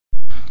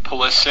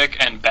Pulisic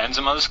and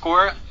Benzema to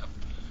score.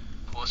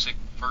 Pulisic,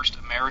 first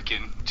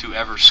American to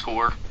ever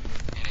score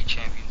in a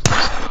Champions League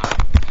semi,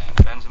 and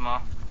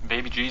Benzema.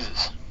 Baby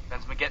Jesus.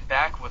 Benzema get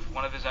back with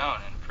one of his own,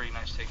 and a pretty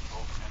nice taking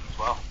goal for him as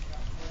well.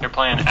 They're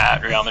playing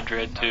at Real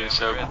Madrid too, Real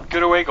so Madrid.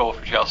 good away goal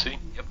for Chelsea.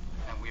 Yep,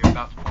 and we are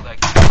about to pull that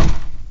game up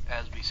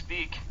as we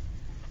speak.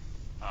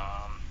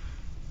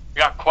 We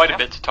got quite a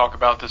bit to talk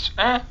about this.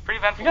 Pretty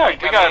eventful.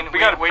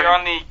 We're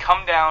on the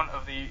come down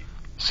of the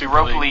Super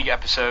Europa League. League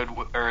episode,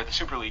 or the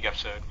Super League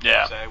episode.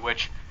 Yeah. I should say,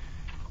 which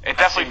it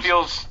definitely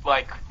feels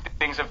like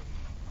things have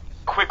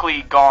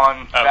quickly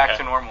gone back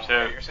to normal.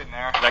 So you're sitting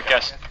there. that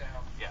guest,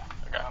 Yeah.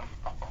 okay.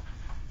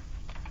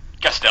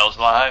 Gastel's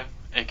live,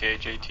 aka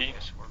JT.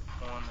 Yes, we're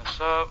pulling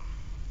this up.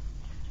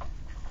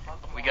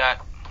 We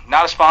got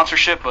not a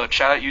sponsorship, but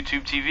shout out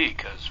YouTube TV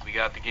because we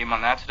got the game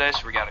on that today,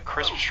 so we got a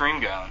crisp stream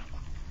going.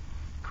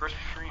 Crisp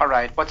stream. All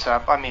right, what's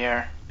up? I'm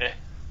here. I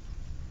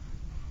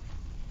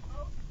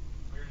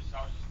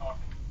was just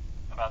talking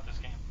about this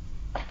game.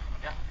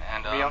 Yeah,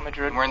 and Real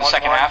Madrid. we're in the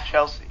second 1-1 half.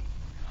 Chelsea.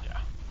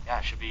 Yeah,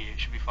 it should be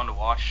fun to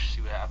watch.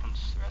 See what happens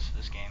the rest of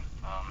this game.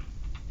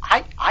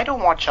 I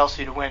don't want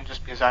Chelsea to win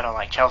just because I don't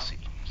like Chelsea.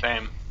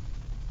 Same.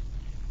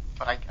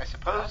 But I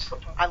suppose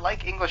I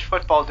like English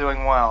football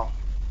doing well.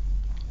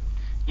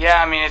 Yeah,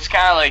 I mean it's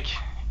kind of like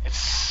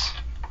it's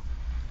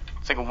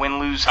like a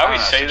win-lose I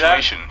always say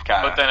situation.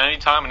 that, but then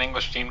anytime an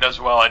English team does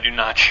well, I do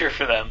not cheer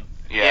for them.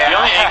 Yeah. The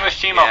only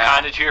English team I'll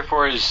kind of cheer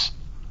for is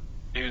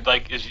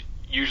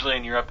usually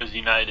in Europe is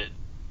United.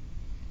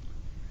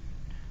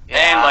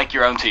 And like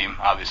your own team,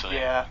 obviously.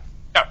 Yeah.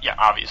 Oh, yeah,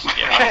 obviously.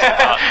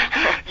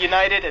 Yeah.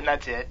 United, and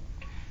that's it.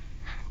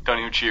 Don't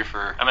even cheer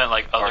for. I meant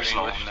like other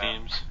Arsenal English and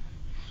teams.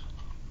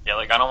 Yeah,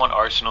 like I don't want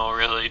Arsenal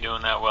really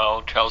doing that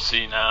well.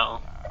 Chelsea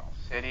now.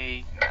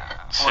 City.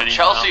 City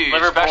Chelsea, now.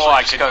 Liverpool, especially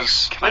I just could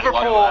 'cause kind of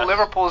love that.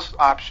 Liverpool's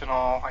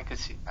optional.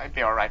 I'd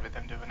be all right with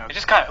them doing It okay.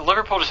 just kind of,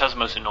 Liverpool just has the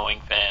most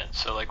annoying fans.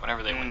 So like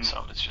whenever they win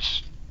some, it's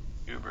just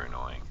uber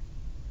annoying.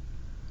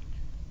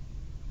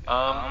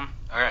 All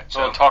right,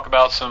 So we'll talk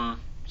about some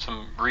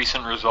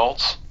recent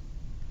results.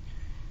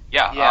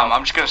 Yeah, Yeah.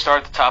 I'm just gonna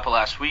start at the top of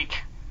last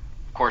week.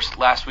 Of course,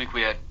 last week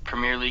we had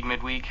Premier League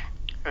midweek.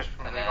 First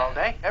Premier League all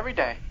day, every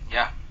day.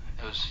 Yeah,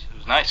 it was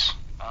nice.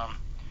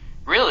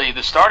 Really,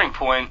 the starting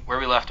point where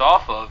we left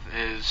off of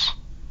is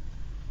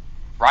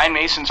Ryan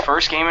Mason's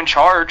first game in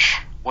charge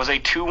was a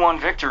 2-1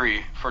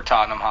 victory for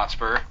Tottenham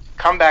Hotspur.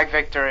 Comeback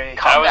victory.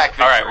 Comeback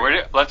victory. All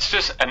right, let's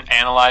just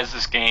analyze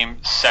this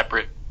game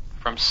separate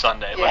from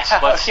Sunday. Yeah,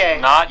 Let's okay.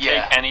 not take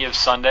Yeah. any of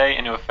Sunday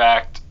into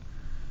effect.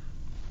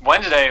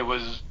 Wednesday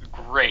was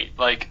great.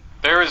 Like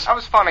That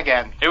was fun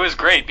again. it was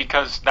great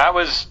because that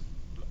was,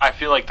 I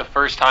feel like, the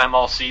first time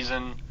all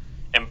season,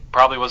 and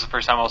probably was the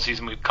first time all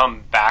season we've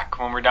come back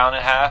when we're down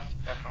at half.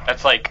 Definitely.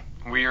 That's like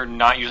we're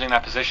not using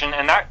that position,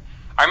 and that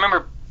I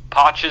remember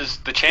Poch's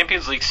the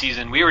Champions League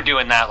season. We were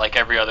doing that like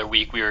every other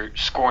week. We were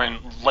scoring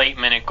late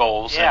minute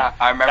goals. Yeah. and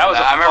I remember that was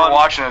that. a I remember fun-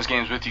 watching those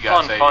games with you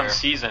guys. fun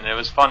season. It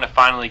was fun to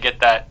finally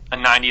get a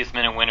 90th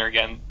minute winner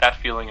again. That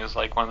feeling is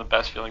like one of the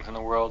best feelings in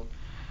the world,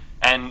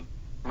 and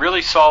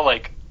really saw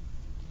like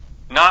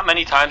not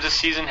many times this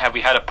season have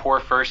we had a poor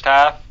first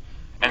half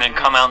and then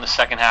come out in the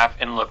second half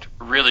and looked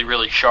really,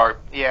 really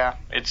sharp. Yeah.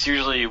 It's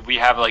usually we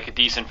have like a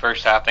decent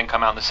first half, then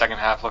come out in the second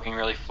half looking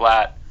really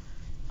flat.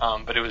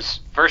 But it was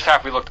first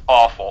half we looked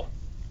awful.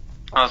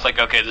 I was like,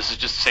 okay, this is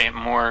just the same,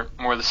 more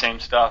the same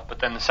stuff. But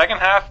then the second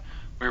half,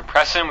 we were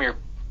pressing, we were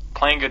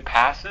playing good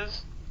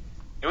passes.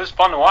 It was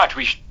fun to watch.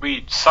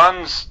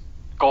 Son's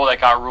goal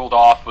that got ruled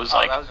off was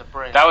That was a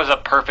break. that was a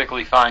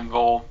perfectly fine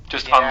goal.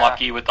 Just Yeah.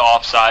 unlucky with the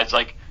offsides.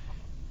 Like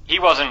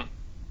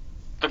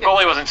the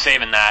goalie wasn't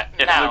saving that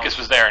if No. Lucas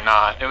was there or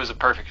not. It was a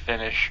perfect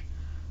finish.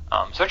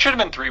 So it should have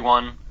been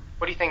 3-1.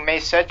 What do you think May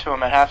said to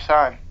him at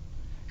halftime?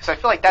 Because I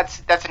feel like that's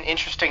an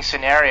interesting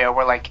scenario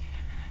where, like,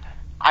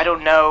 I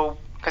don't know,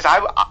 because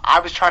I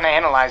was trying to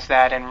analyze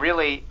that, and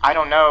really, I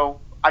don't know.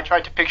 I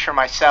tried to picture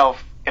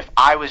myself if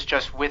I was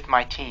just with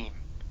my team.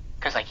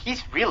 Because, like,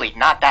 he's really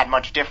not that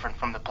much different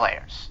from the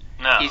players.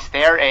 No. He's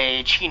their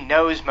age. He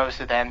knows most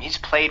of them. He's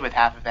played with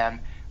half of them.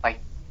 Like,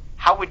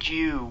 how would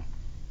you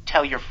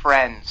tell your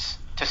friends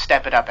to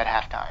step it up at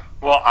halftime?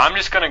 Well, I'm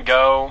just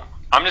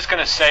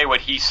gonna say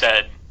what he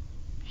said.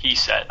 He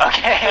said.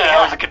 Okay, That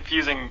yeah. was a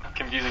confusing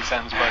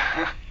sentence,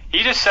 but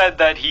he just said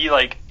that he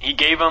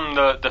gave them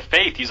the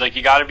faith. He's like,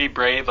 you got to be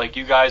brave. Like,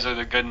 you guys are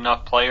the good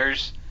enough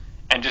players,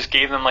 and just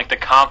gave them like the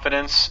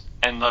confidence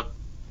and the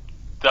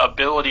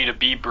ability to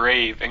be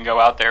brave and go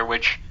out there,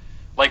 which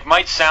like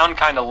might sound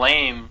kind of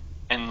lame,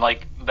 and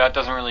like that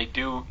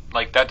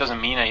doesn't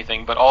mean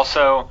anything. But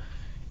also,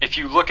 if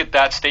you look at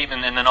that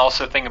statement and then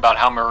also think about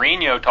how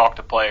Mourinho talked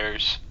to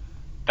players,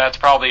 that's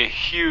probably a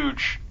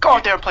huge Go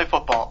out there and play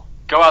football.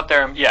 go out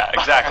there and yeah,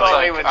 exactly. Well,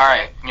 Like, they would all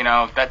say.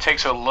 right, that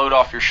takes a load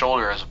off your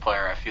shoulder as a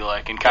player, I feel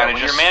like, and kind of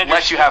when just your manager-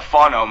 lets you have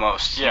fun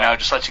almost. Yeah.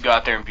 Just lets you go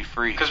out there and be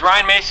free. Because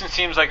Ryan Mason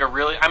seems like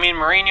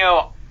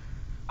Mourinho,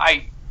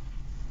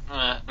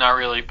 Not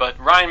really, but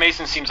Ryan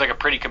Mason seems like a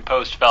pretty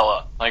composed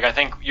fella. Like, I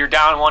think you're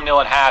down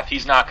 1-0 at half,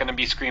 he's not going to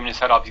be screaming his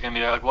head off. He's going to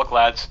be like, look,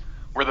 lads,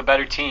 we're the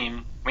better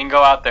team. We can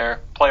go out there,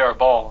 play our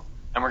ball,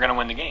 and we're going to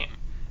win the game.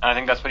 And I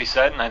think that's what he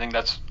said, and I think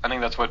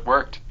that's what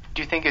worked.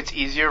 Do you think it's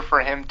easier for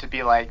him to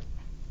be like,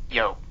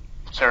 yo,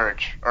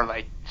 Serge, or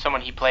like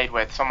someone he played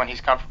with, someone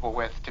he's comfortable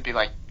with, to be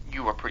like,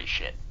 you were pretty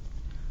shit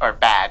or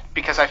bad?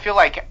 Because I feel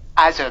like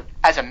as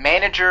a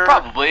manager,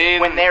 Probably.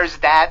 when there's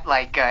that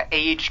like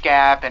age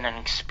gap and an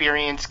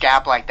experience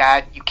gap like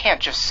that, you can't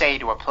just say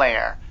to a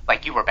player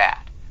like you were bad.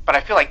 But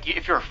I feel like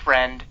if you're a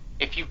friend,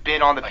 if you've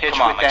been on the pitch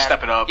come on, with like, them,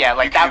 step it up. Yeah,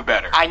 like You can that, do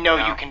better, I know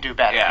you know? you can do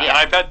better. Yeah. And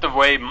I bet the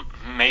way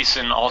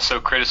Mason also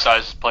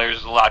criticizes players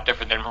is a lot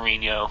different than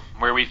Mourinho,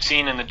 where we've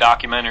seen in the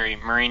documentary,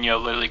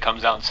 Mourinho literally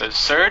comes out and says,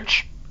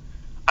 Serge,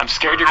 I'm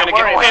scared you're going to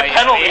give worry away a about you."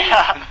 penalty.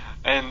 Yeah.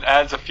 And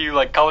adds a few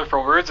like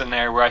colorful words in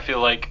there where I feel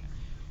like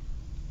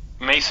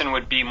Mason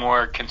would be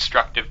more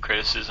constructive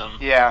criticism.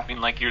 Yeah. I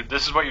mean, like,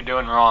 this is what you're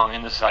doing wrong,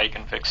 and this is how you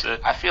can fix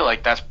it I feel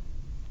like that's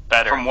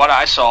better. from what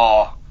I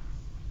saw,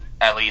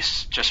 at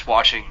least just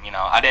watching.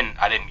 I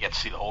didn't get to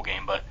see the whole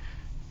game, but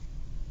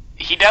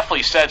he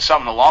definitely said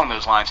something along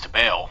those lines to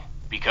Bale,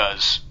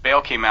 because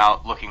Bale came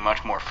out looking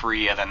much more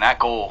free, and then that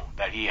goal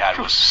that he had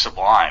was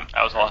sublime.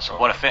 That was awesome.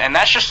 What a and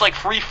that's just like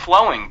free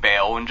flowing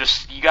Bale, and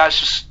just you guys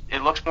just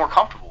it looks more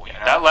comfortable.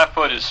 That left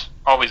foot is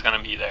always going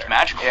to be there. It's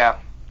magical. Yeah.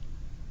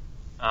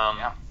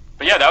 Yeah.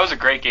 But yeah, that was a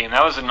great game.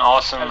 That was an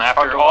awesome. That was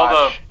fun After to all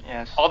watch.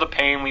 Yes. all the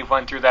pain we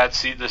went through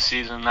this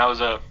season, that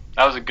was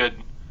a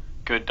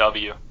good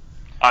W.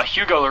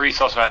 Hugo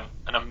Lloris also had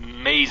an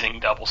amazing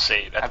double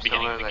save at the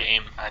beginning of the Absolutely.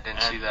 game. I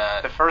didn't see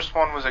that. The first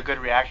one was a good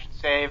reaction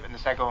save, and the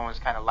second one was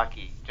kind of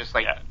lucky. Just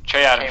like Yeah,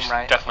 Che Adams came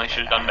right. definitely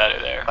should have done better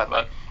there.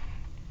 But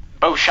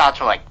both shots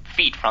were like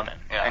feet from him,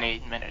 Yeah. and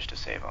he managed to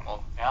save them.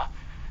 Well, yeah.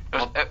 It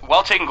was a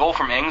well taken goal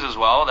from Ings as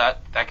well. That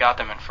got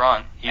them in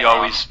front. he And,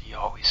 always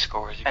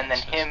scores. And then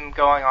against us. him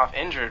going off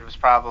injured was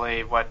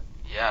probably what.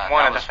 Yeah,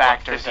 one that of the was,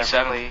 factors that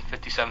 57th, really-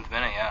 57th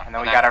minute, yeah. And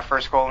then we got our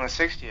first goal in the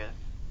 60th.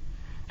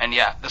 And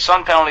yeah, the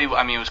Sun penalty,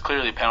 I mean, it was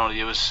clearly a penalty.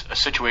 It was a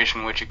situation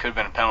in which it could have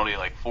been a penalty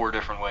like 4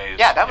 different ways.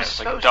 Yeah, that was It's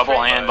so like a double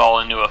strange. handball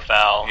into a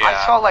foul. Yeah.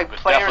 I saw like it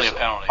was players definitely a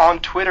penalty. on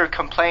Twitter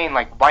complain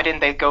like, why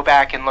didn't they go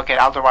back and look at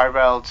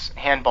Alderweireld's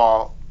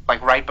handball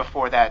like right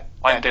before that?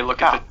 Why didn't they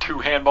look at the two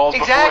handballs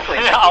Exactly.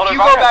 before? If you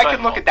go back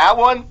and look at that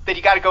one, then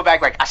you got to go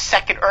back like a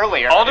second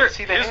earlier. Alder, and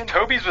see the hand.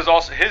 Toby's was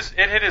also it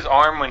hit his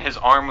arm when his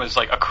arm was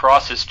like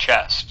across his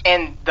chest.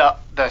 And the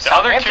The other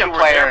Southampton two were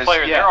their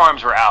players, yeah. their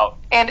arms were out.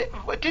 And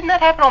didn't that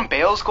happen on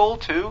Bale's goal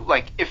too?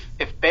 Like if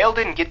Bale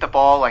didn't get the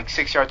ball like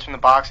 6 yards from the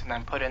box and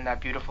then put in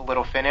that beautiful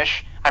little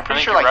finish, I'm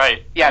pretty think sure you're like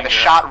right. yeah, I the think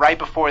you're shot right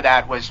before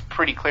that was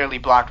pretty clearly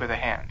blocked with a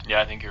hand. Yeah,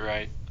 I think you're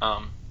right.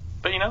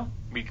 But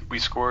we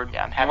scored.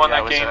 Yeah, I'm we happy won that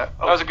that was game. a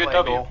That was a good play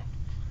W. goal.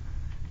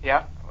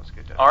 Yeah, that was a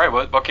good. All right,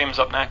 what game's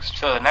up next?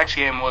 So the next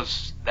game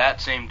was that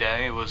same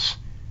day. It was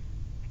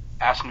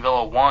Aston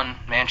Villa 1,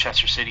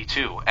 Manchester City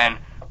 2. And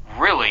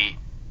really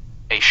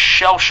a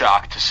shell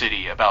shock to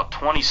City about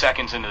 20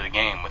 seconds into the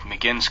game with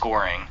McGinn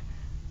scoring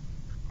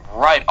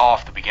right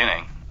off the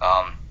beginning.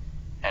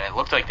 And it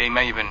looked like they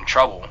may have been in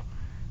trouble.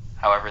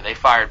 However, they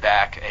fired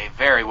back a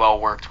very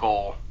well-worked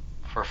goal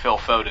for Phil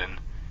Foden.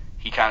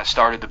 He kind of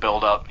started the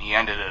build-up. He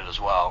ended it as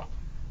well.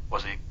 It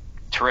was a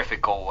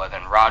terrific goal. And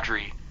then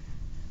Rodri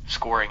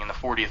scoring in the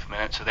 40th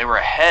minute. So they were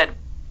ahead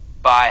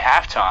by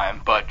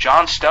halftime, but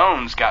John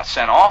Stones got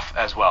sent off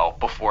as well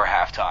before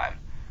halftime.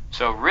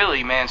 So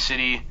really, Man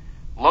City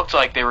looked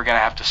like they were going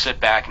to have to sit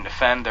back and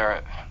defend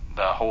the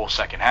whole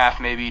second half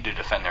maybe to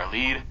defend their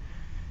lead.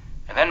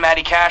 And then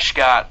Matty Cash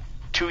got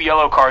 2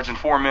 yellow cards in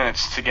 4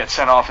 minutes to get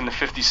sent off in the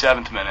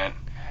 57th minute.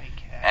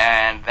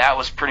 And that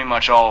was pretty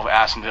much all of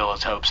Aston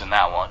Villa's hopes in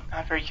that one.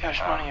 Not very cash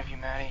money of you,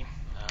 Matty.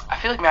 I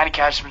feel like Matty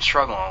Cash has been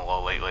struggling a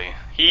little lately.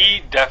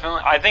 He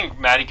definitely. I think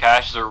Matty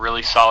Cash is a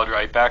really solid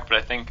right back, but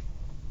I think.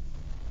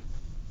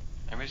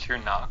 Anybody's hear a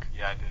knock?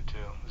 Yeah, I did too.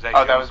 Was that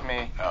Oh, you? that was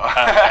me. Oh.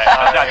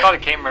 I thought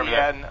it came from over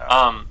Yeah, there.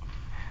 no.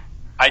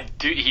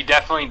 He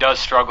definitely does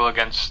struggle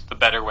against the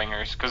better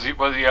wingers because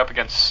was he up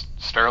against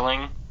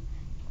Sterling?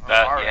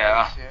 Mahrez,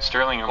 yeah.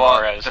 Sterling and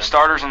Well, Mahrez. the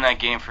starters in that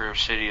game for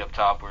City up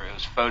top were it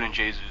was Foden,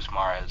 Jesus,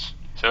 Mahrez.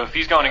 So if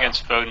he's going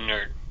against Foden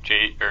or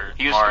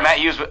He was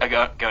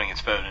Mahrez, going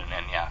against Foden,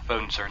 and yeah,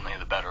 Foden's certainly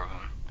the better of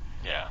him.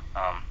 yeah.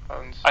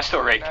 I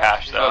still rate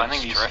Cash though. I Foden's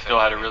think he's terrific. still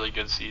had a really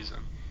good season.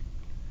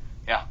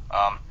 Yeah.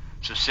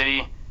 So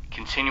City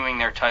continuing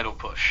their title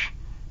push,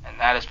 and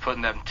that is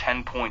putting them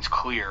 10 points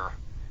clear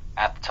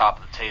at the top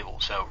of the table.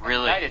 So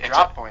really, United it's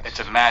drop a, points. it's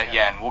a matter.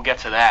 Yeah, and we'll get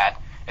to that.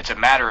 It's a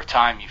matter of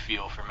time, you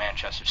feel, for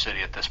Manchester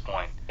City at this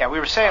point. Yeah, we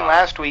were saying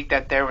last week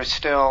that there was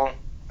still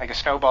like a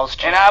snowball's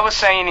chance. And I was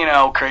saying,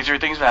 crazier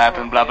things have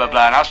happened, blah, blah,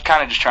 blah. And I was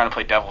kind of just trying to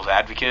play devil's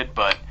advocate,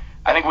 but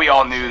I think we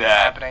all knew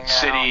that happening now.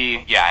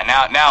 City,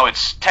 now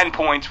it's 10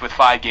 points with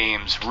 5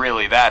 games.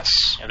 Really,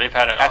 that's They've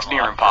had it. That's on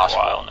near for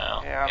impossible. a while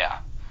now. Yeah.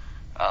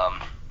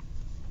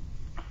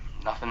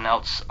 Nothing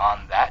else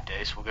on that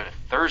day, so we'll go to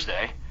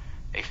Thursday.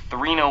 A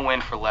 3-0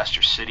 win for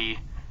Leicester City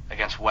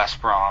against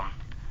West Brom.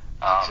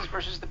 Texas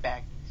versus the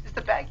Baggies. Is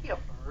the Baggie a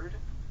bird?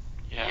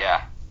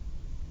 Yeah.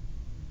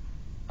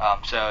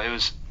 So it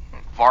was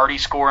Vardy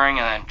scoring,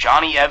 and then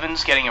Johnny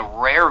Evans getting a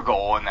rare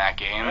goal in that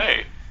game.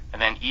 Hey.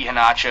 And then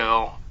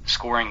Iheanacho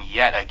scoring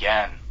yet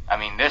again. I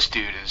mean, this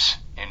dude is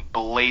in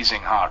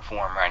blazing hot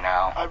form right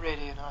now. I rate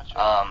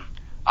Iheanacho.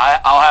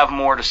 I'll have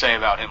more to say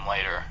about him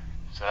later,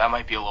 so that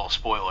might be a little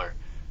spoiler.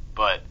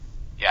 But,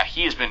 yeah,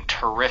 he has been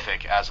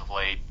terrific as of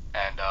late.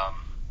 And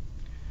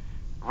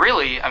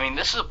really, I mean,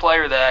 this is a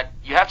player that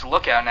you have to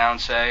look at now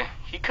and say,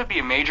 he could be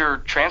a major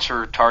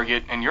transfer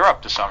target in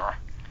Europe this summer.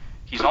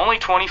 He's only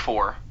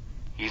 24.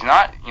 He's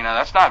not,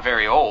 that's not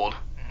very old.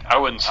 I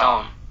wouldn't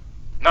sell him.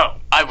 No,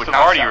 I would It's a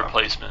not Vardy sell him.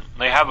 replacement.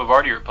 They have a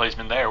Vardy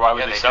replacement there. Why would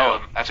Yeah, they they sell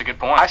do. him? That's a good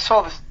point. I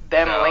saw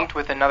them No. linked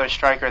with another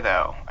striker,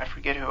 though. I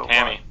forget who it was.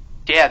 Tammy,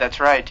 Yeah,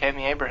 that's right,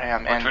 Tammy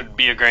Abraham. which And would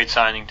be a great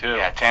signing too.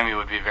 Yeah, Tammy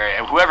would be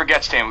whoever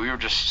gets Tammy, we were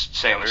just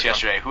saying this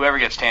yesterday, whoever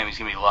gets Tammy's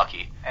going to be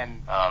lucky.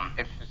 and Um,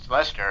 if it's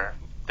Leicester,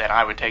 then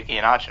I would take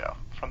Iheanacho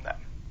from them.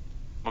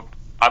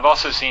 I've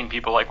also seen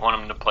people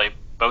want him to play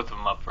both of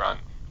them up front,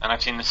 and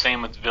I've seen the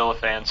same with Villa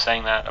fans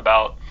saying that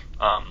about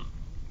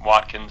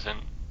Watkins and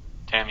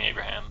Tammy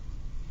Abraham,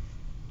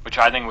 which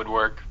I think would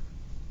work,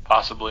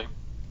 possibly.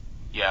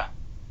 yeah.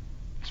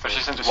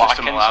 Especially since the system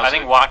Watkins, allows I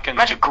think it. Watkins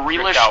Imagine could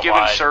drift Grealish out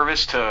giving wide.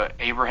 service to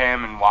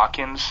Abraham and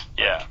Watkins.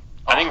 Yeah,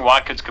 I think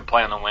Watkins could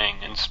play on the wing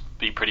and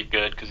be pretty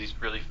good because he's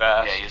really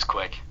fast. Yeah, he is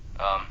quick.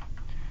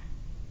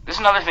 This is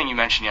another thing you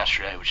mentioned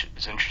yesterday, which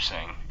is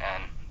interesting,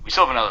 and we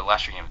still have another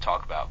Leicester game to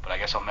talk about, but I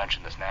guess I'll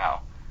mention this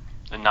now.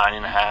 The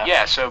 9.5.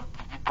 Yeah, so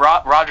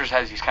Rodgers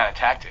has these kind of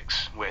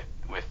tactics with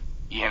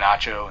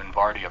Iheanacho and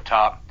Vardy up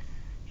top.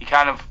 He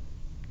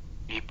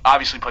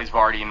obviously plays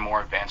Vardy in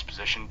more advanced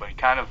position, but he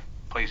kind of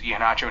plays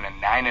Iheanacho in a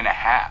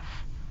 9.5.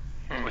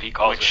 What he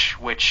calls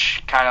it.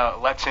 Which kind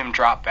of lets him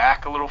drop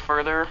back a little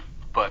further,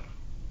 but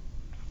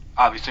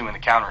obviously when the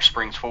counter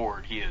springs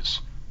forward, he is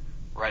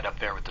right up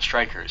there with the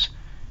strikers.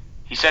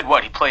 He said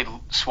he played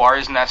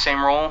Suarez in that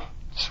same role?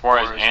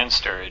 Suarez and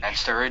Sturridge. And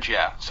Sturridge,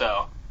 yeah.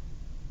 So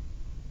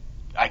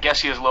I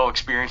guess he has a little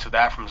experience with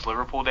that from his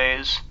Liverpool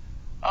days.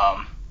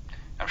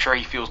 I'm sure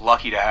he feels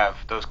lucky to have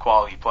those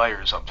quality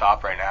players up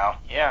top right now,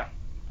 Yeah.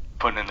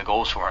 putting in the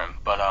goals for him.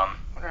 But I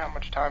wonder how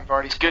much time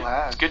Vardy it's still good.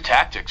 has. It's good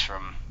tactics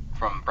from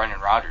Brendan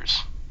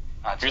Rodgers.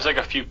 I'd Here's say.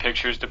 a few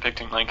pictures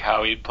depicting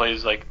how he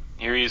plays.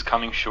 Here he is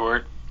coming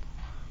short,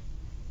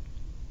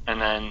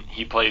 and then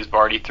he plays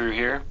Vardy through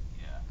here.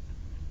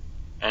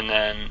 Yeah. And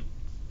then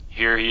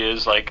here he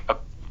is, a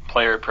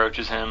player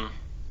approaches him,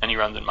 and he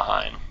runs in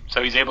behind.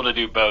 So he's able to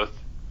do both.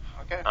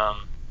 Okay.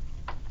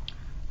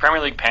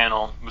 Premier League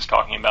panel was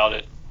talking about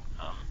it.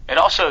 It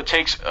also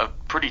takes a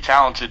pretty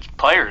talented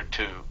player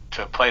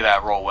to play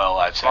that role well,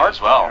 I'd say, Smart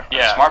as well. player. A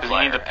Yeah, smart because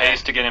you need the player.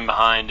 pace to get in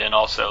behind, and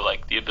also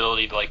the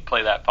ability to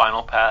play that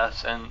final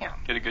pass and Yeah.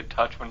 get a good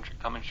touch when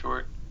coming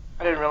short.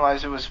 I didn't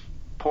realize it was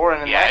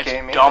pouring in Yeah, that it's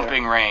game either.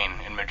 dumping rain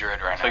in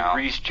Madrid right It's now.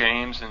 Reece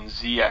James and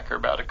Ziyech are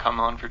about to come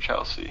on for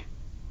Chelsea.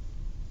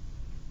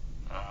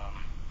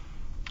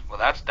 Well,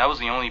 that was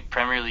the only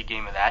Premier League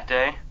game of that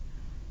day.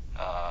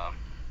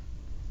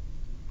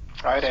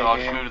 Friday So I'll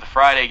just move game. to the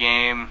Friday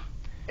game.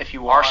 If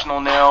you want.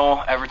 Arsenal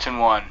 0, Everton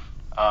 1.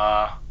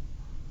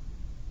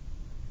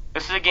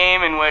 This is a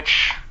game in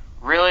which,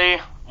 really,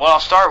 what I'll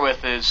start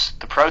with is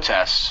the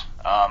protests.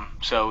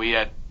 So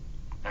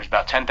there's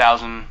about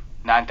 10,000,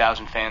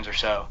 9,000 fans or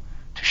so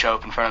to show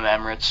up in front of the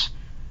Emirates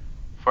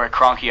for a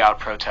Kroenke out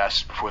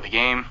protest before the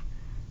game.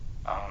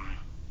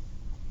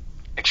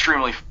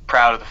 Extremely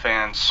proud of the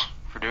fans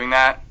for doing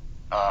that.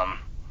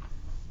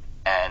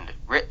 And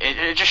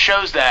it just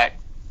shows that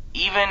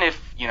even if,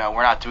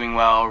 we're not doing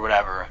well or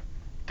whatever,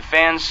 the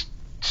fans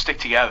stick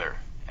together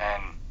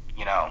and,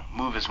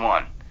 move as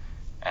one.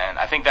 And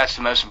I think that's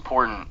the most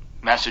important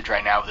message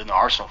right now within the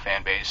Arsenal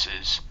fan base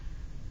is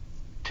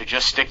to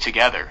just stick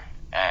together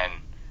and,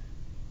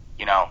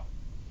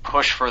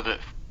 push for the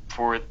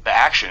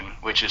action,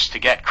 which is to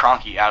get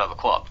Kroenke out of the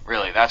club.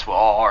 Really, that's what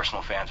all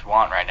Arsenal fans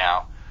want right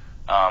now.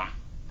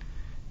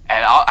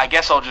 And I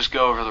guess I'll just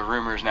go over the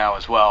rumors now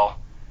as well.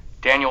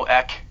 Daniel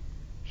Ek,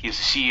 he is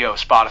the CEO of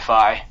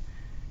Spotify.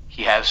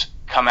 He has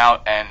come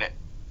out and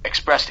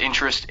expressed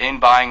interest in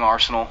buying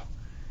Arsenal.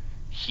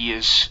 He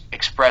has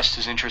expressed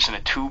his interest in a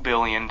 $2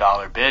 billion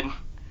bid.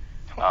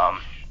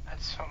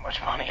 That's so much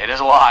money. It is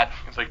a lot.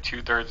 It's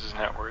 2/3 his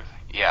net worth.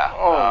 Yeah.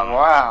 Oh,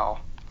 wow.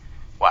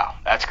 Wow,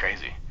 that's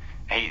crazy.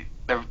 Hey,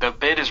 the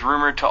bid is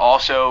rumored to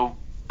also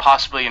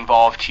possibly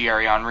involve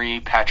Thierry Henry,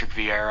 Patrick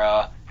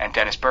Vieira, and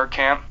Dennis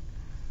Bergkamp.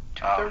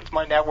 2/3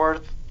 my net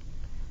worth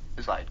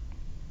is I'll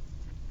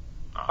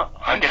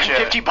get you-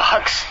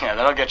 $150. Yeah,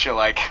 that'll get you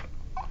a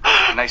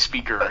nice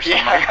speaker or something.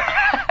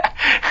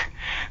 Yeah.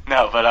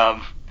 No, but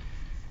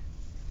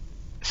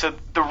so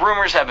the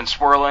rumors have been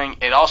swirling.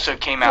 It also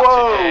came out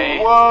today.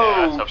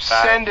 Whoa, that's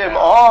upsetting. send him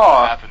What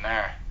off. happened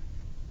there?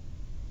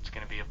 It's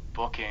gonna be a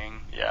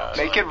booking. Yeah.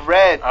 Make it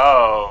red.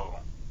 Oh.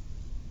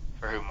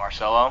 For who?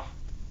 Marcelo?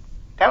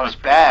 That was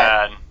pretty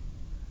bad.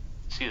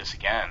 Let's see this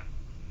again.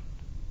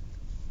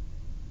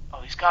 Oh,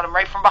 he's got him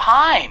right from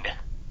behind.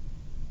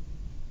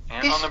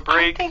 and on the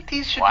break. I think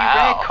these should Wow.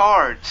 be red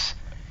cards.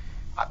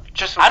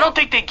 I don't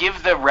think they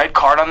give the red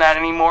card on that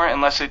anymore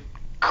unless it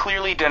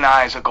clearly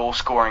denies a goal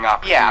scoring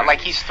opportunity. Yeah,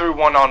 like he's through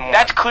one-on-one.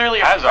 That's clearly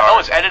Hazard. Oh,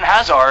 it's Eden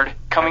Hazard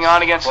coming That's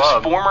on against his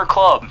club. former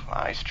club.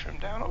 Wow, he's trimmed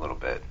down a little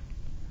bit.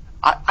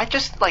 I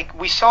just, like,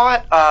 we saw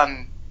it,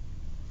 I'm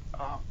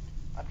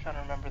trying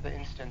to remember the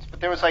instance, but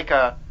there was like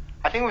I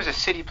think it was a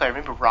City player,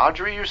 maybe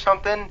Rodri or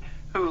something,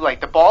 who,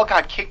 like, the ball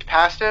got kicked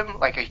past him,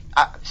 like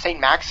St.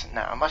 Max,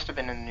 no, it must have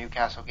been in the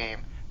Newcastle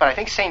game, but I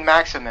think St.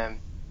 Maximin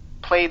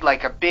played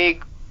like a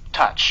big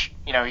touch.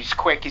 You know, he's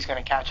quick, he's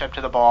going to catch up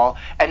to the ball,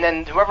 and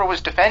then whoever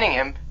was defending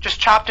him just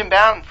chopped him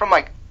down from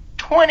like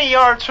 20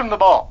 yards from the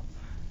ball.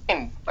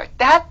 And like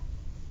that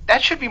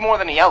should be more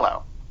than a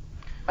yellow.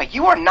 Like,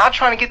 you are not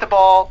trying to get the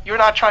ball, you're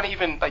not trying to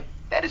even, like,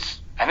 that is...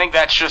 I think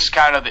that's just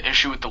kind of the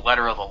issue with the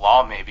letter of the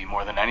law, maybe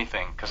more than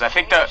anything, because I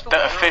think the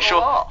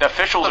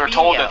officials are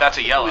told that that's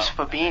a yellow. It was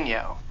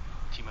Fabinho.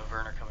 Timo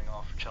Werner coming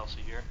off for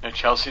Chelsea here. Yeah,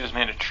 Chelsea just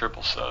made a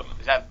triple sub.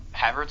 Is that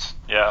Havertz?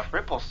 Yeah,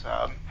 Triple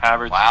sub.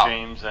 Havertz, Wow.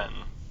 James, and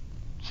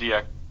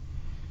Ziyech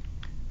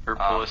for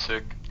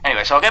Pulisic.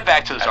 Anyway, so I'll get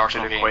back to this I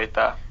Arsenal should game. equate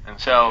that. And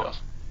So,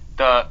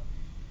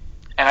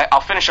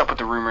 I'll finish up with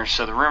the rumors.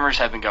 So the rumors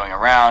have been going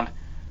around.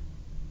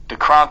 The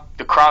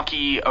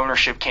Kroenke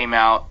ownership came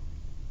out,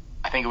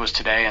 I think it was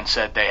today, and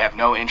said they have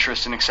no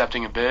interest in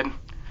accepting a bid,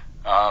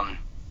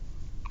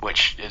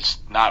 which is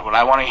not what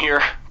I want to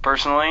hear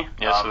personally.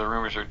 yeah, so the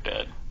rumors are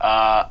dead.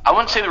 I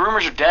wouldn't say the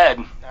rumors are dead.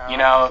 No, You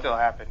know, it's still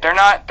happening. they're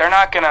not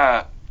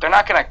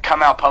gonna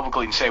come out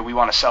publicly and say we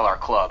want to sell our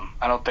club.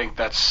 I don't think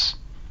the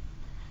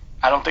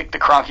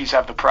Kroenkes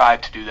have the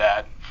pride to do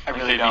that. I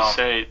really don't.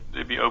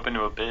 They'd be open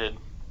to a bid.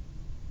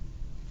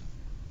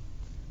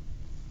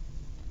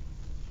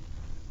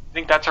 I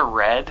think that's a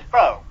red.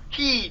 Bro,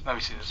 Let me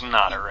see this. It's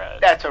not a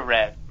red. that's a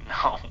red.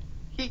 No.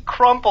 He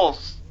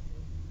crumples.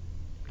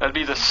 That'd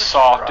be the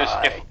softest.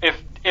 right.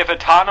 If a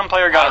Tottenham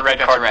player I got don't a red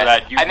think card that's for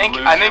red. that, you'd I think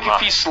lose I your think if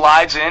he mind.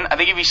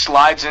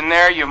 slides in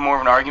there, you have more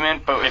of an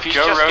argument. But if he's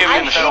Joe just Rogan giving I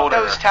the hate shoulder,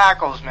 those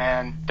tackles,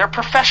 man. they're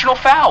professional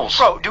fouls.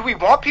 Bro, do we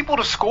want people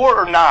to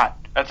score or not?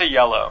 That's a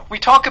yellow. We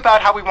talk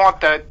about how we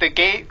want the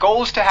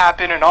goals to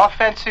happen, an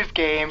offensive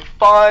game,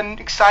 fun,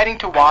 exciting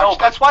to watch. No, but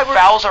That's why we're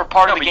fouls are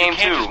part No, of the but game you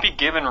can't too. just be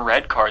giving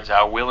red cards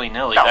out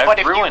willy-nilly. No,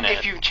 That'd but ruin it.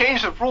 if you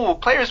change the rule,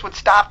 players would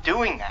stop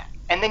doing that,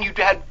 and then you'd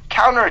had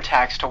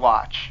counterattacks to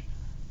watch.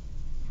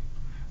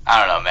 I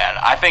don't know, man.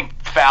 I think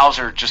fouls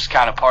are just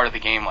kind of part of the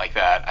game like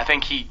that. I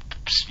think he,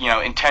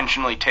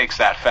 intentionally takes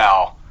that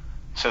foul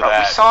so Bro, that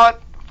we saw it,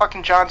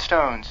 fucking John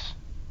Stones.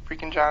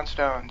 Freaking John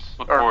Stones.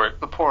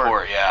 Laporte.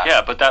 Laporte. yeah.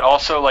 Yeah, but that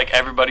also, like,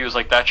 everybody was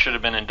like, that should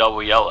have been in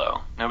double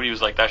yellow. Nobody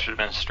was like, that should have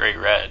been straight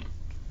red.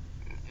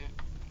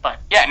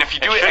 Yeah, and if you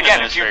It do it shouldn't again,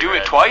 have if been you straight do it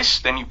red. twice,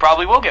 then you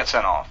probably will get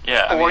sent off.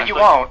 Yeah. I Or mean, you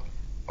like- won't.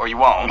 Or you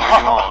won't. Or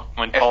you won't.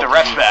 When If Paul the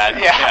ref's Pugh- bad.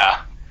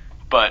 Yeah.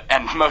 But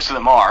and most of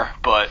them are,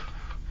 but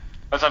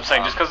That's what I'm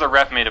saying. Just because the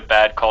ref made a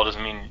bad call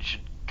doesn't mean you should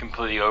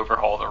completely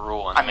overhaul the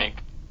rule and I mean,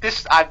 make...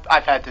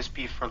 I've had this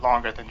beef for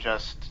longer than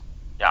just...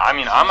 Yeah, I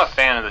mean, I'm a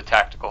fan of the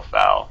tactical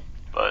foul,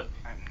 but...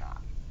 I'm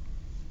not.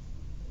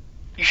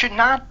 You should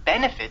not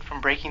benefit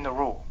from breaking the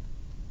rule.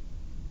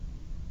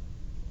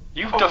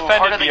 You've part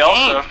defended of the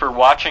Bielsa game. for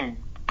watching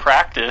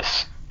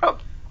practice. Bro,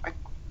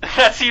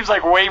 That seems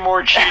like way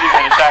more cheating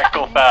than a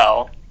tactical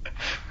foul.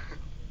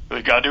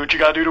 You gotta do what you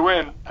gotta do to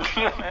win.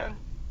 man.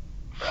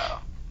 Bro.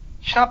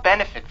 You should not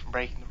benefit from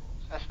breaking the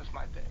rules. That's just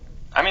my thing.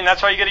 I mean,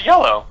 that's why you get a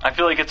yellow. I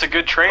feel like it's a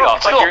good trade-off.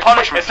 It's still a you're-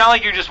 punishment. It's not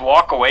like you just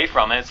walk away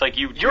from it. It's like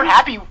You're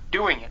happy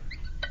doing it.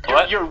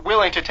 What? You're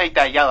willing to take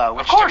that yellow,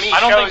 which Of course. to me I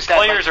don't shows think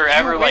players that, are like,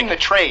 ever, you win like- the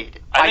trade.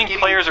 I by think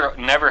getting- players are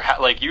never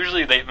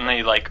usually they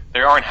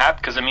aren't happy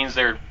because it means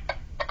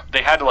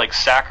they had to like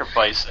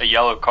sacrifice a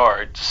yellow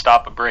card to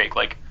stop a break.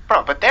 Like,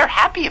 Bro, but they're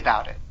happy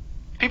about it.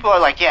 People are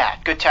like, yeah,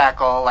 good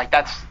tackle. Like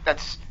that's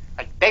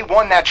like they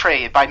won that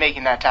trade by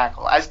making that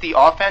tackle. As the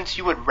offense,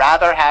 you would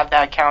rather have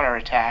that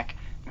counterattack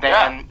than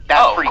Yeah. that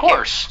Oh, free of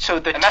course. kick. So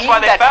the And that's team why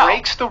they that foul.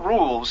 breaks the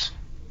rules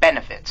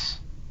benefits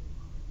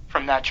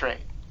from that trade.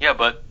 yeah,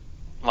 but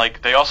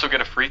like they also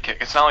get a free kick.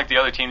 It's not like the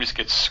other team just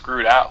gets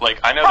screwed out. Like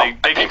I know Bro,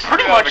 they get screwed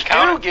pretty out of a much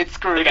counter. do get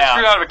screwed They get out.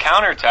 screwed out of a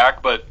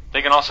counterattack, but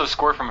they can also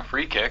score from a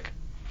free kick.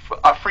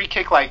 A free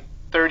kick like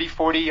 30,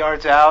 40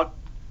 yards out,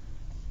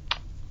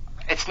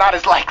 it's not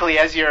as likely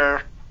as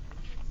your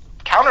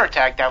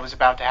counterattack that was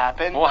about to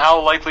happen. Well,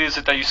 how likely is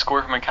it that you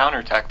score from a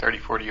counterattack 30,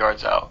 40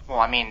 yards out? Well,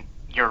 I mean,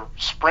 you're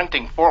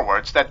sprinting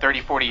forwards. That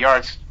 30, 40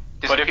 yards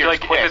But disappears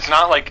if quick. it's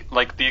not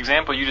like the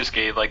example you just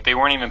gave, like they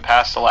weren't even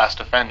past the last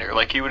defender.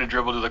 Like he would have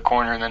dribbled to the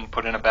corner and then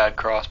put in a bad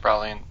cross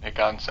probably, and it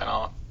got sent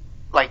off.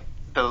 like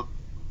the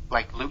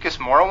Lucas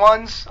Moura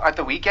ones at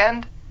the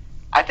weekend,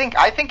 I think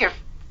if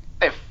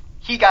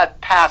he got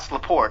past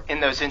Laporte in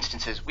those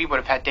instances, we would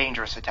have had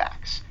dangerous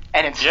attacks.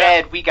 And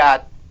instead, we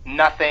got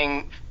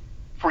nothing,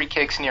 free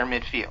kicks near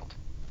midfield.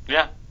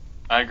 Yeah,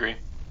 I agree.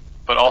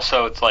 But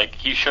also, it's like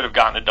he should have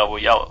gotten a double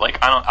yellow. Like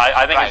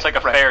I think it's Right,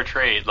 like a right. fair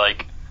trade.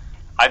 Like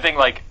I think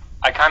like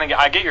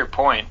I get your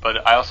point,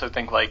 but I also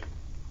think like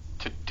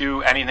to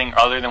do anything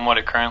other than what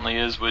it currently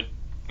is would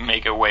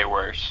make it way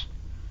worse.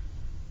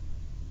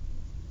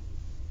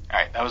 All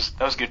right, that was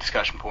a good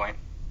discussion point.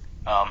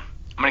 I'm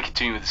going to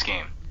continue with this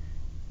game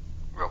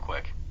real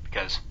quick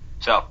because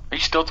Are you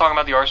still talking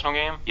about the Arsenal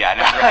game? yeah,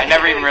 I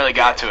never even really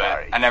got to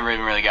Sorry. it. I never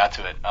even really got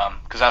to it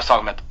because I was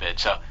talking about the bid.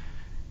 So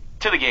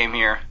to the game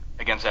here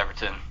against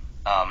Everton,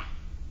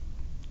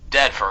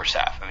 dead first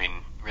half. I mean,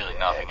 really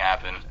nothing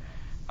happened.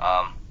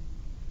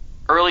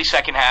 Early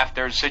second half,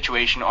 there's a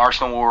situation.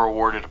 Arsenal were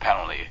awarded a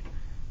penalty.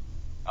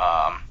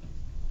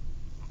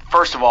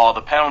 First of all,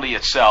 the penalty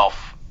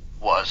itself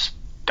was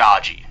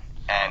dodgy.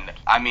 And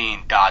I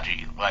mean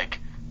dodgy. Like,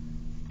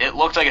 it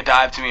looked like a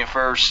dive to me at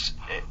first.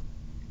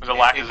 Was it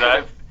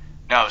Lacazette?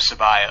 No,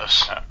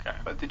 Ceballos. Okay.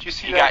 But did you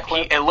see that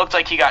clip? It looked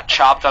like he got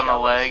chopped on the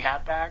leg.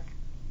 Snap back.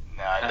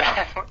 No, I don't.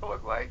 That's what it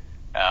looked like.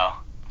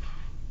 Oh.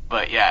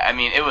 But yeah, I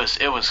mean, it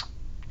was.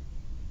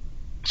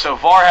 So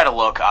VAR had a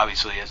look,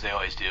 obviously, as they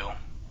always do.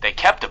 They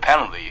kept the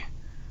penalty,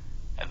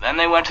 and then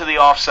they went to the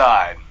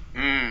offside.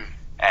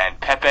 And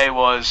Pepe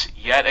was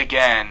yet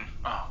again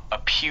a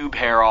pube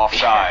hair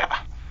offside.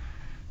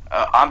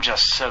 I'm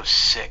just so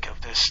sick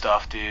of this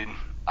stuff, dude.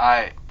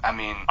 I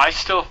mean, I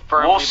still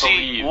firmly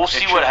believe we'll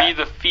see it what should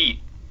be the feet.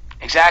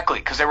 exactly,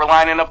 because they were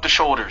lining up the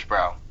shoulders,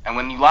 bro. And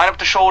when you line up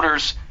the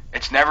shoulders,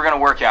 it's never gonna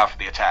work out for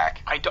the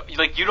attack.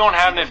 You don't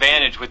have an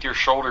advantage with your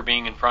shoulder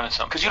being in front of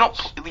something. Because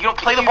you don't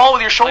play the ball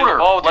with your shoulder.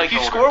 ball with your Like, shoulder.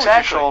 If you score with your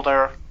Exactly.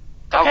 shoulder,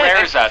 How okay,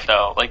 rare is that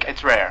though? Like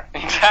it's rare.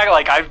 exactly.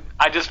 Like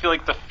I just feel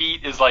like the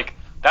feet is like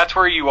that's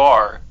where you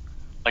are.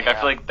 Like I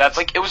feel like that's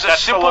Like, it was a that's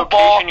the simple location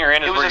ball. you're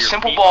in. Is It was where a your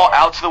simple feet ball are.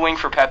 out to the wing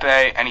for Pepe,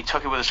 and he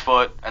took it with his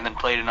foot, and then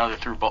played another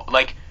through ball.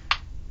 Like,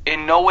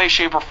 in no way,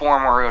 shape, or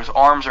form were his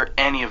arms or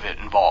any of it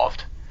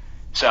involved.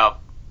 So,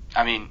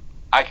 I mean,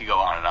 I could go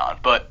on and on,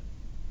 but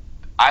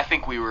I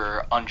think we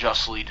were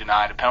unjustly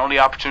denied a penalty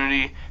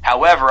opportunity.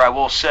 However, I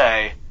will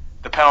say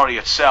the penalty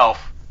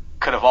itself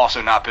could have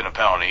also not been a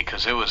penalty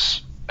because it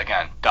was,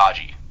 again,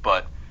 dodgy.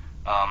 But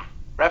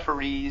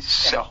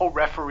Referees and the whole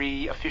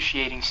referee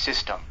officiating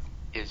system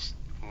is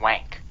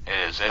wank.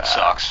 it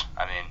sucks.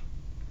 I mean,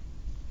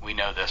 we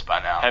know this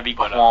by now. Heavy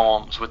but,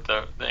 qualms with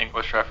the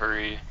English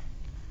referee.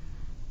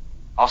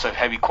 also have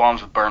heavy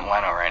qualms with Bernd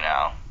Leno right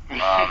now.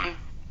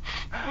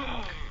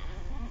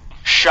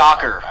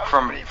 Shocker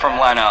from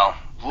Leno.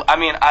 I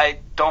mean, I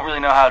don't really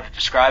know how to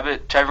describe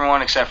it to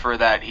everyone except for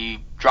that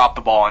he dropped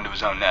the ball into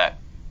his own net.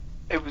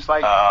 It was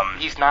like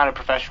he's not a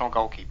professional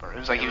goalkeeper. It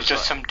was like he was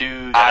just some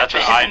dude. That's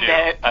what I do.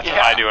 Net. That's what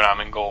I do when I'm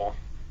in goal.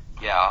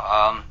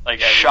 Yeah, Like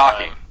every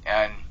shocking. time.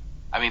 And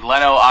I mean,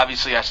 Leno,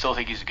 obviously, I still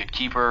think he's a good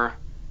keeper,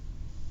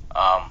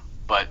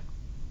 but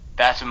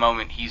that's a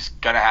moment he's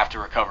gonna have to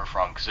recover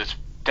from because it's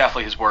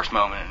definitely his worst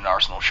moment in an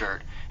Arsenal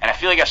shirt. And I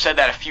feel like I've said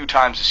that a few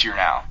times this year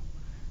now.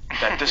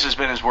 That this has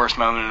been his worst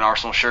moment in an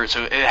Arsenal shirt.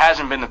 So it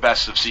hasn't been the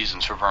best of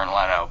seasons for Bernd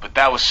Leno, but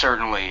that was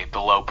certainly the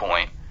low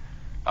point.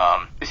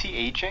 Is he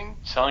aging?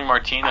 Selling I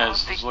Martinez don't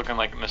think- is looking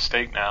like a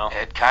mistake now.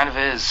 It kind of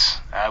is.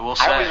 I will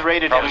say. I was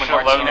rated him Probably when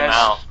should've loaned him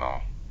Martinez.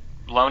 out.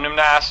 Loan him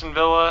to Aston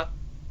Villa,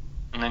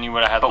 and then you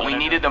would have had. But we Lineker.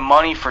 needed the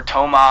money for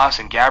Tomas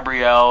and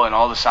Gabriel and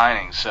all the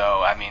signings.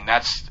 So I mean,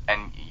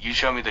 and you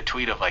showed me the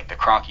tweet of like the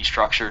Kroenke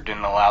structure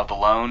didn't allow the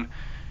loan,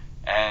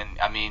 and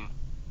I mean,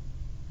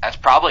 that's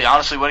probably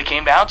honestly what it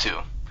came down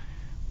to.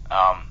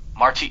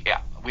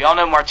 We all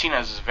know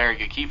Martinez is a very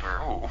good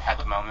keeper at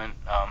the moment,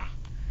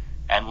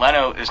 and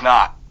Leno is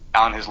not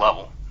on his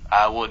level.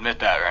 I will admit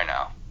that right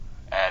now,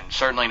 and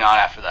certainly not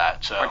after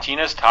that. So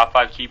Martinez top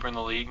 5 keeper in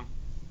the league.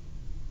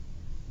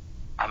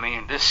 I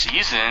mean, this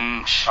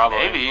season, Probably.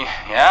 maybe,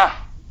 yeah.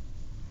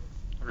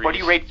 What do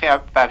you rate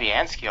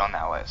Fabianski on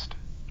that list?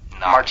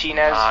 Not-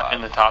 Martinez? Not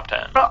in the top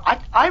 10. Bro,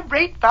 I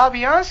rate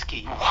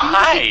Fabianski.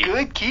 Why? He's a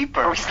good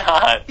keeper. No, he's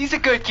not. He's a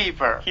good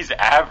keeper. He's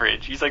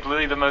average. He's like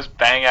literally the most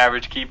bang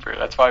average keeper.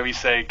 That's why we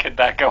say, could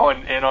that go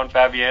in on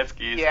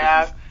Fabianski?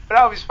 Yeah, but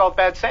I always felt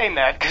bad saying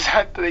that because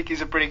I think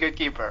he's a pretty good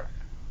keeper.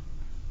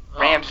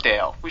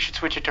 Ramsdale. We should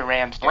switch it to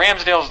Ramsdale.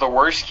 Ramsdale's the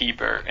worst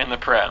keeper in the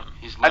Prem.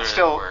 He's literally That's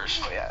still the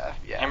worst. Yeah.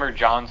 Him or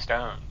John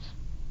Stones.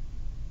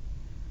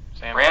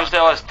 Sam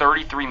Ramsdale has Johnston.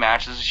 33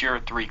 matches this year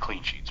with 3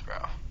 clean sheets, bro.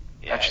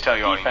 That should tell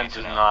you all you Defense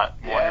need is to know. not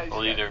Yeah,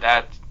 wonderful he's-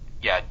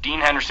 either.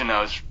 Dean Henderson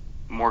knows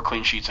more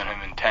clean sheets than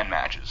him in 10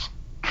 matches.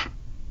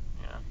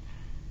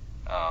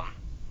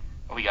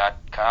 We got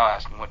Kyle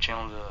asking what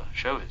channel the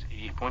show is.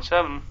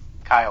 88.7.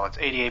 Kyle, it's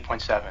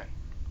 88.7.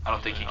 I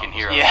don't think he can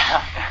hear us.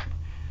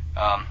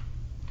 Yeah.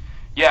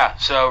 Yeah,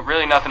 so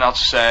really nothing else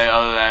to say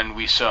other than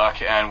we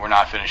suck and we're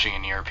not finishing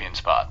in the European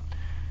spot.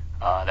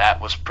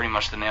 That was pretty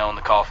much the nail in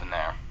the coffin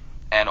there.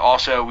 And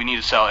also, we need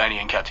to sell Eddie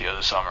Nketiah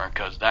this summer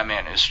because that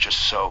man is just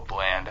so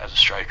bland as a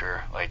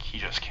striker. Like, he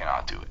just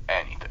cannot do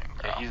anything,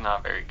 bro. Yeah, he's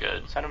not very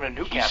good. Send him to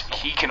Newcastle.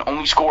 He can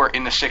only score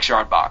in the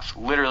 6-yard box.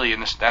 Literally,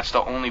 that's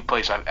the only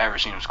place I've ever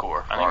seen him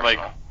score for I think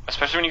Arsenal. like,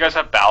 especially when you guys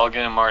have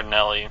Balogun and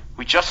Martinelli.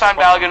 We just signed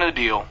Balogun to the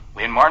deal.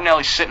 We had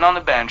Martinelli sitting on the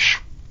bench.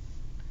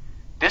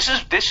 This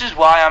is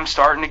why I'm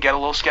starting to get a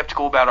little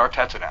skeptical about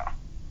Arteta now.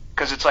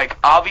 Because it's like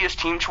obvious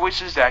team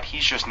choices that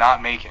he's just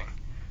not making.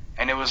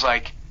 And it was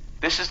like,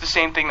 this is the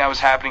same thing that was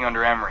happening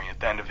under Emery at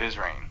the end of his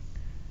reign.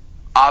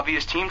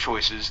 Obvious team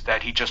choices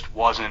that he just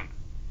wasn't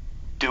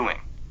doing.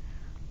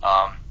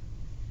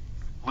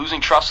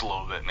 Losing trust a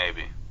little bit,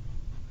 maybe,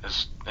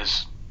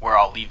 is where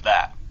I'll leave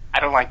that. I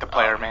don't like the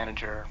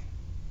player-manager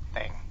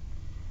thing.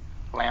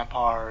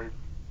 Lampard,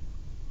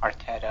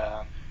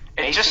 Arteta.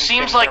 It Mason's just been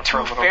seems here like for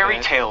a too little fairy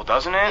bit. tale,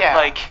 doesn't it? Yeah.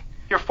 Like,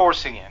 You're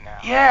forcing it now.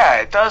 yeah,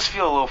 it does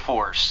feel a little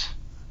forced.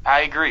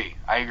 I agree.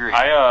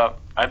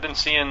 I've been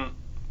seeing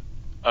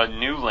a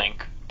new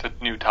link to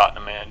new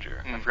Tottenham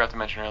manager. I forgot to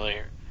mention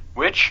earlier.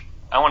 Which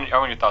I want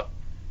your thought.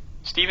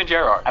 Steven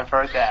Gerrard. I've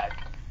heard that.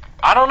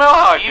 I don't know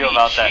how I feel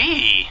about that.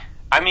 Gee.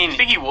 I mean, You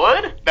think he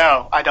would?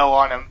 No, I don't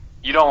want him.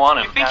 you don't want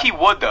him. You think he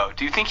would, though?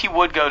 Do you think he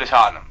would go to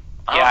Tottenham?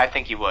 Yeah, I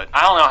think he would.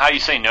 I don't know how you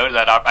say no to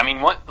that. I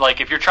mean,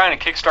 if you're trying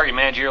to kickstart your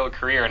managerial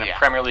career and a Yeah.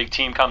 Premier League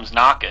team comes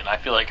knocking, I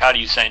feel like how do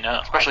you say no?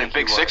 Especially a think he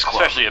Big would. Six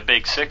club. Especially a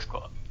Big Six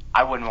club.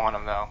 I wouldn't want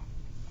him though.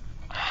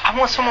 I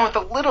want someone with a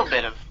little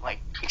bit of like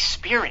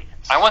experience.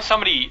 I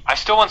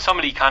still want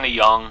somebody kind of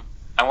young.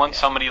 I want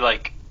somebody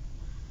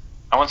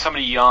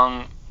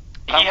young.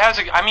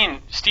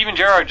 Steven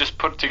Gerrard just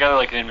put together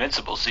like an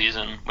invincible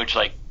season, which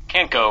like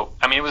can't go.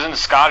 I mean, it was in the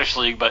Scottish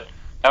League, but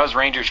that was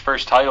Rangers'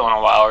 first title in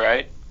a while,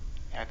 right?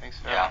 Yeah, I think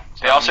so. Yeah.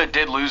 They also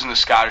did lose in the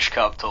Scottish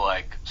Cup to,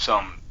 like,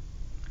 some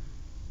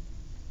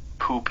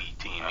poopy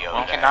team the We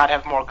other day. cannot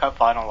have more cup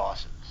final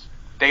losses.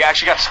 They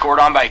actually got scored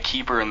on by a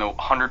keeper in the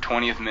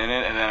 120th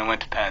minute, and then it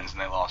went to pens, and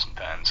they lost in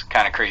pens.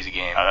 Kind of crazy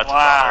game. Oh, that's Wow.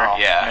 a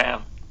bummer. Yeah.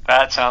 Man,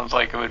 that sounds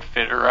like it would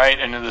fit right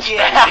into the Yeah.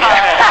 spending.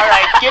 All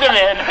right, get him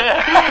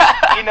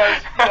in. he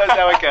knows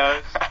how it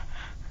goes.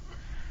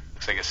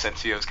 Looks like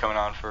Asensio's coming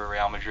on for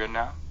Real Madrid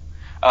now.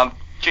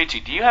 JT,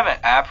 do you have an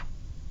app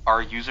our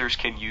users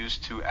can use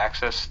to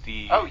access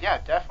the... Oh yeah,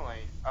 definitely.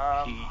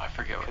 I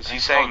forget what Because it's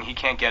he's called. saying he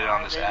can't get it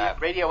on this app.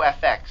 Radio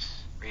FX.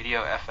 Radio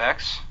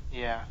FX?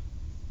 Yeah.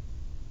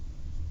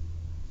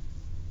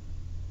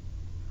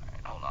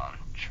 Alright, hold on.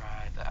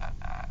 Try that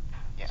app.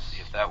 Yes.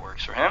 See if that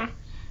works for him.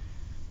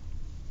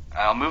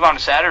 I'll move on to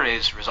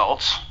Saturday's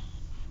results.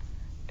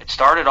 It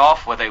started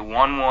off with a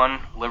 1-1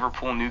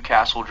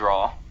 Liverpool-Newcastle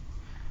draw.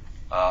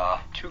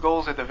 2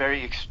 goals at the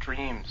very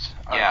extremes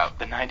of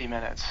the 90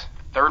 minutes.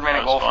 Third-minute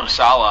That was goal from funny.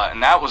 Salah,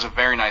 and that was a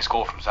very nice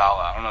goal from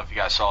Salah. I don't know if you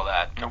guys saw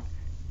that. Nope.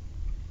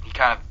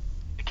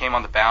 It came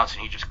on the bounce,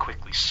 and he just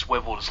quickly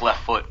swiveled his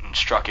left foot and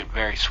struck it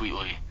very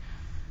sweetly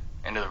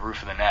into the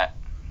roof of the net.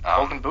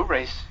 Golden boot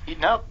race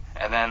heating up.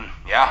 And then,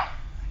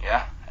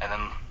 and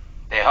then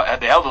they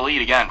held the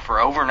lead again for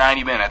over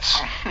 90 minutes.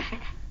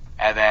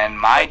 And then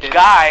my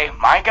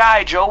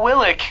guy, Joe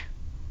Willock.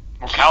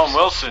 Callum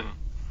Wilson.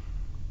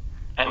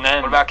 And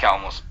then What about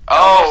Callum Wilson?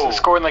 Callum Wilson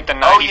scored in like the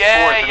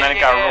 94th, and then it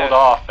got ruled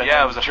off. And Yeah,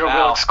 then it was a Joe foul.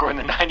 Willock scored in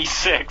the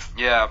 96th.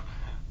 Yeah.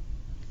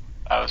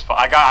 That was fun.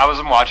 I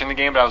wasn't watching the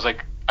game, but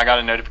I got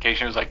a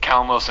notification. It was like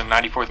Callum Wilson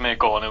 94th minute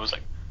goal, and it was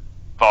like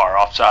VAR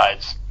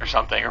offsides or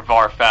something, or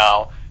VAR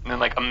foul. And then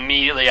like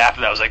immediately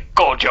after that, I was like,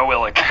 "Goal, Joe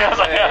Willock!" I was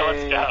like, "Yeah,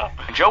 let's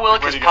go." And Joe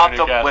Willock has Way to go, popped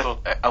up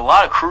Newcastle. with a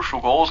lot of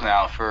crucial goals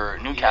now for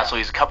Newcastle.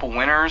 Yeah. He's a couple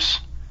winners,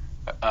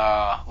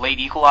 late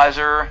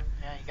equalizer.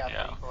 Yeah, he got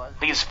Yeah. the equalizer. I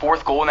think his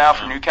 4th goal now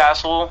for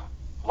Newcastle.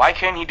 Why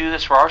couldn't he do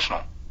this for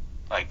Arsenal?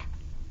 Like,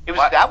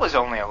 That was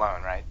only a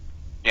loan, right?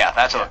 yeah,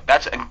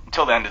 that's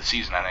until the end of the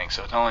season, I think.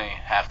 So it's only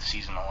half the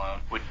season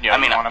alone. Yeah, I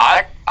mean, you want him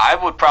back? I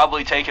would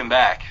probably take him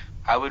back.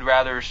 I would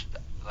rather,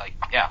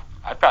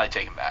 I'd probably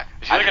take him back.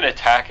 Is he like an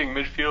attacking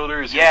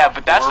midfielder? Is he Yeah, like a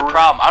but that's the forward?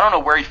 problem. I don't know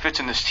where he fits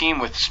in this team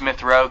with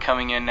Smith Rowe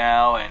coming in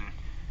now, and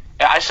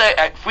I say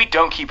if we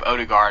don't keep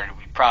Odegaard,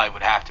 we probably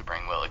would have to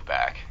bring Willock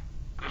back.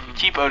 If you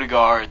keep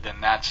Odegaard, then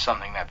that's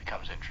something that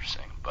becomes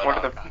interesting. But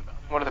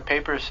What are the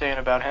papers saying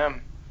about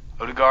him?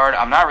 Odegaard,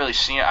 I'm not really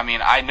seeing. I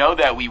mean, I know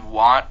that we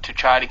want to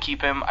try to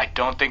keep him. I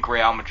don't think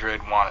Real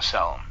Madrid want to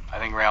sell him. I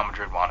think Real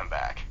Madrid want him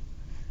back,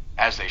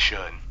 as they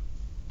should.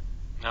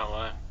 No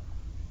way.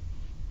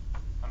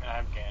 I mean, I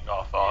have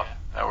Gandalf off.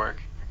 That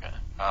work? Okay.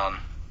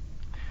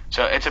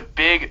 So it's a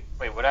big.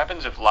 Wait, what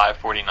happens if Live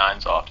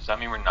 49's off? Does that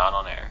mean we're not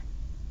on air?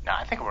 No,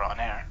 I think we're on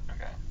air.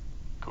 Okay.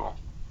 Cool.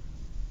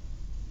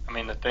 I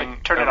mean, the thing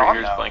turn it over on,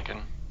 here is though.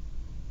 blinking.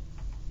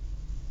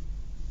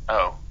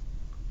 Oh.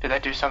 Did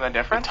that do something The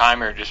different?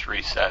 timer just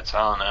resets. I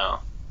don't know.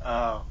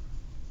 Oh.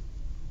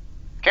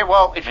 Okay,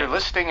 well, if you're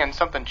listening and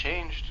something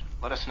changed,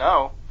 let us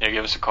know. Yeah,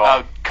 give us a call.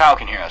 Oh, Kyle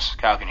can hear us.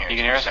 Kyle can hear us. You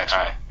can hear us? Text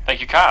All me. right.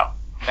 Thank you, Kyle.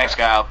 Thanks,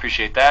 Kyle.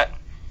 Appreciate that.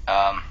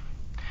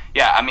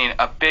 Yeah, I mean,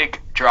 a big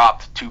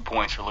drop to 2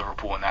 points for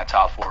Liverpool in that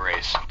top 4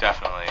 race,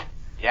 definitely.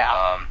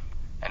 Yeah.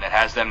 And it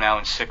has them now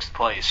in 6th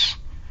place.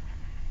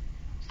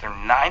 It's their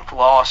 9th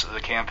loss of the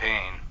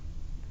campaign.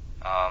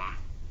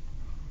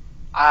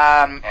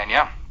 And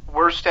yeah,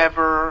 Worst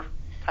ever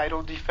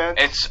title defense?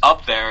 it's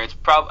up there. It's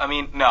probably. I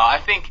mean, no, I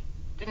think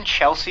Didn't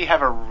Chelsea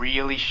have a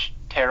really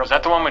terrible... Was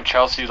that the one when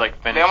Chelsea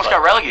finished? they almost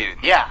got relegated.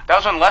 Yeah. That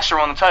was when Leicester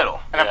won the title.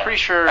 And Yeah. I'm pretty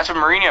sure... That's when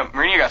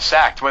Mourinho got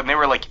sacked when they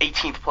were like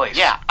 18th place.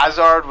 Yeah,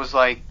 Hazard was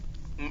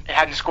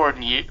hadn't scored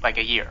in a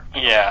year.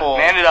 Yeah. Full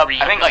They ended up,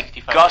 I think, like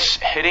 365 Gus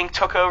days. Hiddink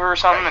took over or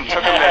something and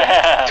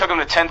Yeah. took him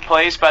to 10th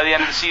place by the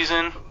end of the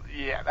season.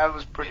 Yeah, that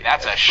was pretty.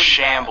 That's a pretty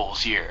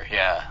shambles year.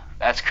 Yeah,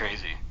 that's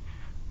crazy.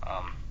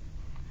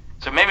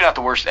 So maybe not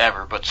the worst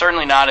ever, but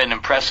certainly not an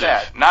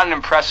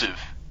impressive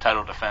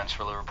title defense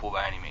for Liverpool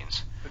by any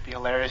means. It would be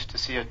hilarious to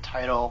see a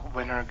title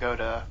winner go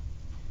to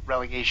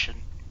relegation.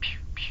 Pew,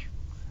 pew.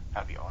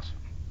 That'd be awesome.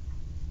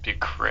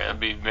 It'd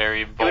be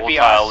very It would be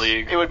volatile us.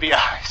 league. It would be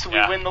us. We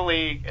Yeah. win the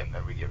league and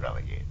then we get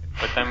relegated.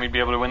 But then we'd be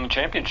able to win the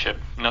championship.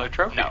 Another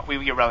trophy. No, we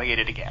would get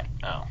relegated again.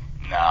 No.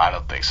 No, I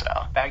don't think so.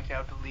 Back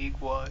down to League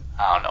One.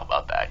 I don't know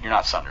about that. You're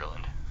not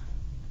Sunderland.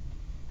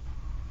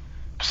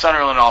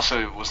 Sunderland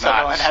also was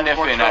Sunderland not has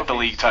more sniffing at the trophies.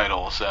 league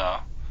title, so.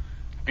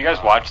 Have you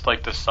guys watched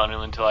like the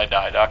Sunderland Till I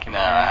Die No,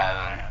 documentary? I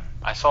haven't.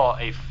 I saw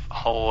a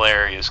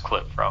hilarious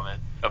clip from it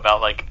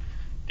about like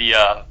the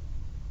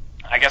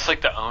I guess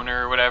like the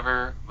owner or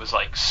whatever was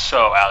like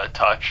so out of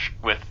touch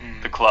with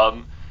the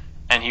club,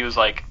 and he was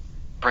like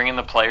bringing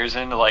the players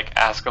in to like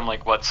ask them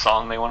like what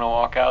song they want to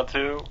walk out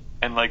to,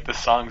 and like the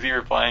songs he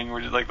were playing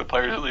were just like the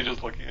players really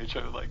just looking at each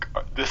other like,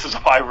 this is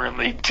why we're in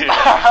League Two.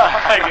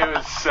 Like it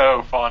was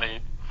so funny.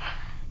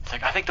 It's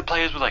like I think the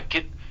players would like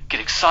get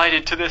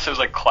excited to this. It was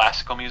like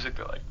classical music.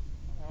 They're like,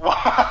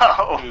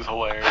 Wow. it was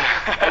hilarious.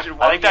 Imagine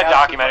I think that walking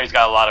out to, documentary's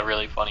got a lot of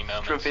really funny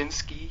moments.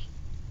 Stravinsky.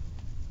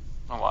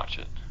 I'll watch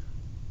it.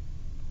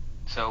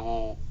 So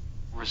we'll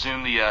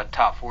resume the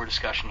top four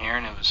discussion here,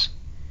 and it was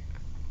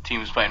the team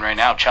who's playing right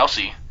now,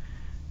 Chelsea,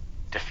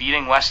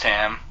 defeating West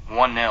Ham 1-0.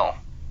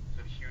 It's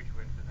a huge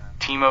win for them.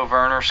 Timo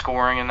Werner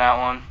scoring in that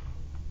one.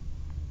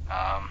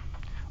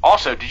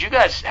 Also, did you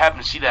guys happen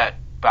to see that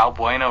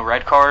Balbuena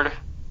red card?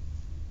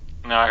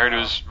 No, I heard it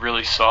was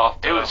really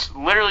soft. It was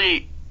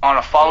literally on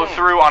a follow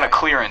through on a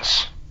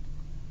clearance.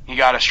 He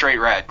got a straight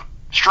red.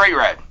 Straight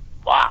red.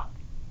 Wow.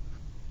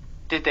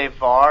 Did they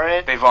VAR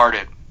it? They VAR'd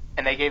it.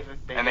 And they gave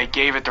it. They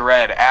gave it the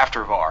red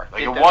after VAR.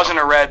 Like, Did it the- wasn't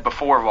a red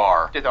before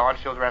VAR. Did the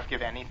on-field ref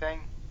give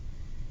anything?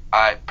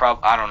 I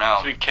don't know.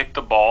 So he kicked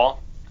the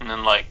ball, and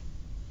then like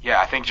Yeah,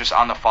 I think just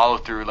on the follow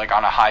through, like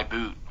on a high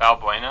boot.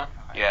 Valbuena.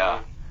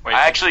 Yeah. Wait,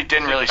 I actually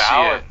didn't is it really see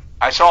Val or- it.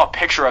 I saw a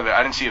picture of it.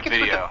 I didn't see a I think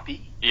it's video. with a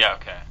B. Yeah,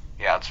 okay.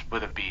 Yeah, it's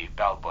with a B,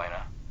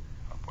 Balbuena.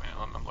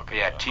 Valbuena, I'm But looking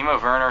yeah, it up.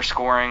 Timo Werner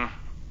scoring,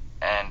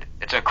 and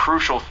it's a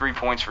crucial 3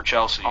 points for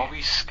Chelsea.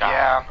 Always Scott,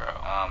 Yeah. bro.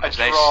 A As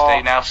they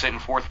draw. now sit in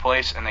 4th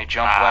place, and they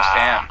jump West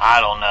Ham.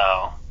 I don't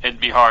know. It'd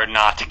be hard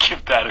not to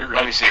give that a Let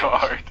red me see.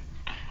 card.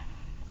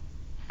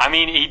 I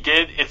mean, he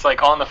did. It's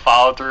like on the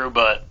follow through,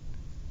 but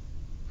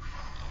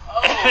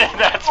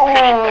that's pretty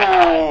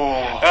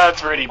bad.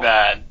 That's pretty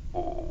bad.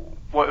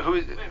 What? Who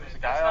is it? Is the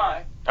guy on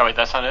it? Oh wait,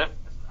 that's not it.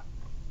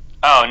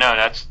 Oh no,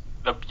 that's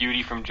the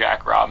beauty from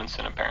Jack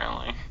Robinson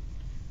apparently.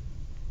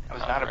 That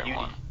was not a the right beauty.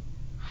 one.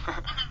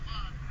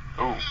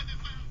 Ooh.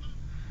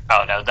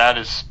 Oh no,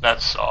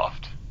 that's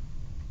soft.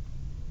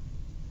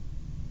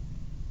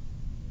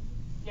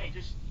 Yeah, he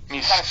just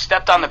He's kind of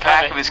stepped on the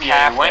back of his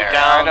calf he went there.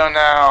 down. I don't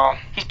know.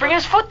 He's bringing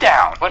his foot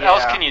down. What Yeah.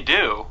 else can you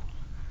do?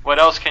 What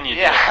else can you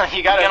Yeah, do? you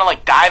You gotta. gonna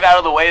like dive out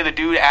of the way of the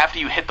dude after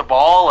you hit the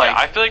ball? Like, Yeah,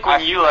 I feel like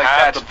when you have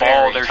that's the ball,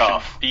 very there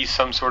tough. should be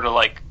some sort of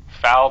like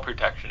foul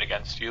protection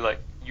against you. Like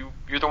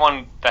you're the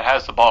one that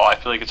has the ball. I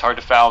feel like it's hard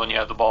to foul when you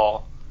have the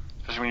ball,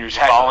 especially when you're just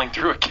Exactly. falling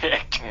through a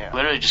kick. Yeah.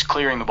 Literally just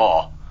clearing the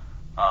ball.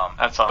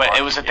 That's But unlucky,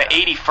 it was at the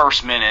yeah.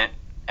 81st minute,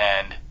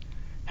 and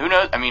who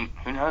knows? I mean,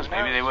 who knows?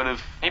 Maybe they would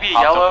have Maybe a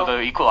popped yellow? up with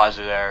an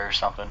equalizer there or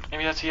something.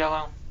 Maybe that's a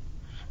yellow.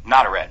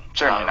 Not a red.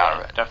 Certainly not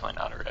a red. Definitely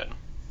not a red.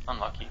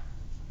 Unlucky.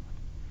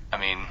 I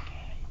mean,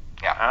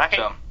 yeah. Alright.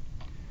 So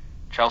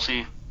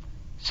Chelsea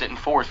sitting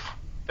 4th.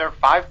 They're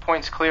 5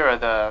 points clear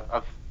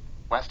of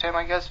West Ham,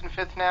 I guess, in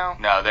 5th now.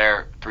 No,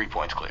 they're 3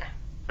 points clear.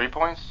 3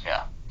 points.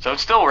 Yeah. So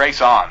it's still a race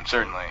on,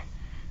 certainly.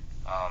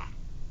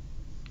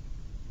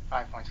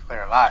 5 points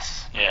clear of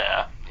us.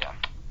 Yeah.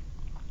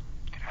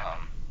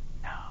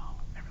 No,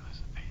 never lose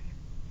the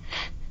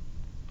faith.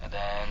 And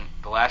then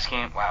the last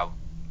game, wow,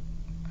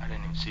 I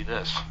didn't even see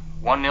this.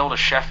 1-0 to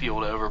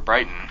Sheffield over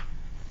Brighton.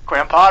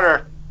 Graham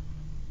Potter.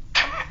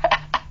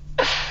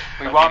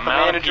 We The want the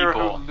amount of manager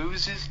people- who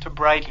loses to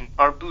Brighton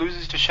or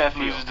loses to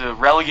Sheffield. Loses to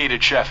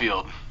relegated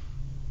Sheffield.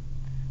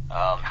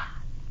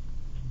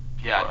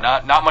 Yeah,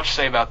 Right. not much to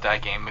say about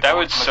that game. That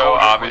would McGoldrick so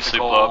with obviously the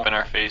goal. blow up in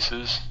our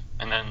faces,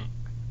 and then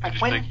I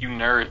just win- like you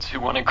nerds who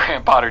wanted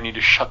Graham Potter need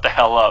to shut the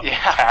hell up. Yeah.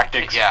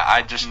 Tactics.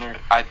 Yeah,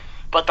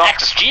 But thought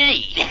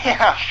XG.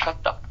 Yeah.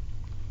 Shut the.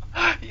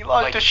 He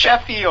lost Like to that-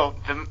 Sheffield.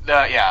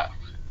 yeah,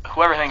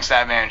 whoever thinks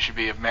that man should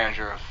be a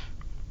manager of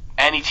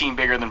any team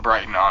bigger than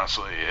Brighton,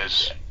 honestly,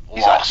 is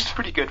He's lost.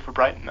 pretty good for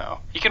Brighton, though.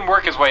 He can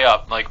work his way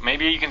up. Like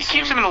maybe you can. He see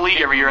keeps him in the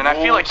league every year, and I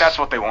feel like that's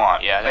what they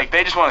want. Yeah, like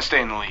they just want to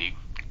stay in the league.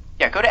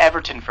 Yeah, go to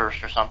Everton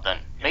first or something.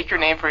 Make your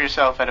name for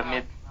yourself at a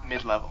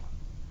mid level.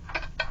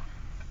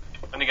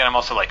 And again, I'm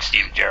also like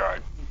Steven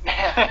Gerrard.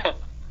 I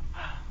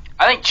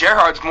think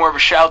Gerrard's more of a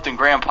shout than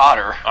Graham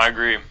Potter. I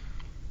agree.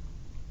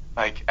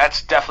 Like,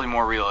 that's definitely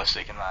more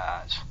realistic in my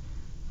eyes.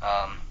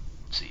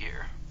 Let's see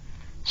here.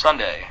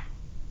 Sunday.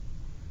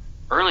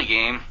 Early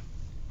game.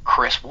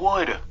 Chris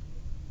Wood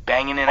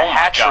banging in Oh a my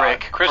hat God.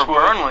 trick Chris for Wood.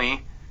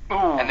 Burnley, Ooh,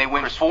 and they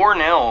win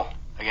 4-0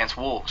 against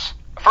Wolves.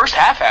 A First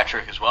half hat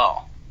trick as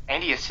well.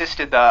 And he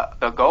assisted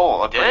the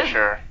goal, I'm pretty Did?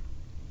 sure.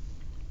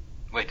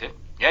 Wait, did?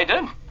 Yeah, he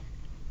did.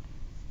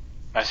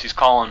 Messi's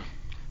calling.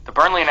 The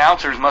Burnley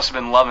announcers must have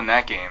been loving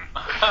that game.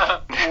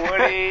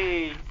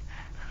 Woody.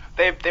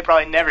 They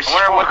probably never I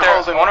scored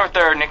goals. wonder what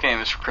their nickname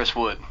is for Chris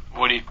Wood.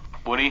 Woody.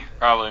 Woody?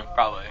 Probably.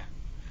 Probably.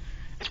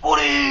 It's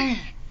Woody!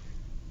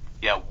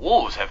 Yeah,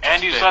 Wolves have just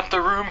Andy's been... left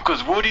the room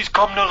because Woody's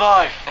come to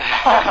life.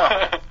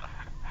 I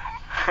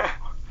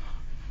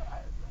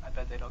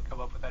bet they don't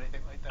come up with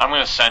anything like that. I'm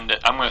gonna send it.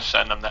 I'm gonna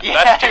send them that.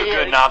 Yeah, That's too yeah.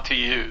 good not to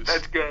use.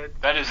 That's good.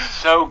 That is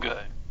so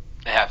good.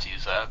 They have to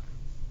use that.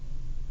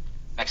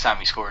 Next time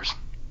he scores.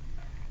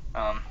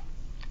 But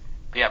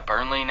yeah,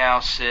 Burnley now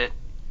sit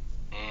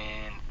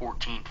in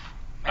 14th.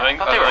 I think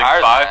thought they were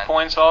higher like than 5 that.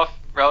 points off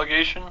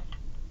relegation.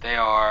 They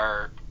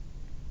are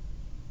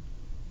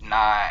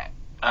 9.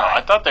 Oh,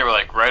 I thought they were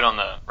like right on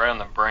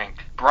the brink.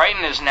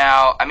 Brighton is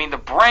now. I mean, the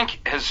brink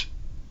has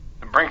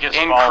The brink is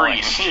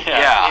increased. falling.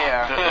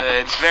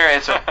 Yeah.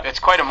 It's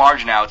quite a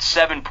margin now. It's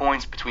 7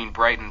 points between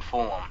Brighton and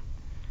Fulham.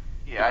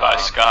 Yeah, Goodbye, I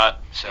think,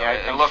 Scott. So yeah, I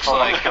it think looks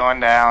Fulham's like going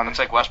down. looks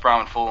like West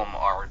Brom and Fulham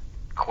are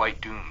quite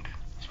doomed.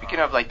 Speaking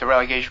of like the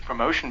relegation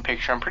promotion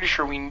picture, I'm pretty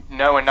sure we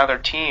know another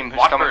team who's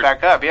Watford. coming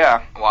back up.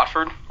 Yeah,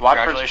 Watford.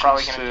 Watford's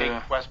probably Congratulations going to to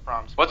take West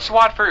Brom's. What's place.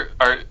 Watford?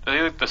 Are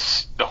they like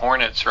the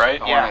Hornets, right?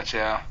 the Yeah. Hornets.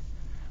 Yeah.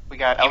 We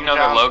got Even Elton though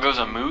their John. logo's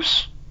a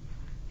moose.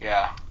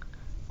 Yeah.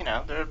 You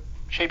know, they're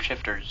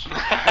shapeshifters.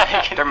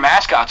 Their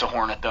mascot's a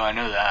hornet, though. I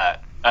know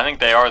that. I think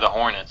they are the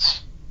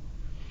Hornets.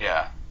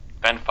 Yeah.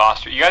 Ben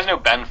Foster. You guys know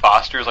Ben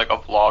Foster is like a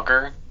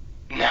vlogger.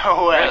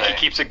 No way. Like he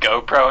keeps a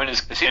GoPro in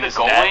his Is he in the his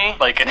goalie? net,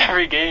 like in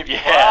every game.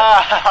 Yeah.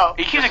 Wow.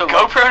 He keeps a Just a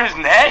GoPro in his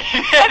neck.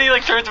 Yeah, and he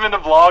like turns them into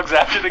vlogs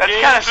after the That's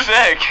game. kind of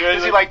sick.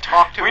 Does he like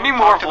talk to? We him,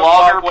 need more talk to the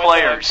vlogger ball with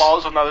players. the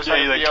balls on the other Yeah, side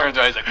he of like the turns field?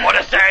 around. He's like, "What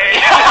a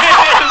save!"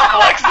 Just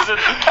flexes it.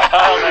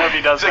 I don't know if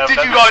he does He's like, that. did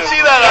but you that's guys so see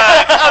cool. that?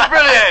 That was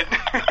brilliant.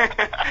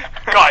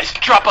 Guys,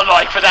 drop a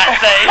like for that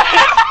save.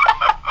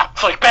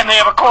 It's like Ben, they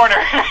have a corner.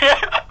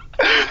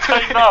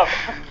 Tighten up.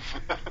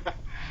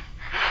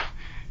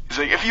 He's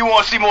like, if you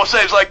want to see more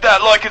saves like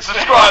that, like and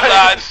subscribe,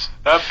 lads.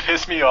 That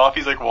pissed me off.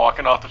 He's like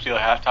walking off the field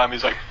at halftime.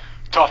 He's like,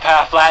 tough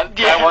half, lad.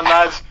 Yeah. That one,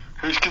 lads.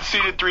 Who's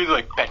conceded 3? They're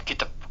like, Ben, get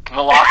the fuck in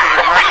the locker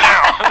room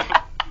right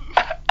now.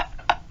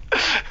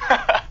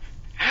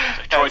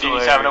 Troy That's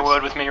Deeney's having a hilarious.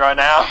 word with me right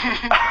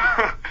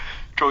now.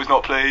 Troy's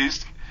not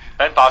pleased.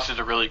 Ben Foster's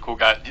a really cool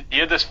guy. He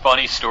had this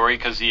funny story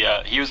because he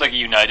was like a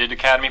United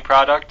Academy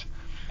product,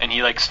 and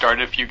he like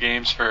started a few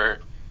games for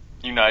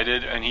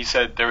United, and he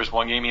said there was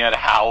one game he had a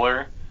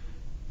howler,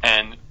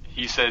 and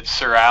he said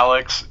Sir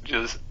Alex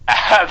just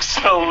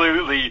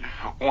absolutely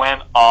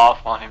went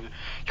off on him.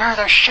 You're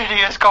the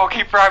shittiest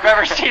goalkeeper I've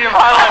ever seen in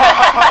my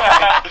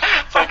life.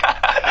 It's like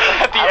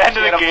at the I end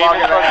of can't the game vlog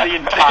in it front out. of the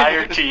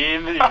entire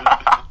team.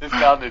 It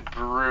sounded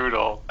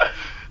brutal.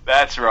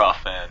 That's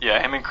rough, man.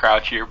 Yeah, him and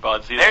Crouchy are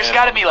buds. There's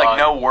got to be like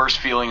no worse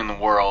feeling in the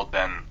world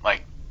than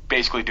like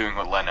basically doing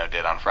what Leno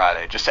did on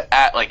Friday. Just to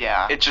act like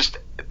Yeah.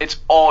 it's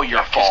all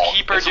your fault.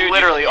 Keeper, it's dude,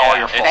 literally all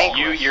your fault.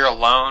 It's you're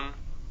alone.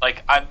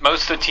 Like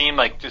most of the team,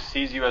 like just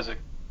sees you as a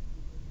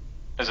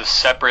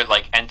separate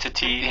like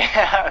entity.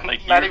 Yeah,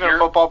 Like, not you're- even a you're-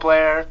 football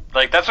player.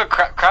 Like that's what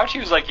Crouchy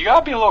was like. You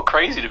gotta be a little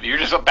crazy to be. You're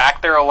just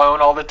back there alone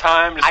all the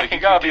time. Just I like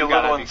think you gotta you be do a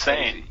little gotta be insane.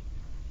 crazy.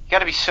 You got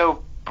to be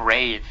so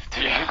brave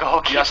to Yeah. be a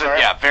goalkeeper. Yes,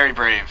 yeah, very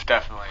brave,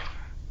 definitely.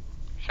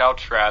 Shout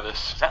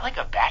Travis, Is that like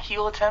a back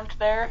heel attempt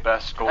there?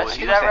 best Let's goalie. see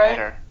He that was a right?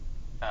 hitter.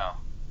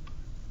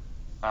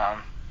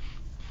 Oh.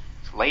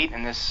 It's late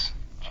in this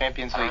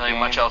Champions I don't League really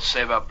game. have much else to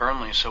say about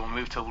Burnley, so we'll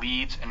move to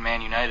Leeds and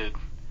Man United.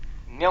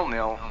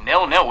 0-0.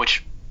 0-0,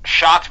 which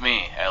shocked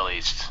me, at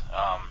least.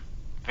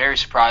 Very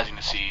surprising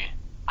to see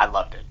I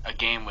loved it. a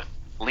game with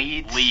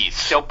Leeds not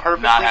still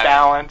perfectly having-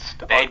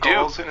 balanced. They on do.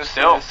 goals and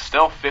Still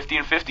assists. 50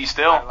 and 50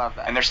 still. I love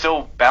that. And they're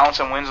still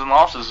balanced on wins and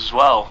losses as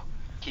well.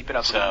 Keep it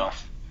up. So,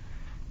 Leeds.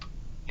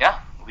 yeah,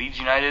 Leeds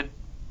United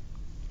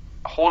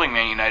holding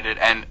Man United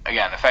and,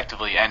 again,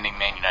 effectively ending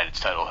Man United's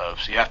title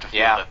hopes. You have to feel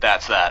Yeah. that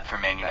that's that for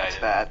Man United.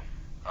 That's that.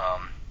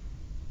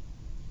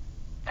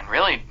 And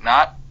really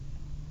not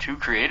too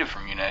creative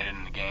from United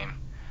in the game.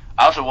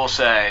 I also will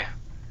say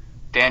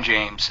Dan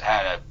James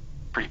had a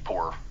pretty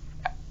poor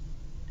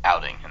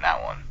outing in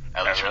that one,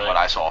 at least from really? what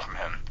I saw from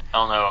him. I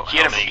don't know. He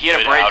had how a- many he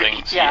had a good break-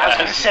 outings Yeah, I was he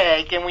gonna has.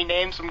 say, can we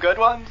name some good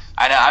ones?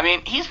 I know. I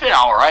mean, he's been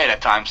all right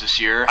at times this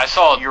year. I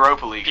saw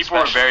Europa League. People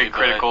were very especially, but-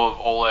 critical of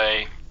Ole.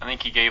 I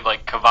think he gave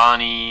like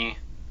Cavani,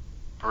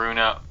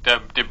 Bruno.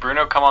 Did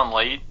Bruno come on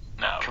late?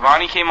 No.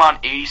 Cavani came on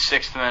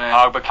 86th minute.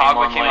 Pogba came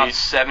on on late.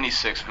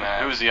 76th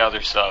minute. Who was the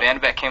other sub? Van de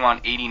Beek came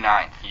on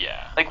 89th.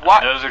 Yeah. Like,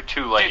 what- Those are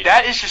too late. Dude,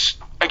 that is just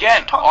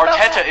again Talk about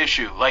Arteta that.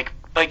 issue. Like,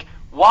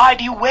 why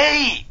do you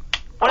wait?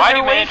 What Why is do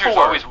there to wait managers for?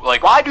 always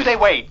like? Why do they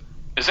wait?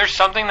 Is there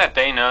something that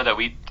they know that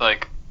we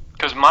like?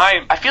 Because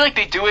my I feel like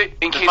they do it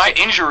in Does case my- of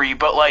injury,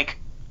 but like,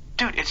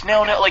 dude, it's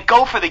 0-0. Like,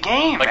 go for the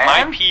game, like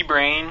man. my pea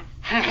brain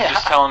is Yeah.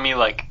 just telling me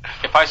like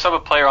if I sub a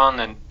player on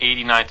the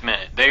 89th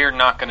minute, they are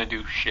not going to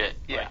do shit.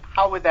 Yeah.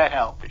 How would that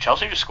help? Did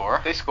Chelsea just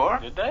score? They score?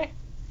 Did they?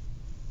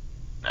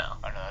 No.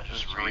 I know, that's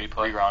just Just a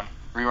replay.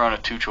 Rerun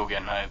of Tuchel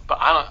getting hyped. But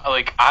I don't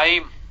like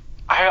I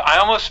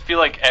almost feel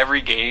like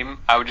every game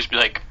I would just be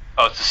like,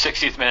 oh, it's the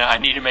 60th minute. I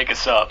need to make a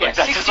sub. Yeah, Like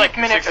that's 60th just like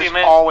minute 60th is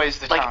minute. always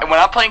the Like time. when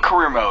I'm playing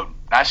career mode, and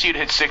I see it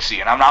hit 60,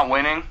 and I'm not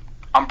winning,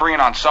 I'm bringing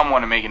on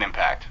someone to make an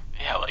impact.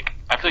 Yeah, like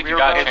I feel like Career you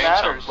gotta mode change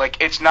matters. something.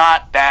 Like it's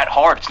not that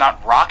hard. It's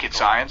not rocket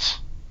science.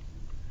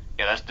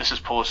 Yeah, this is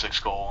Pulisic's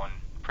goal and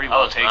pretty That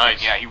well was taken.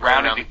 nice. Yeah, he Right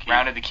around rounded the keeper.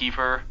 rounded the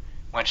keeper,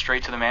 went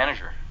straight to the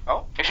manager.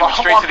 Oh, Actually, went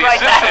straight to the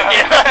Walked right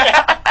assistant.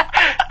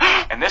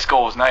 back. And this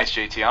goal was nice,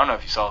 JT. I don't know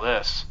if you saw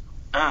this.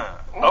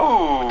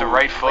 Ooh, With the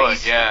right foot,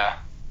 lazy. yeah.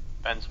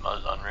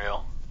 Benzema's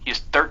unreal. He has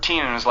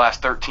 13 in his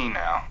last 13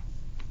 now.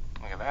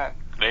 Look at that.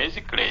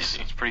 Crazy.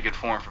 It's pretty good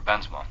form for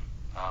Benzema.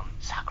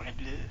 Sacre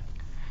bleu.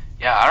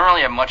 Yeah, I don't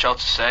really have much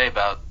else to say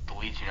about the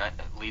Leeds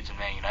and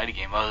Man United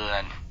game other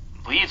than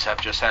Leeds have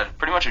just had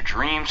pretty much a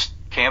dreams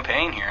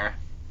campaign here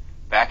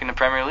back in the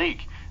Premier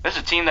League. This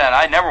is a team that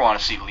I never want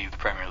to see leave the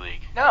Premier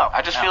League. No,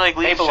 I just no, feel like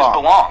they Leeds just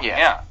belong. Yeah.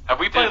 Yeah. Have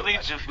we played Dude,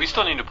 Leeds? We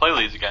still need to play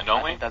Leeds again,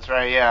 don't we? That's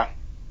right. Yeah.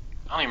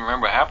 I don't even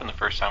remember what happened the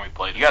first time we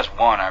played. You guys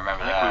won, I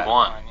remember I think that. we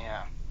won.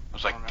 Yeah. It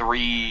was like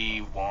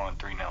 3-1, 3-0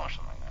 or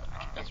something like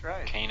that. That's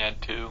right. Kane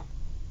had 2.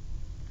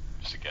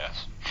 Just a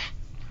guess.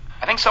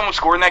 I think someone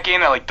scored in that game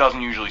that like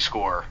doesn't usually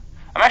score.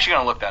 I'm actually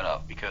gonna look that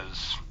up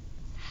because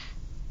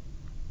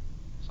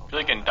I feel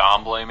like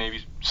Ndombele,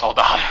 maybe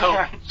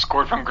Soldado,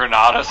 scored from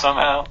Granada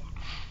somehow.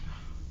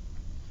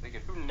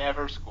 Thinking, who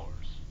never scores?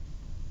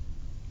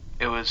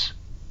 it was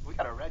We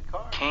got a red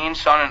card. Kane,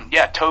 Son,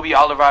 and Toby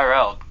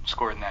Alderweireld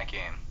scored in that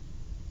game.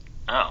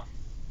 Oh.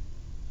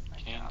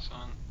 Kane,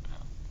 son.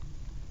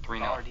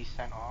 3-0. Already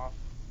sent off.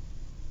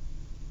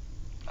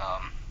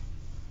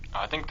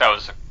 I think that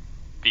was a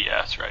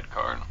BS red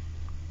card.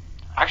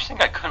 I actually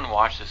think I couldn't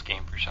watch this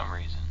game for some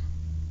reason.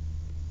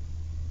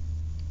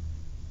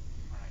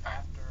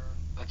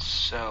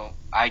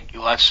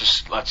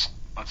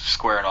 Let's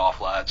square it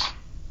off, lads.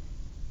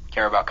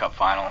 Carabao Cup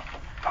final.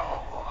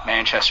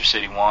 Manchester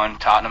City won,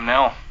 Tottenham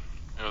 0.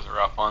 It was a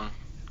rough one.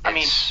 I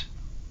mean,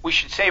 we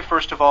should say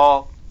first of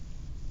all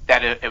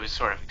that it was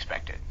sort of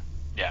expected.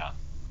 Yeah.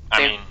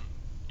 They-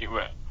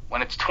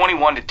 When it's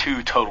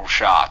 21-2 total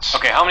shots.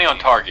 Okay, how many on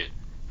target?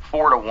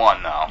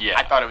 4-1 though. Yeah.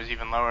 I thought it was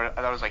even lower. I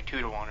thought it was like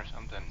 2-1 or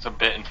something. It's a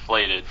bit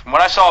inflated. From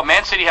what I saw,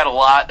 Man City had a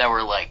lot that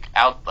were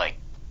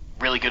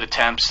really good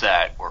attempts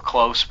that were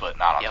close but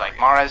not on Yeah, target.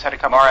 like Mahrez had a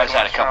couple. Mahrez good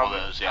had a ones couple from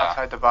of those, yeah.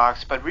 outside the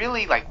box. But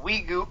really, like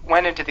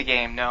went into the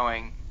game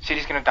knowing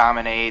City's going to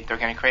dominate. They're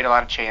going to create a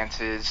lot of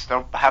chances.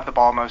 They'll have the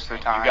ball most of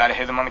the time. You got to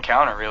hit them on the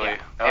counter, really. Yeah.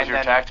 That was And your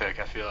then- tactic,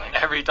 I feel like.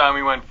 Every time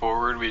we went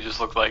forward, we just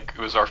looked like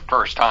it was our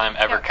first time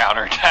ever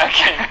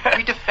counterattacking.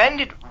 We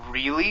defended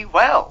really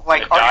well.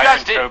 Like Dyer our guys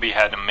and did Toby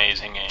had an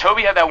amazing game.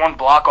 Toby had that one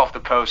block off the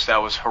post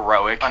that was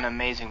heroic. an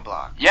amazing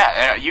block.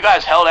 Yeah, and you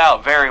guys held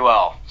out very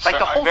well. Like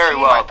the whole very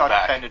team, well I at the thought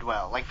back. defended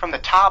well. Like from the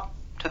top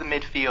to the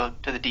midfield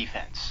to the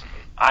defense.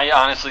 I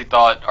honestly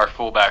thought our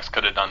fullbacks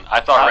could have done.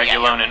 I thought Oh, yeah,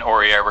 Reguilon yeah. and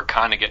Aurier were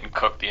kind of getting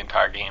cooked the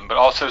entire game, but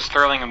also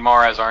Sterling and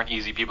Mahrez aren't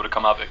easy people to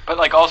come up with. But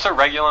like also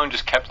Reguilon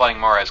just kept letting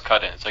Mahrez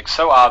cut in. It's like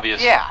so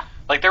obvious. Yeah.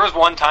 Like there was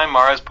one time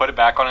Mahrez put it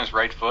back on his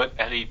right foot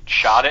and he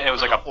shot it. It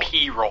was like a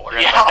pea roller.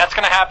 It's Yeah. like, that's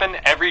gonna happen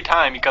every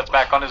time he cuts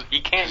back on his.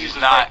 He can't use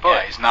his right foot.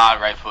 Yeah, he's not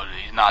right-footed.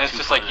 He's not. And it's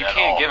just two-footed like you at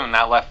can't all. give him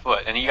that left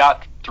foot. And he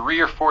got 3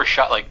 or 4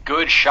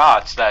 good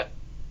shots that,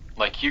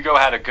 like Hugo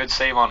had a good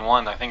save on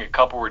one. I think a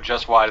couple were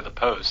just wide of the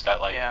post. That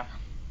like, Yeah.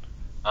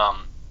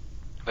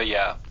 But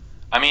yeah,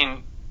 I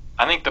mean,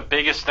 I think the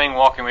biggest thing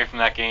walking away from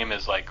that game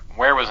is like,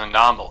 where was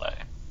Ndombele?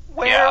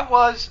 Where Yeah.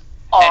 was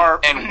our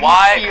And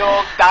why-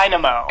 midfield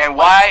dynamo? And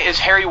why is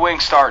Harry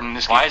Winks starting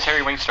this game? Why is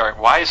Harry Winks starting?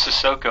 Why is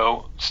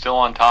Sissoko still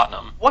on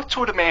Tottenham? What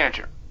sort of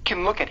manager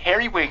can look at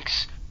Harry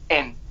Winks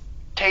and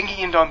Tanguy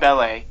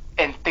Ndombele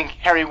and think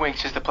Harry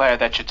Winks is the player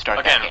that should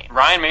start that Again, game?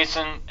 Ryan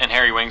Mason and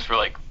Harry Winks were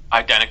like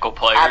identical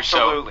players,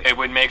 Absolutely. so it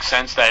would make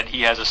sense that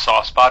he has a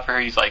soft spot for her.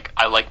 He's like,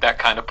 I like that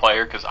kind of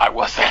player because I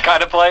was that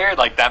kind of player.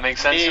 Like that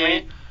makes sense to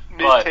me.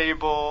 But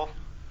Mid-table.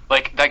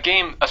 like that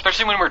game,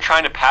 especially when we're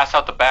trying to pass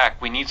out the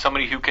back, we need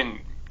somebody who can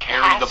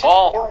carry Pass the it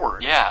ball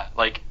forward. Yeah,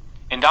 like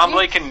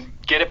Ndombele Yes. can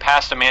get it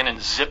past a man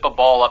and zip a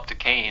ball up to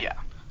Kane. Yeah.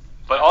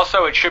 But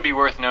also, it should be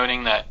worth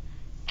noting that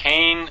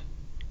Kane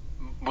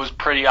was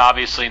pretty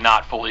obviously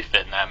not fully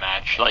fit in that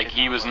match. Like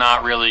he was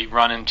not really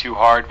running too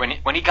hard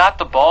when he got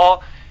the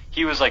ball.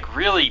 He was like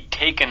really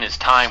taking his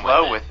time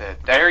Slow with with it.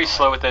 Very definitely.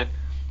 slow with it.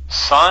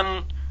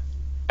 Son,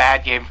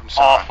 Bad game from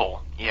Son.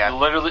 awful. Yeah.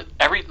 Literally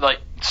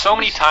so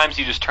many times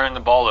he just turned the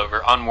ball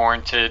over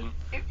unwarranted.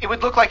 It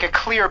would look like a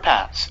clear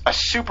pass, a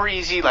super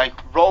easy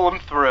roll him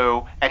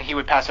through, and he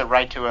would pass it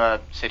right to a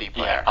City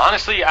player.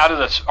 Honestly, out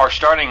of our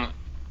starting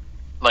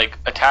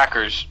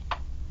attackers,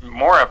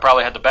 Mora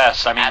probably had the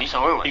best. I mean,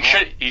 Absolutely,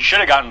 he should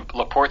have gotten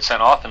Laporte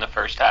sent off in the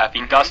first half. He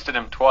Mhm. dusted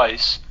him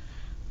twice.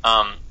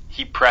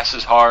 He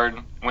presses hard,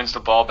 wins the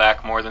ball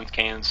back more than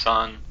Kane and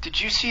Son.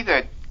 Did you see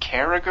the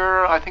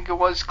Carragher, I think it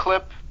was,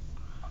 clip?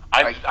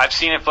 I've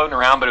seen it floating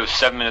around, but it was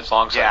 7 minutes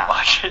long, so I Yeah. didn't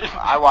watch it.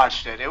 I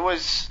watched it. It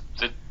was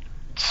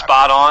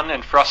spot on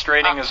and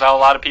frustrating is how a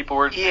lot of people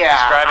were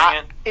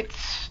describing it.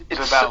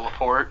 It's about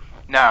Laporte.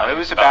 No, it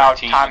was about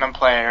Tottenham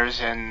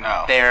players and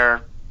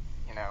their,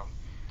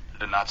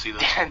 did not see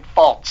this.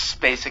 faults,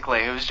 basically.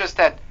 It was just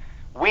that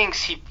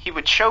Winks, he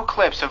would show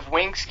clips of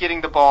Winks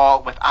getting the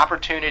ball with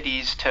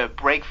opportunities to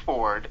break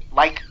forward,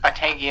 like a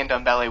Tanguy and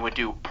Ndombele would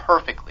do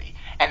perfectly,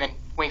 and then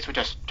Winks would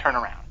just turn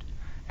around.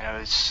 And it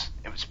was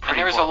pretty.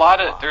 And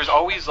there's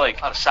always like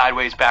a lot of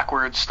sideways,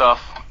 backwards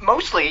stuff.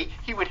 Mostly,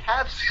 he would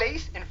have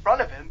space in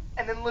front of him,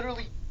 and then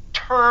literally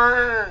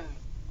turn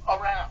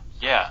around.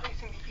 Yeah.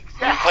 Facing the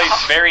We exact played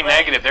very opposite way.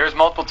 negative. There was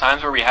multiple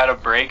times where we had a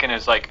break, and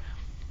it's like,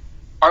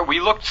 we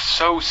looked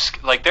so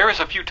like there was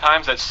a few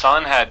times that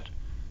Son had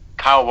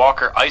Kyle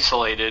Walker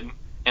isolated,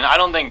 and I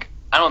don't think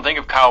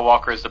of Kyle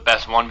Walker as the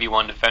best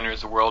 1v1 defender in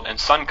the world, and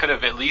Son could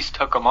have at least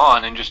took him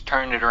on and just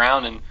turned it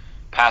around and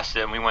passed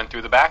it, and we went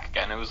through the back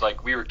again. It was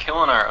like we were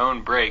killing our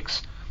own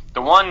breaks.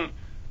 The one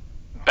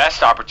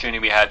best opportunity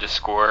we had to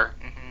score,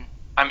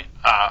 I mean,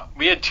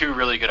 we had two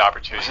really good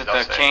opportunities. Was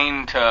it the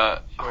Kane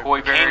to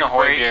Højbjerg? Kane to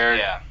Højbjerg.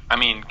 Yeah. I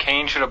mean,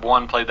 Kane should have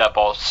played that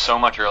ball so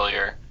much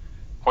earlier.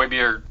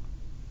 Højbjerg,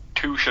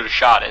 2 should have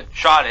shot it.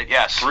 Shot it,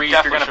 yes. 3,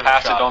 if you're going to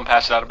pass it, don't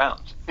pass it out of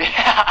bounds.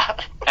 Yeah.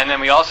 And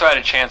then we also had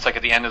a chance, like,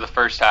 at the end of the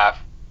first half,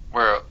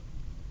 where,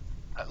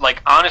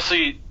 like,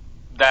 honestly,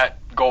 that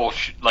goal,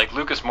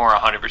 Lucas Moura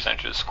 100% should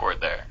have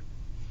scored there.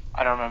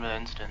 I don't remember the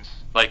instance.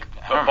 Like,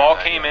 the ball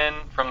came in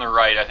from the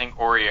right, I think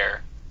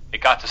Aurier. It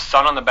got to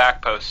Son on the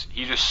back post.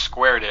 He just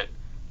squared it.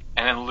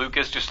 And then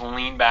Lucas just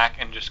leaned back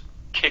and just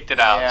kicked it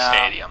out of the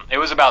stadium. It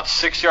was about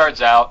 6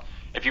 yards out.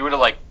 If he would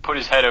have, like, put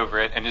his head over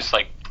it and just,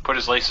 like, put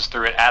his laces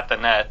through it at the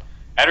net,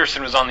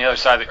 Ederson was on the other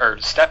side, or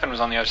Steffen was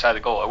on the other side of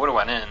the goal. It would have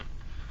went in.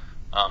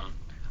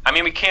 I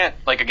mean, we can't,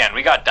 like, again,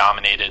 we got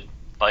dominated.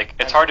 Like,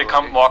 it's hard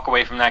to walk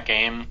away from that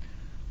game.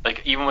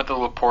 Like, even with the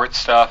Laporte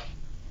stuff,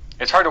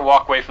 it's hard to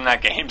walk away from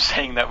that game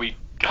saying that we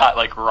got,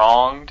 like,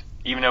 wronged,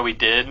 even though we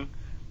did.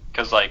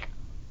 Because, like,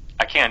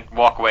 I can't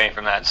walk away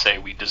from that and say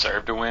we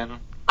deserve to win.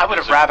 I would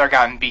have rather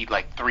gotten beat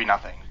like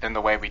 3-0 than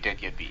the way we did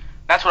get beat.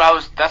 That's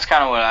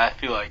kind of what I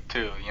feel like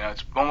too. You know,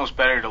 it's almost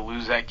better to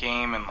lose that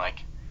game and like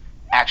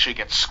actually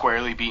get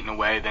squarely beaten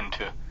away than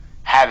to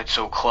have it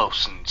so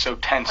close and so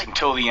tense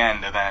until the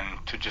end, and then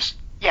to just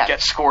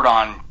get scored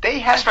on.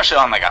 Especially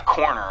on like a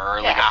corner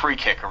or like a free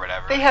kick or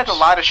whatever. They had a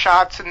lot of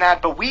shots in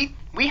that, but we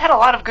had a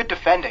lot of good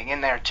defending in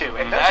there too.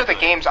 And those are the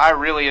games I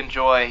really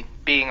enjoy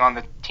being on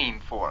the team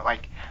for.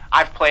 Like,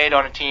 I've played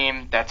on a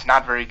team that's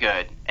not very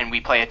good, and we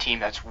play a team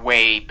that's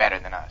way better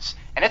than us.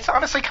 And it's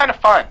honestly kind of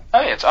fun.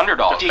 Oh yeah, it's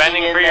underdog.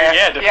 Defending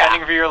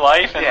for your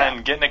life and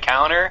then getting a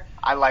counter.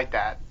 I like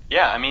that.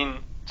 Yeah, I mean...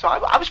 So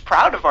I was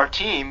proud of our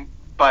team,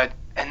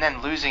 and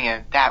then losing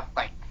it, that,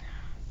 like...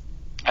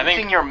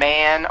 Losing your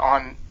man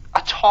on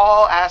a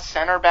tall-ass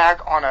center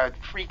back on a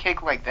free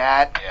kick like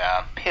that,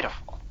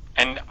 pitiful.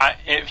 And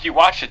if you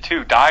watch it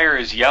too, Dyer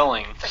is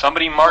yelling,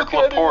 somebody mark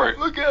Laporte.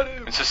 Look at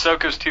him. And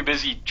Sissoko's too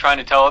busy trying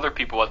to tell other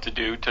people what to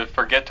do to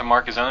forget to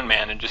mark his own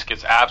man and just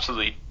gets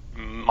absolutely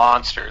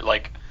monster.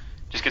 Like,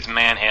 just gets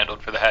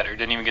manhandled for the header.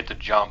 Didn't even get to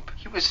jump.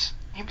 He was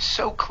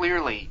so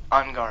clearly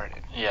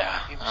unguarded. Yeah.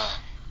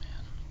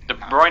 De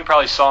Bruyne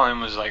probably saw him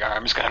and was like, all right,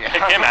 I'm just going to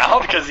pick him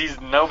out because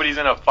nobody's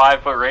in a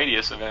 5-foot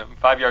radius of him,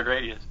 5-yard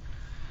radius.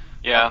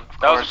 Yeah,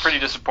 that was a pretty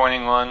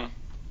disappointing one.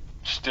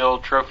 Still,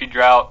 trophy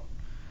drought.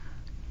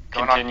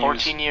 Going on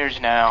 14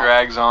 years now.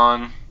 Drags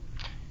on.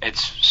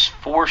 It's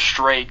 4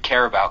 straight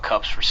Carabao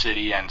Cups for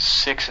City and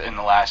 6 in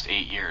the last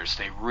 8 years.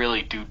 They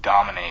really do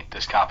dominate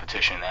this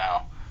competition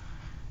now.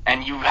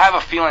 And you have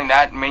a feeling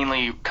that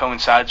mainly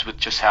coincides with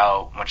just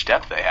how much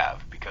depth they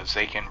have, because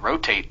they can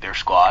rotate their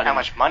squad. How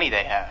much money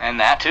they have. And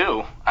that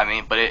too. I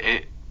mean, but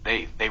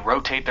they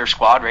rotate their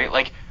squad, right?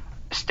 Like,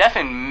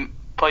 Steffen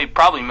played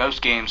probably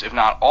most games, if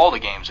not all the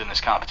games in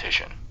this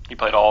competition. He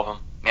played all of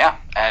them. Yeah.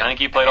 I think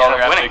he played all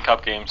their FA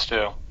Cup games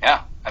too.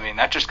 Yeah. I mean,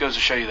 that just goes to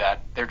show you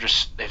that they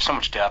have so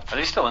much depth. Are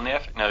they still in the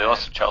FA? No, they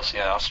lost to Chelsea.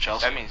 Yeah, they lost to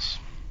Chelsea. That means...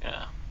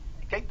 Yeah.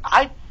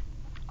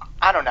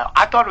 I don't know.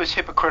 I thought it was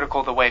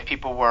hypocritical the way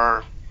people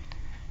were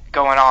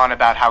going on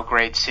about how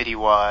great City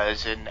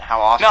was and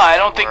how awesome. No, I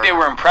don't think they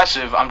were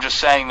impressive. I'm just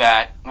saying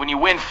that when you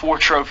win 4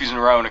 trophies in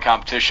a row in a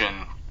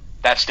competition,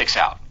 that sticks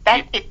out.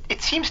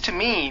 It seems to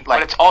me like...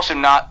 But it's also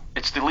not...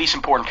 It's the least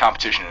important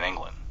competition in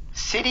England.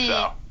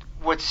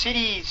 What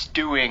City's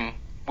doing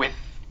with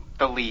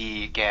the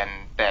league and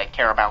the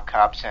Carabao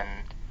Cups and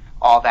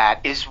all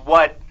that is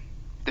what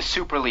the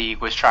Super League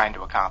was trying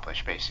to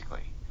accomplish,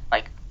 basically.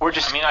 Like, we're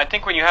just... I mean, I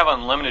think when you have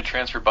unlimited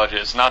transfer budget,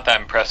 it's not that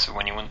impressive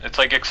when you win. It's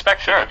like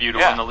expected of you to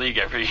win the league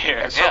every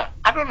year. So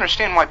I don't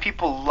understand why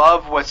people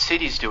love what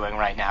City's doing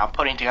right now,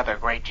 putting together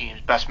great teams,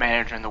 best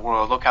manager in the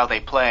world, look how they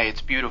play,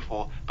 it's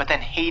beautiful, but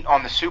then hate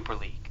on the Super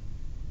League.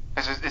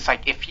 It's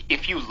like,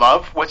 if you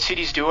love what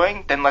City's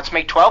doing, then let's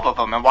make 12 of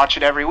them and watch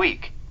it every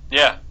week.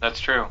 Yeah, that's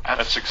true.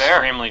 That's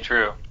extremely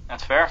true.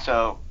 That's fair.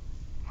 So,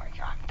 my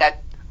God,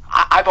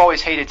 I've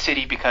always hated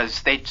City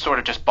because they sort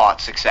of just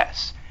bought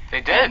success.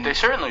 They did. They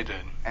certainly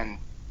did. And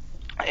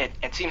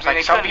it seems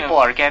like some people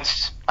are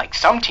against, like,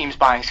 some teams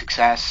buying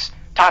success,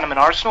 Tottenham and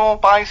Arsenal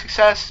buying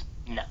success?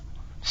 No.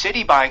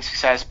 City buying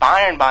success,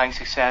 Bayern buying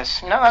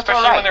success, that's Especially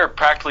all right. when they're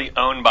practically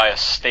owned by a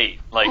state.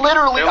 Like,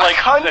 Literally they're a like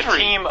country. the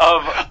team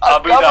of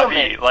Abu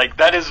government. Dhabi. Like,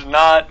 that is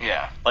not...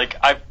 Yeah. Like,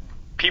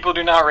 people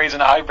do not raise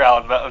an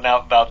eyebrow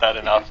about that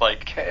enough.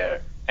 Like,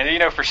 care.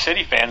 and for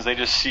City fans, they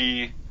just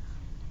see...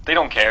 They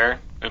don't care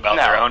about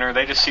their owner.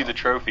 They just see the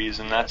trophies,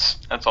 and that's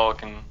all it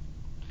can...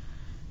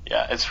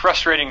 Yeah, it's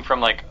frustrating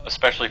from, like,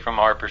 especially from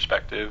our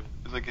perspective.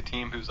 It's like a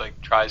team who's, like,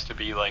 tries to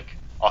be, like,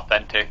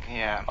 authentic.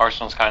 Yeah.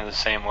 Arsenal's kind of the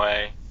same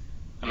way.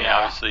 I mean,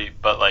 obviously,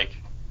 but, like,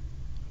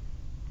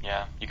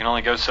 yeah, you can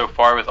only go so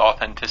far with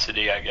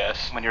authenticity, I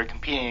guess. When you're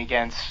competing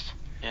against,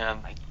 Yeah.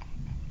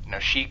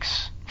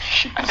 sheiks.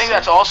 I think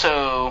that's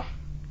also.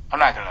 I'm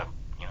not gonna,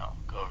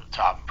 go over the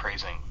top and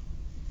praising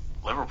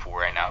Liverpool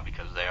right now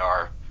because they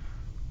are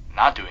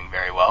not doing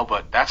very well.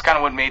 But that's kind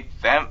of what made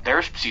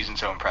their season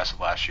so impressive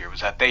last year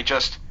was that they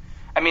just.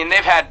 I mean,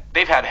 they've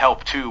had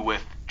help too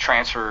with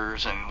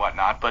transfers and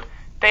whatnot, but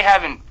they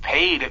haven't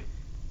paid,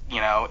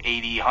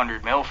 80,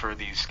 100 mil for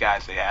these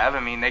guys they have. I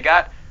mean, they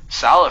got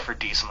Salah for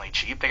decently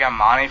cheap. They got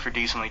Mane for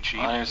decently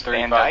cheap. Mine was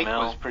Van 35 Dijk mil.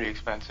 was pretty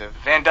expensive.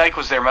 Van Dijk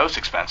was their most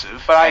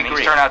expensive, But I and agree.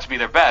 he's turned out to be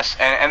their best.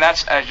 And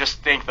that's I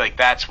just think like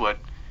that's what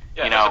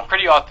Yeah, it's a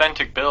pretty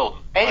authentic build.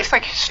 And it's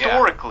like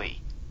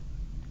historically,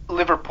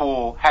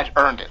 Liverpool had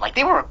earned it. Like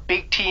they were a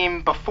big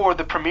team before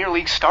the Premier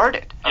League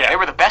started. Yeah. They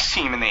were the best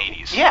team in the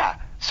 80s. Yeah.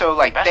 So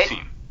like Best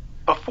team.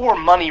 before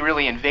money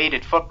really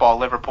invaded football,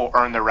 Liverpool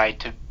earned the right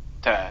to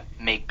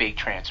make big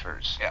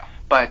transfers. Yeah.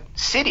 But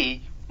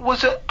City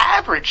was an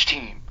average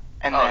team.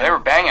 And then, They were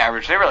bang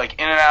average. They were like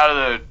in and out of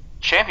the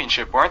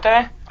championship, weren't they?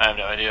 I have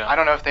no idea. I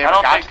don't know if they I ever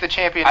don't got think- to the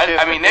championship.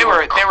 I mean, but they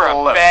were a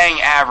close. bang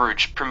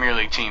average Premier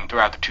League team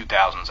throughout the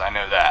 2000s. I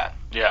know that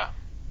Yeah.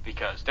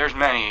 because there's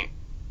many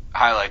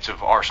highlights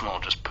of Arsenal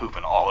just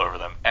pooping all over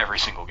them every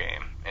single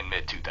game in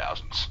mid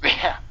 2000s.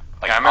 Yeah.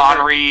 Like I remember-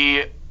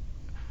 Henry,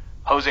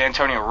 Jose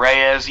Antonio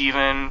Reyes,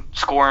 even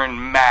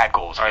scoring mad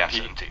goals against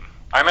RIP. the team.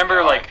 I remember,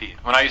 Yeah, like, RIP.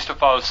 when I used to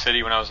follow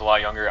City when I was a lot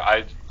younger,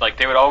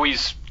 they would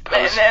always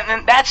post...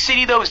 And that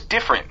city though is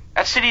different.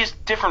 That city is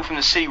different from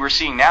the city we're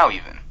seeing now,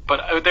 even.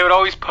 But they would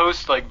always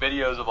post, like,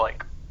 videos of,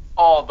 like,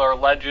 their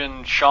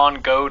legend,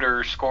 Sean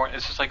Goater, scoring...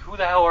 It's just like, who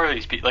the hell are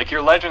these people? Like,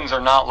 your legends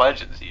are not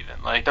legends,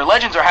 even. Like, Their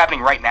legends are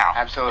happening right now.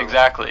 Absolutely.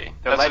 exactly.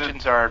 Their That's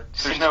legends are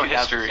there's since no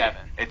history. 2007.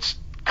 It's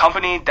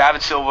Company,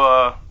 David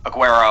Silva,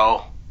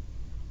 Aguero,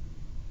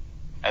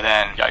 and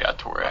then Yaya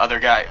Toure. other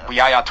guy.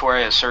 Yaya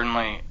Toure is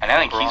certainly, and I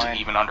think Brian.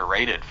 he's even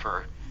underrated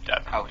for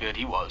Definitely. how good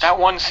he was. That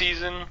one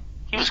season,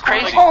 he was scored,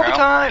 crazy, like, all the bro.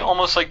 time.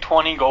 almost, like,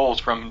 20 goals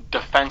from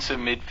defensive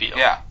midfield.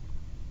 Yeah,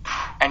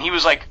 and he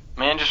was like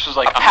Man just was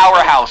like... a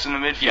powerhouse in the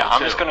midfield. Yeah, I'm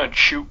too. just going to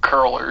shoot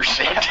curlers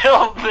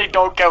until they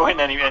don't go in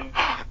any... And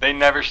they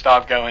never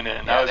stop going in.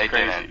 Yeah, That was they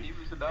crazy.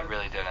 didn't. They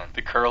really didn't.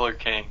 The curler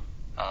king.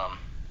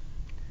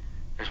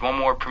 There's one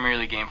more Premier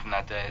League game from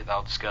that day that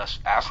I'll discuss.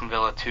 Aston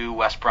Villa 2,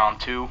 West Brom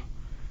 2.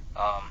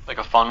 Like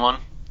a fun one.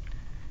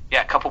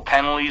 Yeah, a couple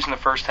penalties in the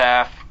first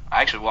half.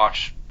 I actually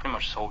watched pretty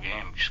much this whole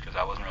game just because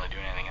I wasn't really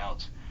doing anything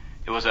else.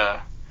 It was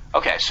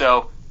okay.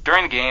 So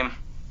during the game,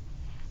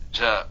 it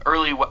was a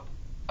early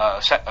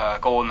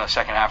goal in the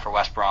second half for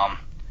West Brom.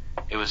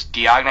 It was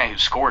Diagne who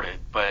scored it,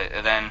 but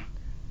then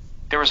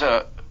there was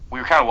we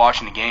were kind of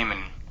watching the game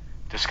and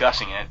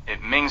discussing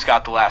it. Mings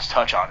got the last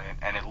touch on it,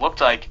 and it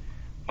looked like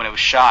when it was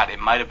shot, it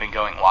might have been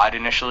going wide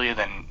initially,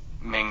 then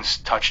Mings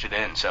touched it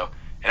in. So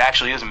it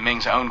actually is a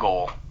Mings' own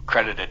goal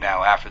credited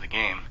now after the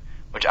game,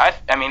 which I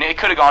mean, it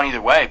could have gone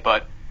either way,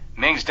 but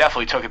Mings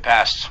definitely took it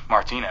past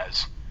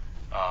Martinez.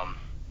 I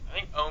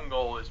think own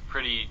goal is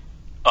pretty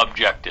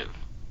objective.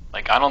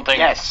 Like I don't think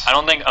Yes.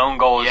 own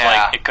goal is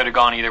Yeah. like it could have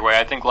gone either way.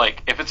 I think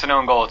like if it's an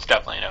own goal, it's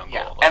definitely an own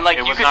Yeah. goal. And like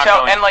it you was could not tell,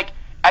 going- and like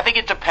I think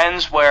it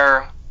depends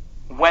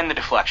when the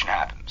deflection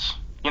happens.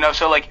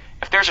 So like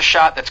if there's a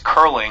shot that's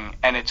curling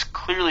and it's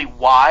clearly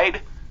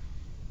wide,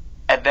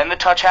 and then the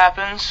touch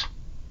happens,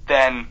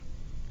 then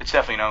it's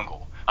definitely an own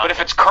goal. But if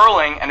it's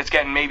curling and it's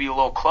getting maybe a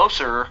little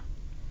closer,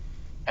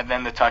 and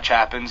then the touch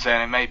happens,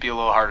 then it might be a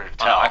little harder to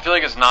tell. I feel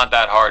like it's not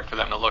that hard for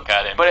them to look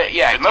at it. But and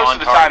yeah, if it's most on of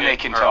the time target they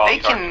can or tell. off They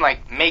target. can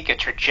like make a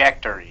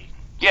trajectory.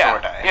 Yeah,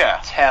 Sorta, and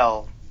yeah.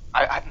 tell.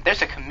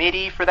 There's a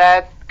committee for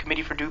that.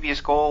 Committee for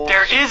dubious goals.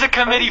 There is a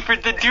committee for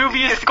the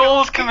dubious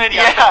goals committee.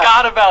 I Yeah.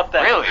 forgot about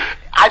that. Really?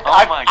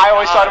 Oh my I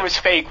always God. thought it was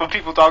fake when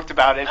people talked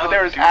about it, No, but there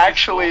the was dubious goals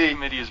actually.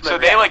 committee is So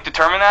very- they like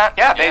determine that?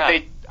 Yeah, Yeah.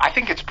 they. I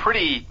think it's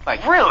pretty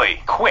like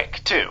Really?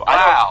 quick too.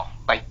 Wow.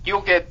 Like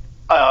you'll get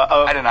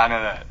I did not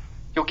know that.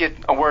 you'll get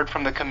a word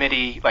from the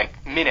committee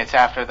like minutes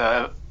after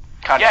the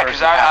Yeah, controversy.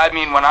 because I happens.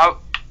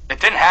 mean it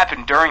didn't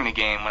happen during the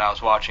game when I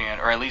was watching it,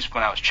 or at least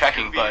when I was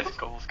checking. But Dubious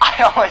goals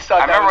I always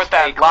thought I remember was with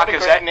that fake. What a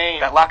great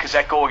name.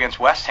 Lacazette goal against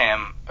West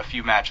Ham a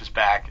few matches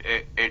back.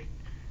 It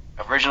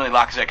originally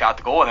Lacazette got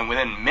the goal, and then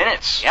within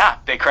minutes, Yeah.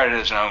 they credited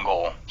it as an own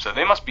goal. So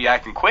they must be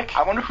acting quick.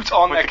 I wonder who's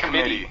on with that the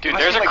committee. committee. Dude,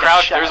 Must there's be a like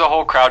Crouch. shot. There's a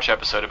whole Crouch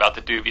episode about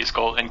the dubious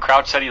goal, and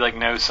Crouch said he like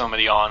knows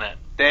somebody on it.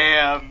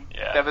 Damn.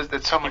 Yeah.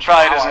 That's so much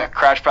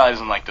Crash probably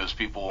doesn't like those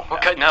people. No,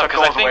 Took because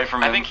goals away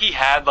from I him. think he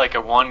had like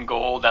a one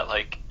goal that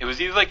like it was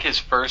either like his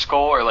first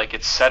goal or like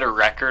it set a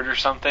record or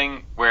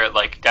something where it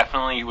like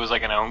definitely was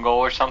like an own goal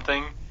or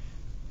something,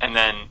 and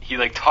then he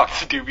like talked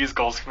to Doobie's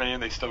goals committee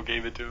and they still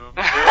gave it to him.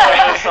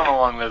 Something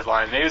along those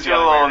lines. Maybe it was the a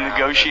other way little around,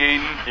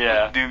 negotiating.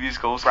 Yeah. Doobie's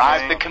goals.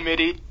 Bribe the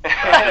committee.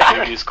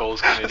 Doobie's goals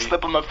committee.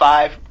 Slip him a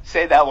 5.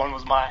 Say that one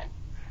was mine.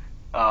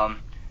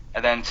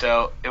 And then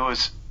so it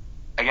was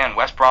again.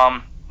 West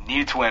Brom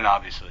needed to win,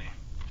 obviously.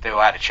 They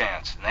had a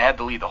chance, and they had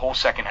the lead the whole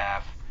second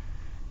half.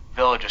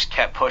 Villa just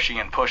kept pushing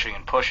and pushing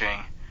and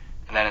pushing,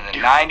 and then in the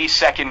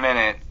 92nd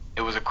minute,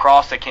 it was a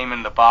cross that came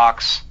in the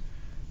box.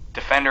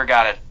 Defender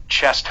got a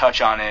chest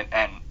touch on it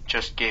and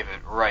just gave it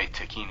right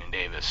to Keenan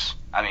Davis.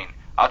 I mean,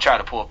 I'll try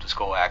to pull up this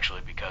goal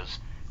actually because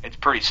it's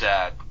pretty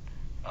sad.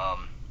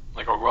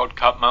 Like a World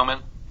Cup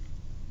moment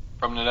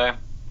from today.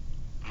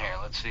 Here,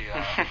 let's see.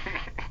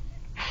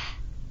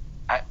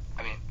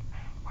 I mean,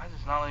 why is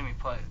this not letting me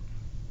play it?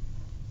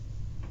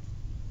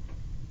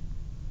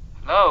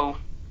 Hello?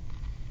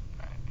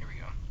 Alright, here we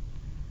go.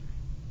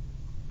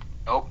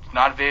 Oh,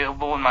 not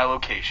available in my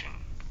location.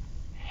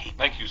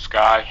 Thank you, I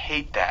Sky.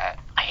 hate that.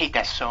 I hate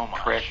that so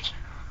much. Pricked.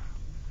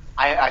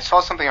 I saw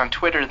something on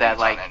Twitter that,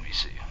 It's like, on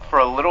NBC. for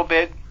a little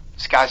bit,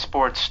 Sky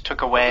Sports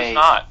took away. It's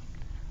not.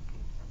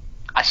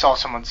 I saw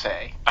someone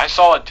say. I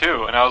saw it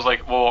too, and I was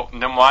like, well,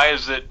 then why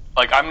is it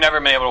like I've never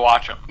been able to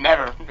watch them?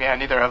 Never. Yeah,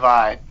 neither have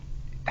I.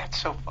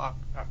 That's so fucked.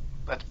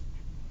 That's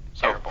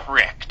So terrible.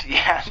 pricked.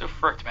 Yeah. So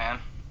fricked, man.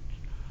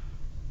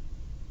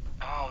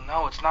 Oh,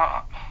 no, it's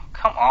not.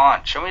 Come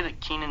on. Show me the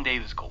Keenan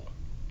Davis goal.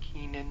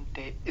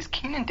 Is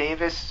Keenan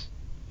Davis?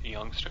 A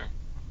youngster.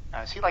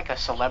 Is he like a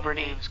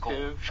celebrity? Davis goal.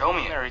 Too? Show me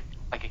Isn't it. there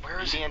like a Where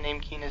is comedian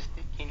named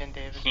Keenan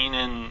Davis?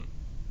 Keenan.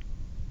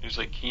 There's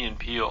like Keenan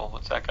Peele.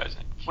 What's that guy's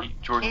name?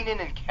 Jordan. Keenan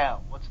and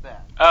Kel. What's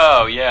that?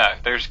 Oh yeah,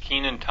 there's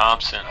Keenan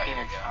Thompson.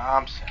 Keenan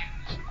Thompson.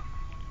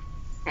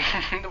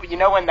 You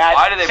know when that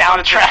Why did they put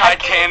it to soundtrack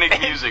Titanic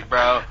music,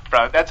 bro?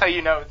 Bro, that's how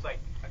you know it's like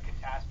a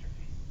catastrophe.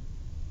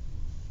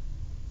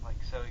 Like,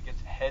 so it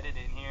gets headed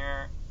in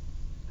here.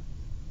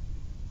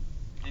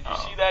 Did you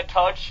Oh. see that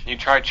touch? He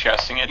tried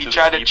chesting it. He to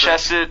tried the to keeper,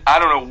 chest it. I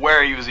don't know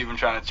where he was even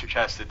trying to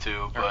chest it to,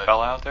 or but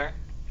fell out there.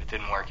 it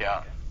didn't work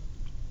out.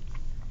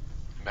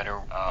 Better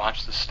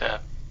watch the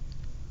step.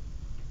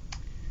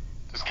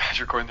 Those guys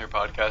recording their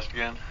podcast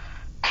again.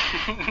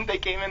 They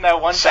came in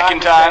that one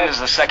Second time. time is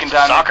the second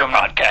time they Soccer come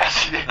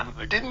podcast.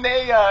 Like, Didn't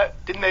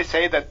they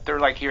say that they're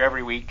like here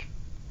every week?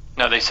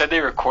 no, they said they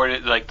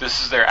recorded like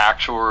this is their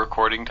actual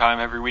recording time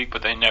every week,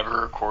 but they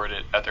never record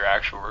it at their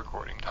actual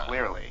recording time.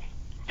 Clearly.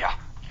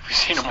 We've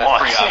seen them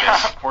That's once. pretty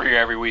obvious. We're here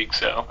every week,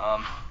 so.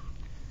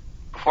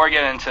 Before I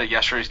get into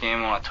yesterday's game,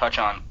 I want to touch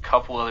on a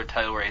couple other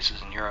title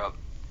races in Europe.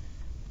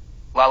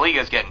 La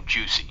Liga's getting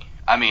juicy.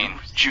 I mean,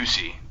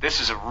 juicy. This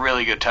is a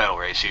really good title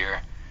race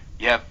here.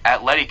 You have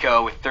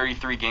Atletico with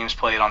 33 games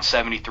played on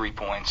 73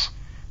 points.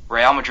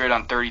 Real Madrid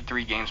on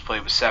 33 games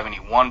played with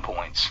 71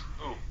 points.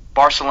 Ooh.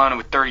 Barcelona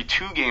with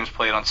 32 games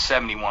played on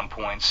 71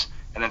 points.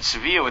 And then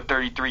Sevilla with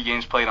 33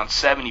 games played on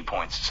 70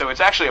 points. So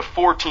it's actually a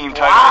 4-team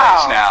title Wow.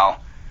 race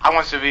now. I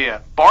want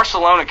Sevilla.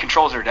 Barcelona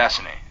controls their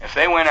destiny. If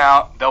they win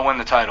out, they'll win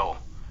the title.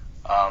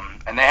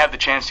 And they have the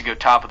chance to go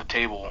top of the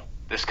table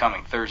this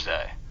coming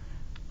Thursday.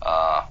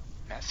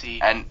 Messi.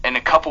 And in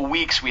a couple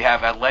weeks, we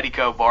have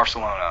Atletico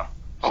Barcelona.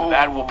 So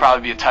that will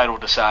probably be a title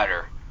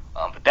decider.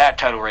 But that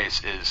title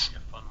race is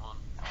Fun one.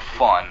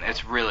 fun.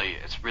 It's really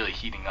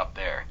heating up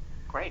there.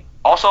 Great.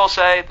 Also, I'll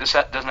say, this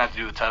doesn't have to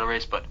do with the title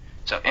race, but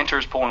so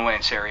Inter's pulling away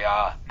in Serie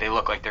A. They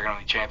look like they're going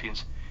to be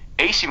champions.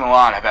 AC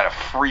Milan have had a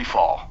free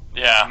fall.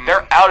 Yeah.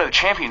 They're out of the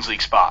Champions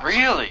League spots.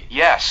 Really?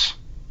 Yes.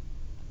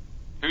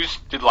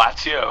 Did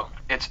Lazio?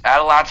 It's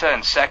Atalanta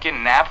in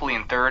second, Napoli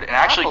in third, and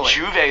actually Napoli.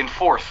 Juve in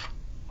fourth.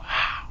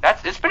 Wow.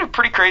 It's been a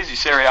pretty crazy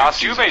Serie A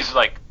season. Juve's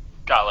like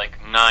got like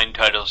 9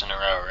 titles in a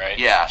row, right?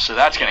 Yeah, so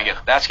that's gonna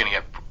Yeah.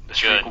 get the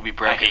streak Good. will be I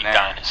broken hate there.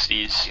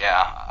 dynasties.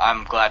 Yeah,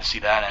 I'm glad to see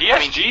that. And, I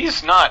mean,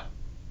 PSG's not.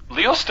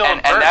 Leo's still in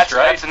and first, that's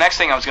right? the next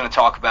thing I was going to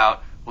talk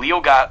about.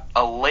 Leo got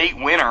a late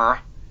winner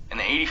in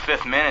the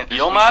 85th minute this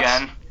Yilmaz?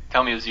 weekend.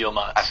 Tell me it was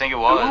Yilmaz. I think it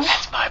was.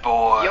 That's my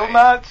boy.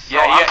 Yilmaz.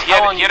 Yeah, he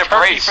had a Turkey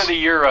brace. for the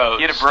Euros.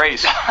 He had a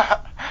brace.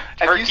 Have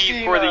you Turkey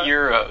seen, for the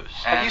Euros.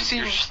 Have you And seen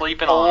You're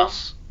sleeping on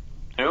Holes?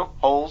 Who?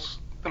 Holes,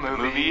 the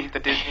movie, movie? the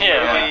Disney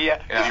Yeah. movie.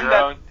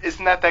 Yeah.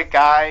 Isn't that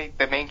guy?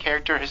 The main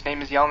character. His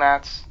name is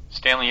Yelnats.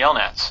 Stanley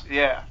Yelnats.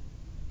 Yeah.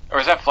 Or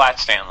is that Flat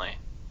Stanley?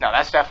 No,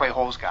 that's definitely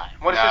Holes guy.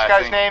 What is No, this I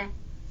guy's think- name?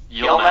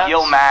 Yilmaz.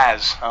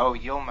 Yilmaz Oh,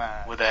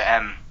 Yilmaz. with a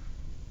M.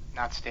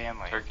 Not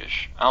Stanley.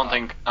 Turkish. I don't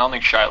think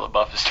Shia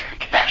LaBeouf is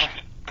Turkish.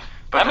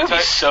 But That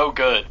movie's so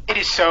good. It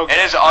is so good. It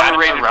is an Adam's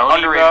underrated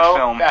Aroni, bro.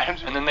 film.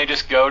 Adam's- And then they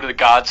just go to the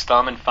God's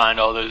Thumb and find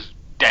all those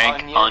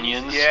dank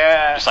onions.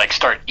 Yeah. Just like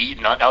start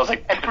eating it. I was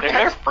like, And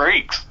they're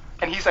freaks.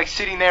 And he's like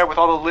sitting there with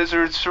all the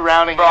lizards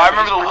surrounding Bro, him. I and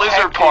remember he's the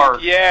lizard protecting-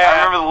 part. Yeah.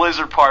 I remember the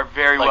lizard part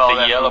very Like well. the in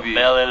that yellow movie.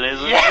 belly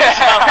lizard. Yeah.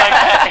 Something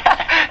like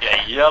that.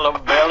 Yeah,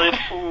 Yellow-bellied.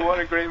 Ooh, what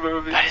a great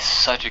movie. That is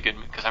such a good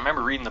movie, because I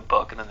remember reading the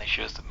book and then they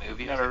showed us the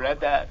movie. Never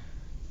read that.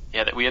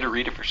 Yeah, that we had to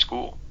read it for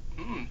school.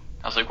 Mm.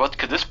 I was like, what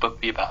could this book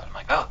be about? I'm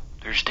like, oh,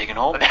 they're just digging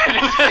holes. They're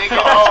just digging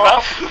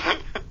holes.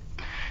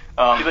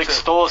 He like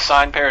stole a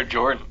signed pair of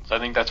Jordans. I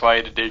think that's why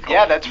he had to dig holes.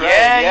 Yeah, that's right.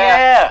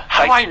 Yeah.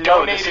 How do I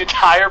know this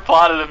entire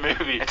plot of the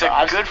movie? It's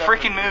a good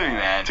freaking movie,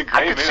 man. It's a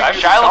great movie. sing the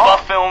Shia song.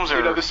 LaBeouf films You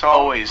are know the song?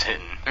 always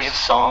hitting. There's a If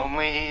song.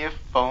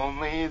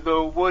 only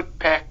the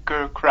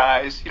woodpecker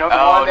cries. You know the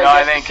Oh, one that no, I he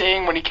has think- to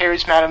sing when he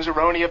carries Madame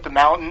Zeroni up the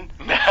mountain?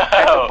 No.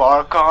 And the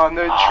bark on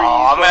the trees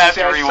I'm gonna have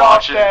to was as rewatch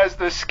soft it. as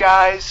the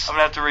skies. I'm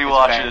gonna have to It's a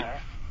rewatch it. banger.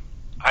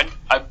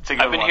 I've good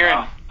been one hearing.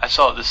 now. I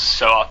saw this is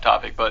so off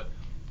topic, but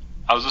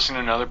I was listening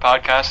to another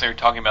podcast. And they were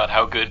talking about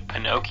how good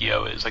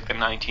Pinocchio is, like the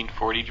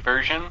 1940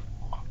 version.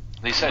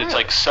 They said it's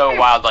like so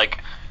wild. Like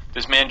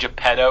this man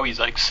Geppetto, he's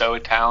like so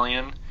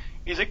Italian.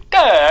 He's like,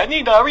 I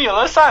need a real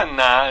lasagna.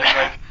 And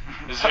like,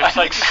 it's just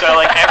like so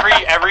like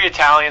every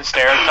Italian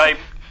stereotype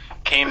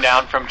came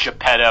down from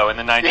Geppetto in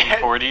the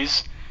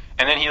 1940s.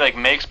 And then he like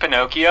makes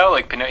Pinocchio,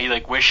 like he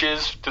like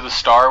wishes to the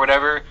star or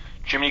whatever.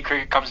 Jiminy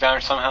Cricket comes down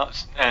or somehow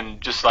and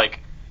just like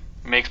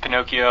makes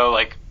Pinocchio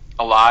like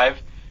alive.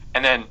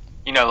 And then,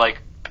 you know,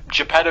 like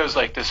Geppetto's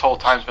like this whole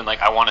time's been like,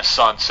 I want a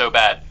son so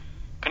bad.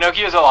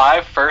 Pinocchio's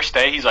alive, first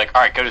day, he's like,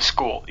 alright, go to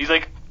school. He's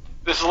like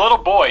this little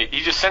boy,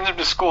 he just sends him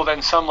to school,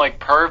 then some like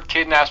perv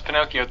kidnaps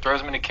Pinocchio,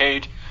 throws him in a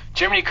cage.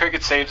 Jiminy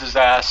Cricket saves his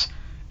ass,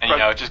 and you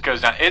know, it just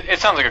goes down. It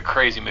sounds like a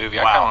crazy movie.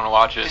 I kinda wanna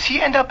watch it. Does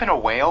he end up in a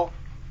whale?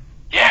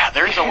 Yeah,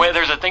 there's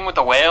a thing with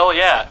the whale,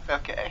 yeah.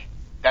 Okay.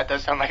 That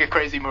does sound like a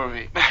crazy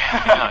movie.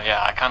 Yeah,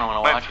 I kinda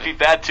wanna Might watch be it.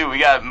 bad too. We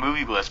got a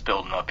movie list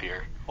building up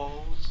here.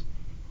 Holes.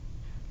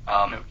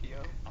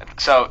 Pinocchio.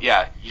 So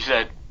yeah, you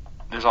said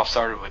this all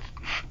started with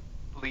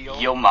Leo.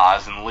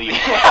 Yilmaz and Leo.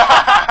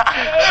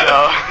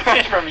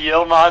 From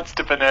Yilmaz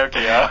to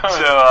Pinocchio.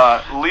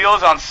 So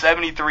Leo's on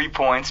 73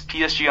 points,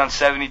 PSG on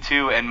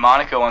 72, and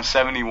Monaco on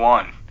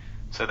 71.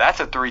 So that's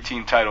a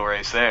 3-team title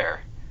race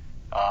there.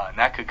 And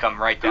that could come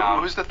right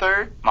down. Who's the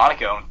third?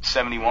 Monaco,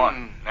 71.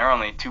 Mm. They're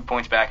only 2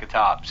 points back at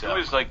top. So Who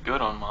was like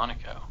good on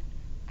Monaco?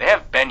 they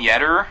have Ben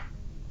Yedder.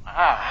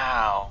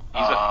 Wow.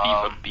 He's a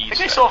FIFA beast. I think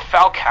they sold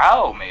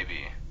Falcao,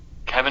 maybe.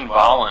 Kevin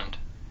well. Volland.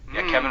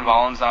 Yeah, Kevin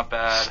Volland's not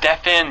bad.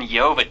 Stefan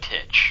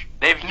Jovetic.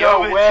 They have No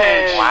Jovetic.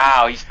 way.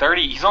 Wow, he's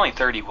 30. He's only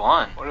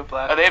 31. What a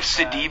blast. They have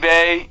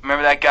Sidibe.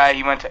 Remember that guy?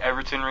 He went to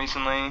Everton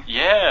recently.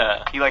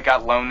 Yeah. He like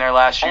got loaned there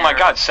last Oh year. my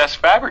God, Cesc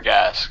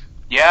Fabregas.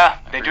 Yeah,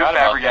 they do forgot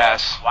about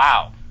Fabregas.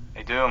 Wow.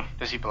 They do.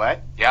 Does he play?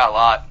 Yeah, a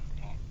lot.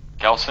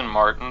 Gelson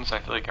Martins. I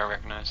feel like I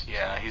recognize. His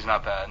Yeah, name. he's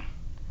not bad.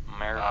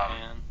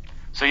 American.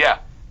 So yeah,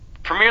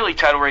 Premier League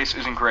title race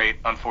isn't great,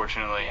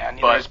 unfortunately. Yeah,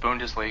 neither but is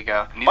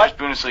Bundesliga. neither But is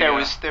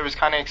Bundesliga. there was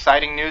kind of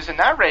exciting news in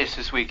that race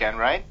this weekend,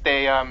 right?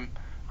 They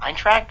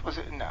Eintracht was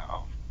it?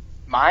 No,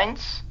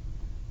 Mainz.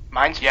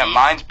 Mainz. Yeah, beat,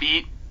 Mainz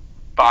beat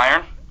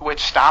Bayern. which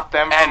stopped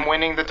them And from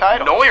winning the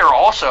title. Neuer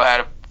also had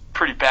a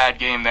pretty bad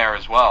game there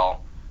as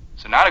well.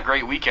 So not a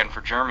great weekend for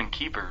German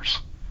keepers.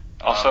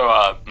 Also,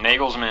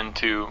 Nagelsmann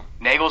to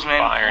Nagelsmann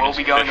Bayern will is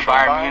be going to official.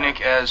 Bayern Bayern.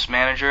 Munich as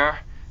manager.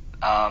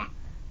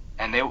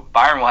 And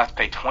Bayern will have to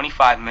pay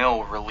 25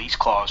 mil release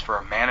clause for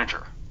a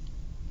manager,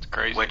 It's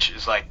crazy. which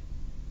is like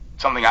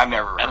something I've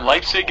never heard And of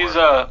Leipzig before. is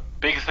a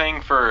big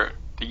thing for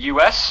the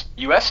U.S.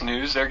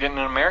 news. They're getting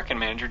an American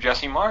manager,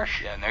 Jesse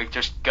Marsh. Yeah, and they're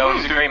just going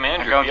He's a through, great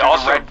manager. they're going He through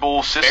also the Red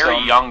Bull system.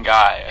 Very young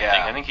guy.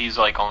 Yeah. I think he's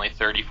like only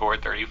 34,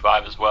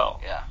 35 as well.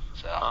 Yeah,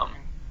 so Um,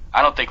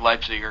 I don't think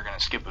Leipzig are going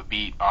to skip a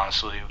beat,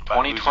 honestly. by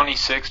losing.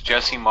 2026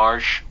 Jesse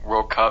Marsh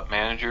World Cup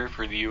manager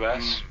for the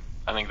U.S.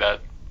 I think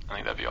that'd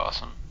be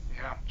awesome.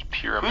 Yeah. It's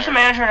pure Who's the American.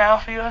 manager now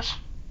for us?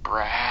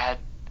 Brad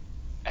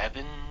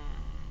Eben?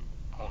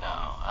 Hold No,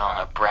 on. I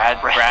don't know.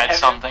 Brad Evan?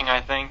 something,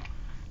 I think.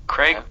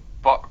 Craig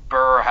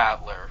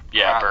Burhalter.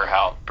 Yeah,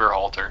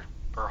 Berhalter.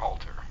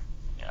 Burhalter.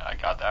 Yeah, I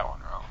got that one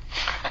wrong.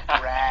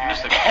 He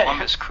was the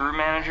Columbus crew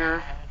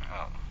manager.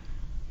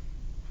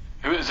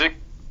 Who is it?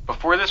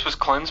 Before this was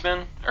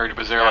Klinsmann, or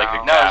was there like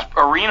a No, it was gap?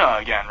 Arena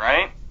again,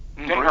 right?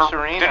 Bruce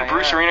Arena. Didn't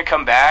Bruce yeah. Arena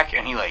come back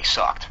and he like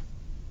sucked?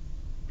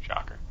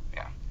 Shocker.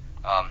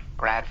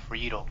 Brad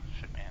Friedel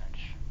should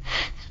manage.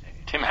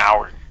 Tim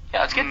Howard.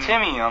 Yeah, let's get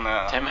Timmy on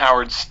the. Tim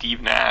Howard,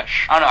 Steve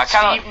Nash. I don't know. I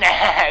kind of Steve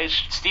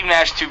Nash. Steve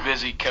Nash too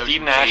busy coaching.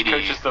 Steve Nash KD.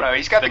 coaches the. Bro,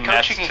 he's got the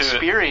Nets coaching to-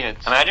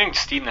 experience. Imagine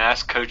Steve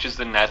Nash coaches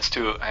the Nets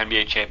to an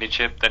NBA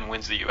championship, then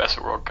wins the U.S.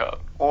 World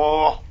Cup.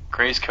 Oh,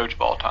 Greatest coach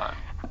of all time.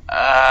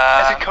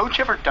 has a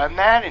coach ever done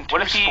that in two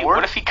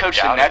What if he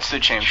coached the Doubt Nets it. to the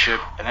championship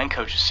and then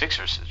coached the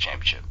Sixers to the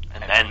championship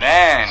And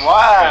then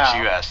Wow.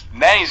 coach U.S.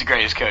 Then he's the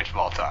greatest coach of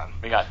all time.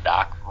 We got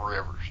Doc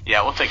Rivers.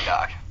 Yeah, we'll take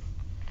Doc.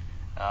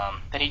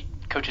 Then he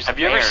coaches. Have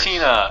the you ever Bears. seen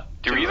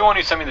Dude, were you the one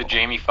who sent me the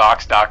Jamie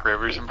Foxx Doc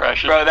Rivers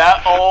impression? Bro,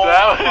 that that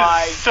was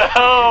my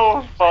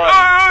so fun.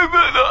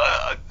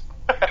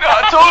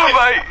 I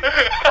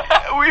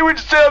told him, we were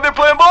just out there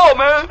playing ball,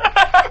 man.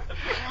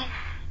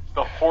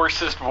 The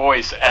hoarsest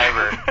voice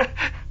ever.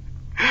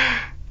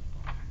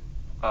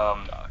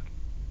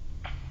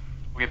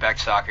 We'll get back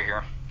to soccer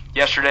here.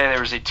 Yesterday there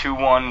was a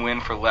 2-1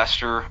 win for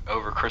Leicester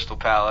over Crystal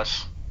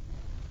Palace.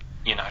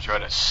 Iheanacho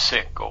had a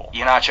sick goal.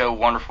 Iheanacho,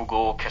 wonderful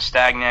goal.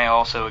 Castagne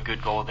also a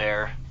good goal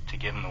there to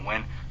give him the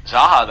win.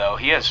 Zaha, though,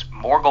 he has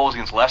more goals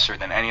against Leicester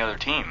than any other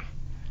team.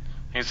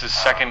 It's his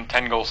second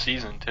 10-goal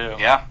season, too.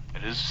 Yeah,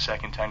 it is his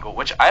second 10-goal,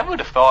 which I would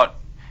have thought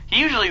he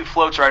usually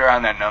floats right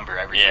around that number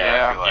every year.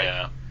 I feel like.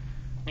 Yeah.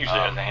 Usually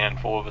has a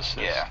handful of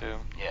assists, too.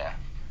 Yeah.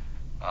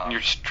 You're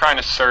just trying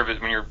to serve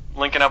it when you're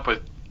linking up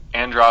with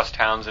Andros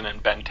Townsend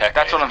and Benteke.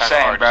 That's what I'm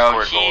saying,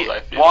 bro.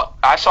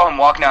 I saw him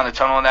walking down the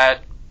tunnel in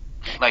that.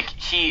 Like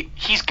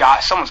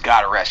someone's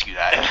got to rescue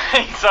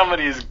that.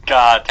 Somebody's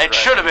got to. It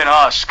should have been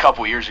us a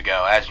couple years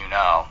ago, as you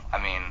know. I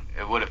mean,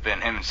 it would have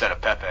been him instead of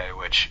Pepe,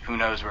 which who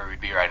knows where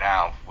we'd be right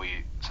now if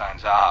we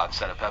signed Zaha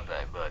instead of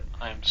Pepe. But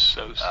I am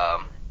so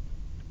sorry.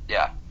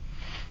 Yeah.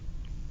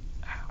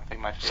 I think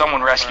my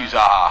someone rescue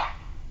Zaha.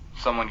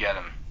 Someone get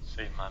him.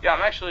 Save my Yeah,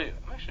 I'm actually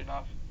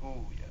not.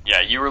 Ooh, yeah.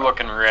 Yeah, you were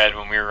looking red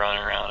when we were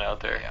running around out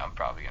there. Yeah, I'm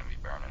probably gonna be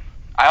burning.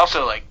 I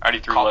also already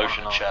threw caught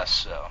lotion on on the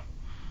chest, so.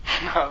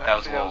 No, that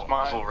was a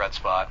little red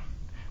spot.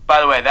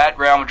 By the way, that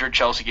Real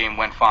Madrid-Chelsea game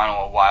went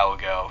final a while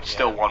ago.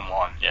 Still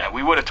 1-1. Yeah.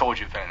 We would have told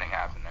you if anything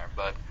happened there,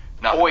 but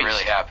nothing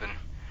really happened.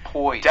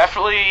 Poised.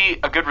 Definitely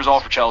a good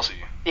result for Chelsea.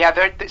 Yeah,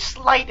 they're the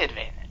slight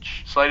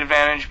advantage. Slight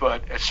advantage,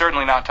 but it's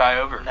certainly not tie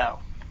over. No.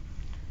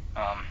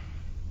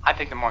 I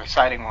think the more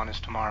exciting one is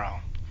tomorrow.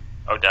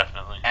 Oh,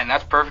 definitely. And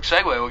that's a perfect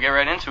segue. We'll get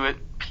right into it.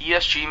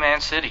 PSG Man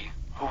City.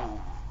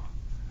 Ooh.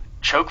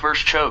 Choke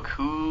versus choke.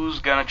 Who's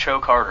going to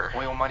choke harder?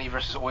 Oil money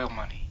versus oil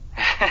money.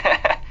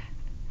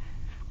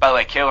 By the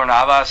way, Keylor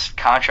Navas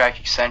contract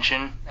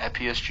extension at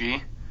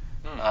PSG.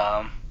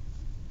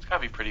 It's got to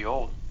be pretty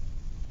old.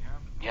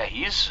 Yeah,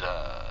 he's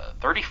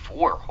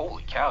 34.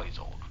 Holy cow, he's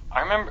old.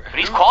 I remember. But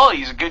he's quality.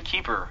 He's a good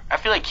keeper. I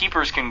feel like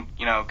keepers can,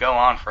 go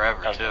on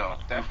forever, too.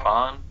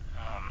 Buffon.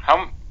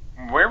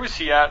 Where was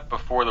he at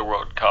before the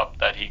World Cup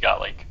that he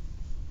got,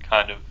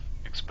 kind of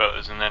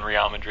exposed, and then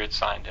Real Madrid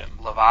signed him?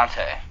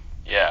 Levante.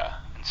 Yeah.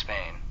 In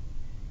Spain.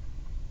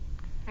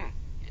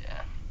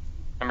 Yeah.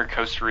 Remember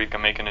Costa Rica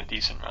making a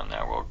decent run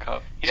that World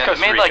Cup? He's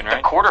Costa Rican, made,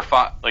 right? the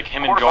quarterfinal. Like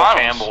him and Joel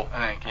Campbell.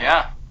 I think,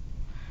 yeah.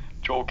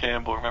 Joel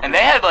Campbell, remember? And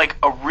they had,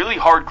 a really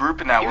hard group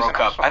in that He was World an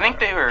Cup. Arsenal I think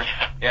player. they were...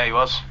 Yeah, he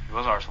was. He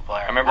was an Arsenal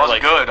player. I remember, he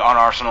wasn't good on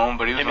Arsenal,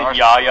 but he was him an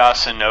and Arsenal Yaya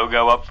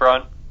Sanogo up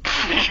front.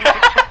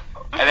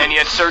 And then you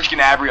had Serge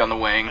Gnabry on the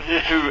wing,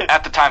 who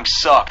at the time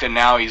sucked, and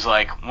now he's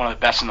one of the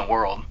best in the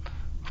world,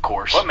 of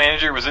course. What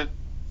manager was it?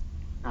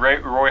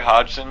 Roy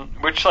Hodgson?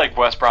 Which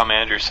West Brom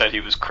manager said he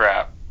was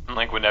crap and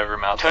would never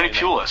amount to Tony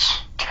anything? Pulis.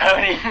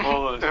 Tony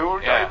Pulis. Who were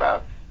we talking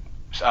about?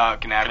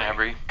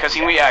 Gnabry. Because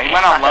he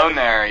went on loan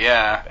there.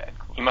 Yeah.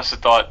 He must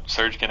have thought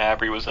Serge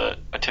Gnabry was a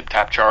Tip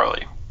Tap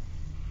Charlie.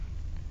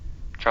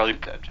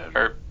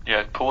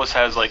 Pulis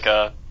has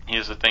he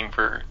has a thing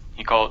for,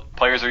 he called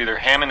players are either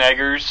ham and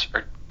eggers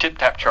or Tip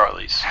Tap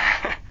Charlies.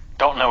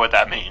 Don't know what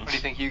that means. What do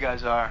you think you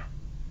guys are?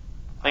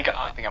 I think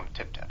I'm a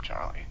Tip Tap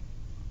Charlie.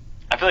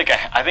 I feel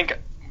I think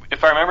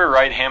if I remember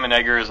right, ham and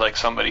egger is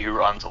somebody who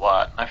runs a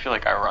lot. I feel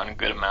like I run a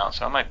good amount,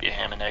 so I might be a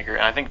ham and egger.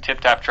 And I think Tip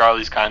Tap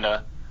Charlie's kind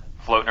of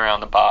floating around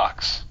the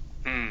box.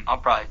 I'll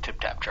probably Tip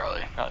Tap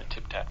Charlie. Probably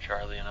Tip Tap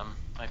Charlie, and I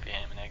might be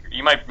ham and egger.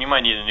 You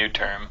might need a new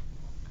term.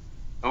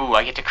 Ooh,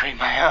 I get to create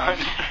my own.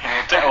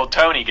 Well,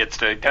 Tony gets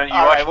to. Tony,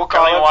 Alright, we'll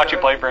call Tony will him watch you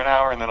play for an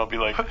hour, and then I'll be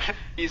like,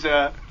 he's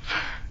a...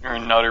 you're a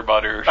nutter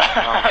butter or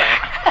something.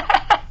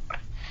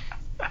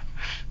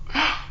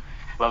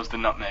 Loves the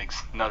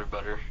nutmegs, nutter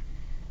butter.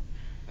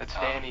 That's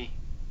Danny.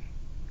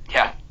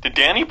 Yeah. Did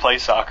Danny play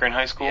soccer in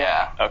high school?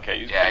 Yeah. Okay,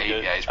 he's pretty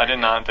good. Yeah, he's I did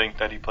pretty not think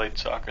that he played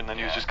soccer, and then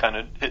he was just kind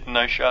of hitting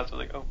nice shots. I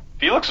was like, oh.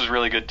 Felix was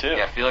really good, too.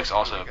 Yeah, Felix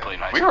also played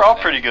nice. We were all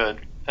pretty good.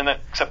 And then,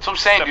 except so I'm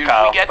saying, dude,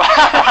 Kyle. we get...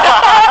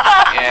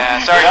 Yeah,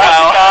 sorry,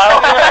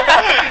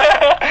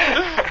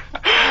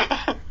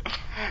 Kyle.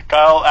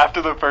 Kyle,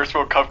 after the first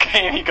World Cup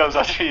game, he goes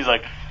up to me, he's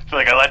like, I feel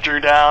like I let Drew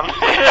down.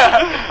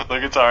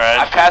 Like, it's alright.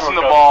 I passed him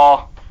the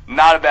ball,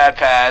 not a bad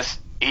pass.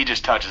 He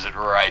just touches it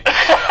right.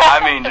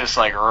 I mean, just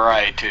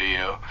right to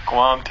you.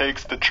 Guam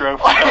takes the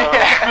trophy.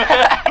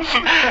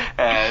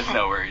 There's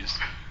no worries.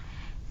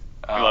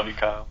 We love you,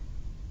 Kyle.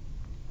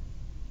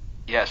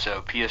 Yeah,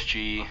 so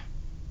PSG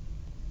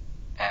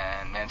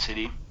and Man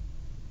City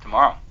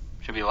tomorrow.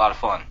 Should be a lot of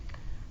fun.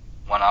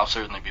 One I'll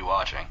certainly be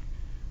watching.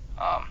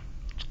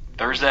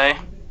 Thursday,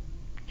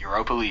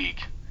 Europa League.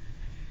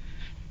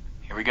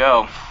 Here we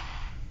go.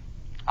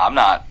 I'm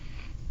not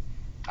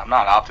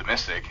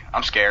optimistic.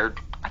 I'm scared.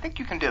 I think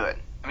you can do it.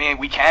 I mean,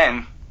 we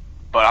can,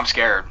 but I'm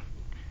scared.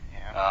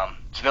 Yeah.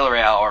 It's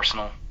Villarreal,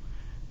 Arsenal,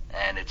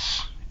 and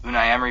it's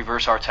Unai Emery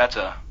versus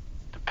Arteta,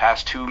 the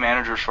past two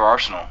managers for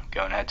Arsenal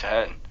going head to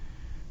head.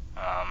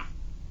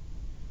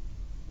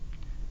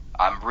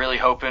 I'm really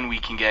hoping we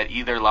can get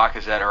either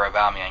Lacazette or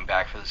Aubameyang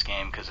back for this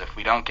game, because if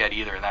we don't get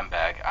either of them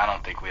back, I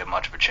don't think we have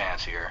much of a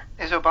chance here.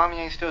 Is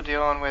Aubameyang still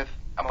dealing with...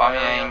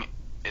 Aubameyang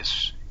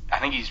is... I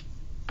think he's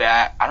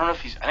back... I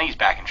think he's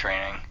back in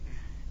training.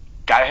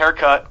 Got a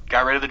haircut,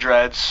 got rid of the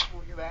dreads,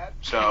 Look at that.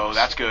 so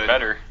that's good.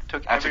 Better.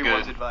 Took That's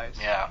everyone's good advice.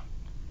 Yeah.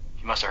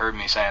 He must have heard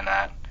me saying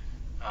that.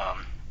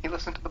 He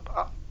listened to the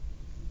pod.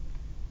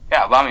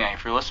 Yeah, Aubameyang,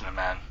 if you're listening,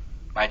 man.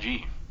 My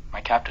G.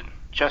 My captain.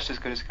 Just as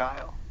good as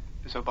Kyle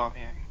is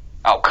Aubameyang.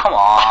 Oh, come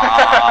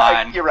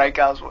on. You're right,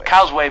 Kyle's way.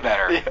 Kyle's way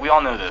better. Yeah. We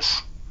all know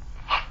this.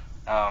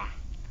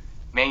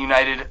 Man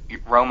United,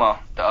 Roma,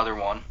 the other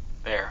one,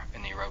 there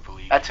in the Europa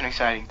League. That's an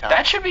exciting time.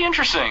 That should be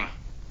interesting.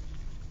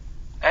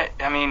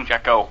 I mean,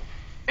 Gecko.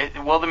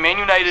 Well, the Man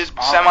United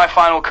Small.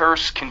 semifinal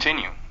curse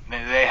continue.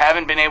 They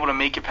haven't been able to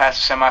make it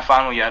past the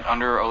semifinal yet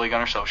under Ole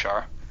Gunnar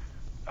Solskjaer.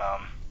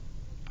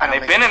 And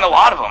they've been in a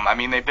lot of them. I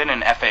mean, they've been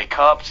in FA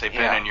Cups. They've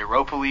been in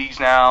Europa Leagues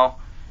now.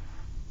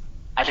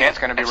 I think it's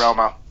going to be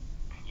Roma.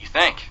 You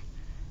think?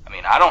 I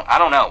mean, I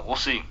don't know. We'll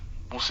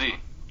see.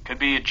 Could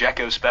be a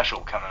Dzeko special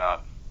coming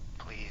up.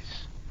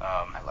 Please.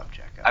 I love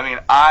Dzeko. I mean,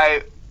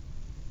 I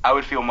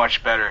would feel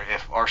much better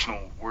if Arsenal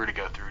were to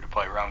go through to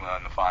play Roma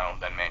in the final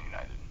than Man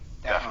United.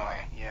 Definitely.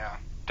 Yeah.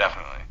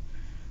 Definitely.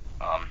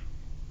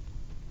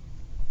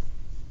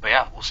 But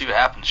yeah, we'll see what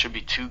happens. Should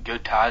be 2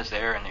 good ties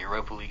there in the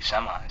Europa League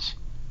semis.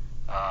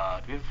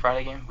 Do we have a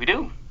Friday game? We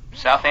do.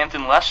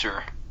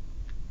 Southampton-Leicester.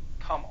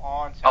 Come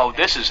on. Oh,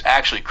 this is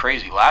actually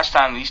crazy. Last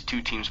time these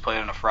 2 teams played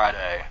on a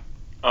Friday,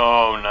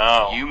 Oh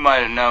no. you might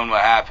have known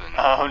what happened.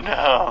 Oh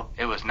no.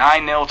 It was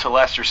 9-0 to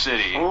Leicester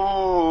City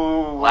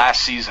Ooh.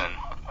 last season.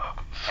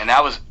 And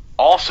that was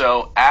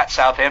also at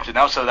Southampton.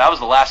 That was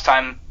the last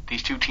time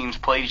these 2 teams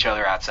played each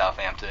other at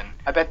Southampton.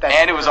 I bet that.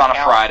 And it was on a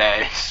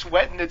Friday.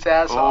 Sweating its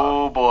ass off.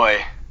 Oh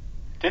boy.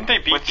 Didn't they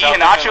beat With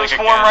Southampton Iheanacho's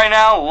form again? right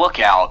now, look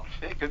out.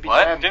 It could be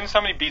What? 10. Didn't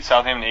somebody beat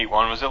Southampton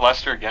 8-1? Was it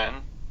Leicester again?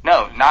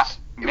 No, not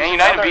It Man was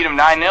United another- beat him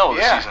 9-0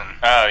 this Yeah. season.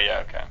 Oh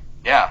yeah, okay.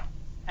 Yeah.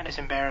 That is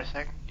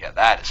embarrassing. Yeah,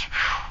 that is,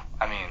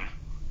 I mean,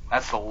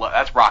 that's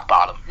rock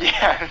bottom.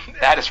 Yeah.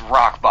 That is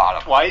rock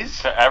bottom.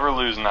 Twice? To ever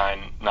lose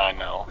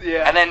 9-0.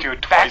 Yeah. And then Do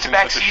it twice in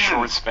back-to-back such a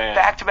short seasons. span.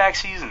 Back-to-back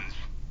seasons.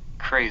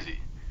 Crazy.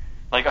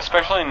 Like,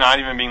 especially not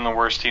even being the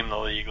worst team in the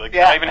league. Like,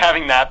 Yeah. not even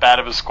having that bad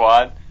of a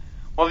squad.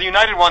 Well, the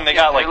United one, they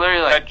got, they like,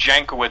 literally, that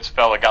Jankowicz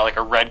fella got, like,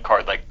 a red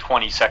card, like,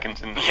 20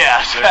 seconds in the Yeah,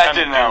 game. So that kinda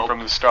didn't doomed help. from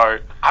the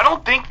start. I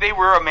don't think they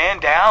were a man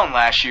down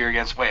last year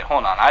against. Wait,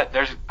 hold on. I'll be They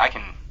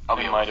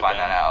able to might have find been.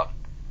 that out.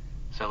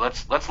 So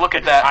let's look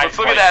at that. Let's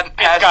look at Like, that it's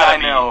past gotta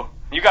 9-0.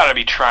 You gotta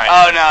be trying.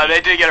 Oh no,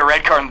 they did get a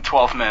red card in the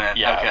 12th minute.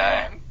 Yeah, Okay.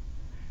 man.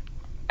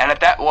 And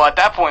at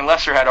that point,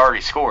 Leicester had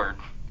already scored.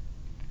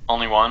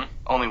 Only one?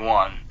 Only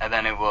one, and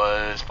then it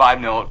was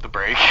 5-0 at the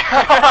break.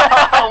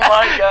 Oh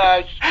my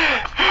gosh.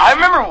 I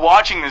remember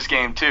watching this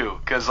game too,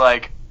 because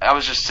like I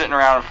was just sitting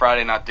around on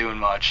Friday not doing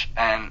much,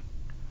 and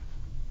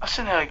I was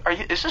sitting there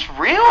like, is this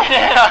real?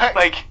 Yeah.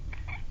 Like,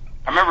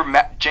 I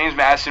remember James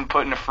Madison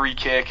putting a free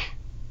kick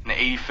in the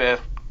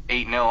 85th,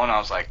 8-0, and I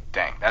was like,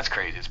 dang, that's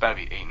crazy. It's about to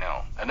be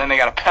 8-0. And then they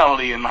got a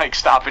penalty in like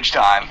stoppage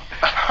time.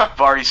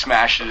 Vardy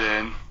smashed it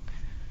in.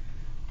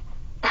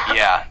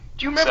 Yeah.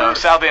 Do you remember? So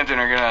Southampton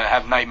are gonna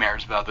have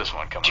nightmares about this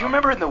one coming. Do you up.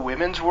 remember in the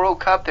Women's World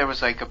Cup there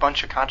was like a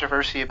bunch of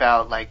controversy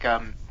about like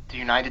the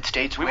United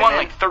States We women? won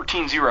like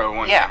 13-0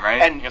 one Yeah, game,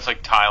 right? I and think it's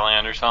like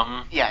Thailand or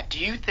something. yeah, do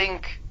you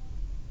think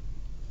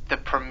the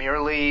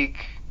Premier League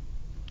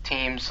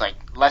teams like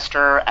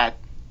Leicester at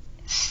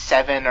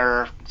 7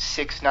 or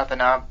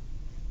 6-0 up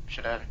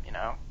should have,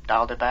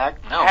 dialed it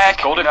back? No, Heck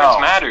because goal difference no.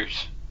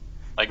 matters.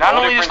 Like, Not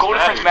only does goal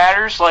difference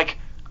matters, like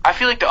I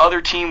feel like the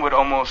other team would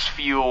almost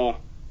feel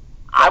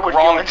I would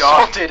wrong feel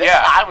insulted.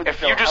 Yeah, I would if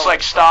feel you just hella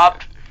like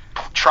stopped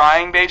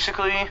trying,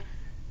 basically,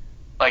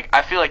 like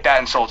I feel like that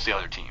insults the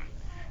other team.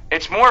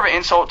 It's more of an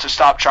insult to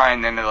stop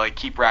trying than to like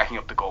keep racking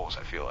up the goals.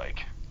 I feel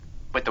like.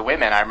 With the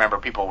women, I remember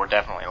people were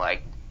definitely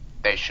like,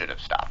 they should have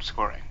stopped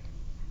scoring.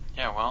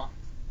 Yeah, well,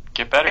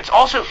 get better. It's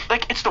also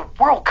like it's the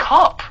World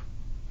Cup.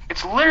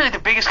 It's literally the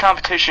biggest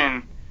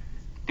competition,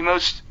 the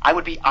most. I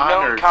would be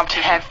honored to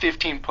competition. have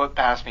 15 put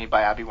past me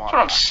by Abby That's what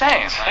I'm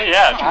saying. Like,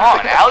 Yeah. come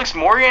on, Alex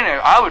Morgan.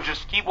 I would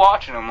just keep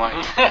watching him. Like,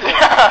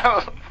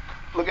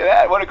 Look at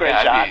that. What a great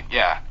yeah, shot. I'd be-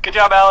 yeah, Good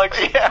job, Alex.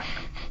 Yeah.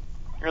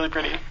 Really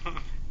pretty.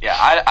 yeah.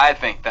 I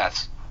think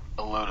that's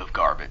a load of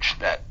garbage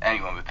that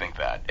anyone would think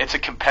that. It's a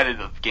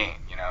competitive game,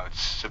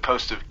 It's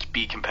supposed to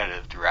be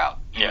competitive throughout.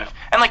 Yeah.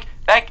 And like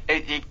that,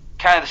 it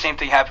kind of the same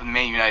thing happened with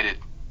Man United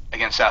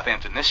against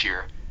Southampton this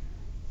year.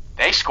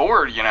 They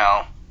scored,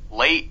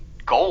 late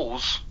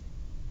goals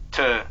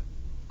to,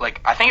 like,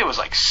 I think it was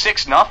like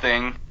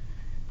 6-0,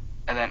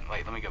 and then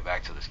wait, let me go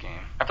back to this game.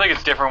 I feel like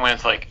it's different when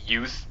it's like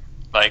youth.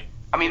 Like,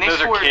 I mean, they those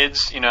scored. are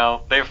kids, they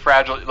have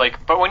fragile.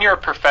 Like, but when you're a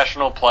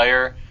professional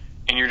player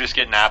and you're just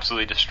getting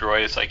absolutely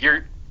destroyed, it's like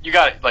you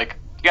got like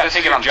You got to this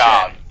take is it your on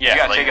job. the chin. Yeah, you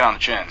got to like, take it on the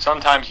chin.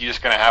 Sometimes you're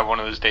just gonna have one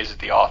of those days at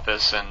the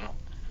office, and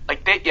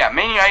Like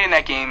Man United in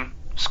that game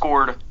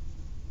scored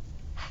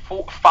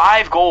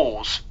 5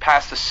 goals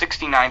past the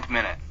 69th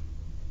minute.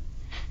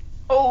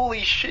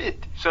 Holy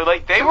shit. So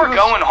like they It were was-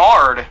 going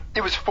hard,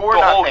 It was 4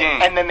 The whole nothing,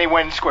 game. and then they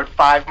went and scored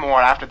 5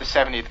 more after the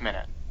 70th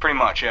minute. pretty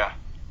much. Yeah.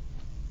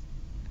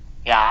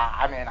 Yeah,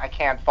 I mean, I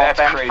can't fault That's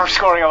them crazy. for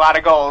scoring a lot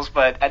of goals,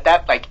 but at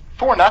that,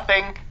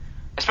 4-0,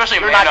 Especially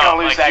You're if not man gonna up,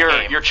 lose like,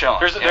 that game. You're chilling.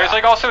 there's yeah.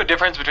 like also a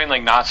difference between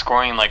like not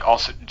scoring and like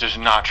also just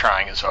not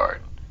trying as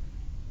hard.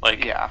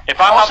 Like, Yeah. if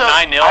I'm Also, up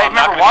 9-0, I I'm not remember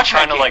going to be watching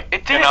trying that to, game. like, It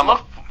and didn't I'm look,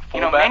 a you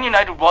know, fullback. Man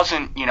United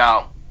wasn't,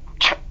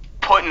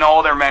 putting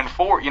all their men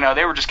forward.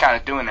 They were just kind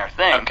of doing their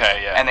thing.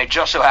 Okay, yeah. And they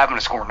just so happened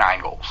to score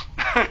 9 goals.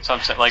 So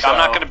I'm saying, like, So- I'm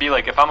not going to be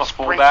like, if I'm a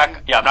Sprinting.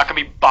 fullback, I'm not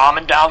going to be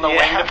bombing down the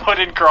Yeah. wing to put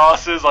in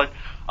crosses. Like,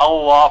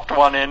 I'll loft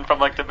one in from,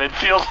 like, the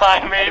midfield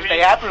line, And maybe. if they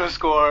happen to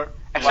score,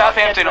 And well,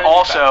 Southampton can't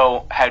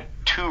also had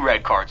 2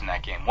 red cards in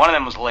that game. One of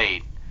them was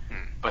late,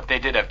 but they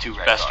did have 2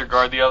 red cards.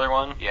 Vestergaard, the other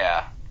one.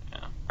 Yeah. Yeah.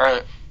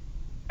 Or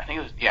I think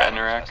it was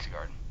Bednarik.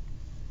 Vestergaard.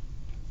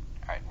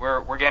 All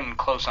right, we're getting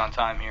close on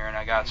time here, and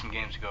I got some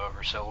games to go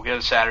over. So we'll get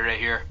to Saturday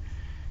here,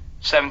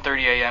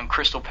 7:30 a.m.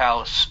 Crystal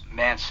Palace,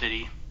 Man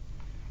City.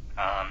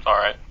 All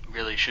right.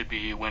 Really should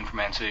be a win for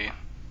Man City.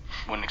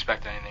 Wouldn't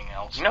expect anything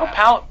else. You know, to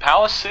happen.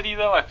 Palace City,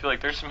 though, I feel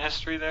like there's some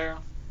history there.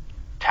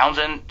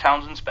 Townsend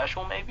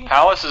special maybe.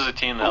 Palace is a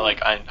team that,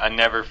 like, I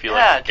never feel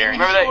Yeah, like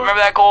guaranteed.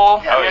 Remember that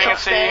goal? Yeah,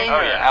 against City? Chastain.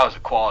 Oh, yeah. That was a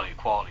quality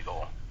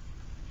goal.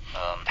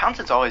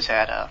 Townsend's always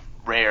had a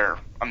rare,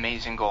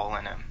 amazing goal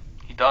in him.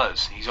 He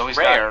does. He's always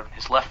Rare. got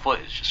his left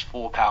foot is just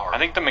full of power. I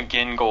think the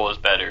McGinn goal is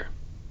better.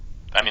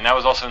 I mean, that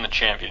was also in the What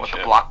championship.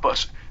 the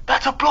blockbuster?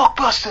 That's a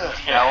blockbuster.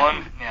 Yeah. That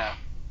one. Yeah.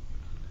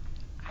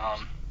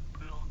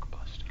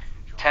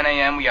 10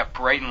 a.m. we got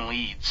Brighton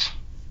Leeds.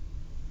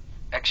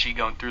 XG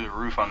going through the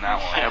roof on that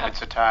I one. hope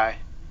it's a tie.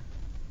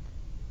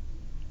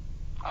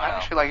 I I'd know.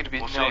 actually like it to be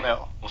We'll see.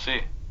 0-0. We'll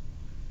see.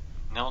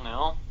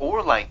 0-0.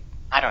 Or, like,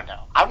 I don't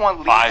know. I want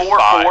Leeds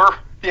 5-5. 4-4.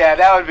 Yeah,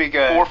 that would be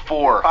good.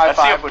 4-4. 5-5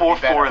 Let's see a would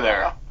be better. 4-4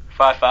 there.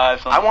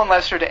 5-5. I want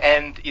Leicester to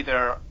end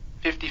either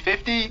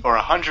 50-50 or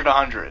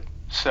 100-100.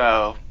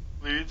 So,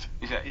 Leeds.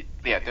 You said,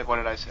 yeah, what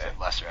did I you say? said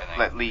Leicester, I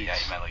think. Leeds. Yeah,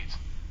 you meant Leeds.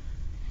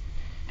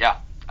 Yeah,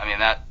 I mean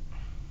that.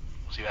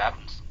 We'll see what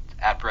happens. It's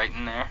at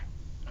Brighton there.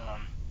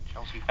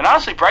 Chelsea. And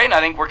honestly, Brighton,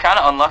 I think we're kind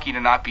of unlucky to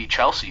not beat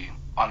Chelsea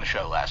on the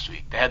show last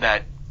week. They had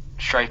that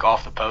strike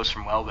off the post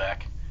from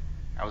Welbeck.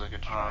 That was a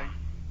good try.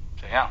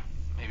 So yeah,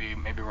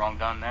 maybe wrong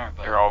done there,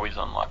 but They're always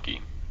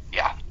unlucky.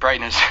 yeah,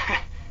 Brighton is.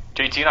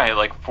 JT and I had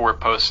like 4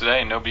 posts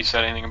today, and nobody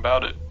said anything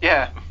about it.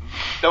 Yeah.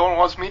 No one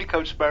wants me to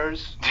coach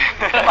Spurs.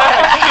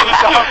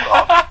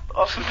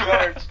 off the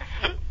cards.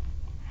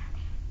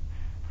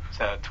 It's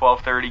a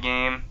 12:30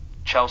 game.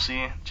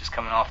 Chelsea just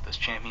coming off this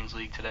Champions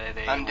League today.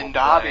 They London will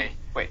Derby. play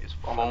Wait, is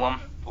Fulham.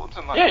 Fulham's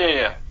in Yeah, London?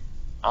 yeah.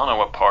 I don't know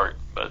what part,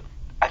 but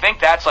I think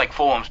that's like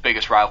Fulham's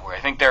biggest rivalry.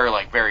 I think they're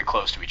like very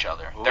close to each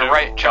other. They're Ooh.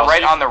 right. They're Chelsea?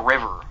 right on the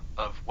river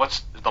of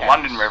what's the Thames.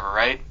 London River,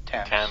 right?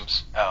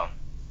 Thames. Oh,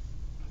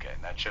 okay.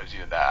 That shows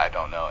you that I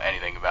don't know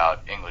anything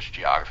about English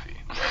geography.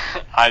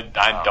 I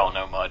don't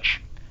know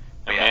much.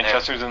 but And yeah,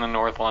 Manchester's in the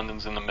north,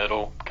 London's in the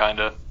middle,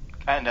 kinda.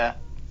 Kinda.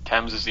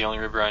 Thames is the only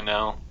river I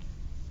know.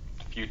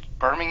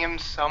 Birmingham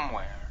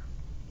somewhere.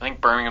 I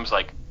think Birmingham's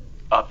like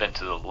up and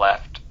to the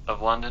left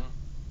of London.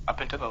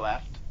 Up and to the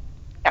left.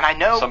 And I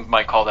know... Some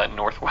might call that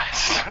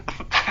northwest.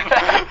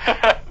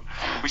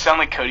 We sound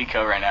like Cody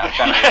Co right now,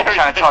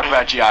 trying to talk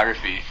about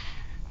geography.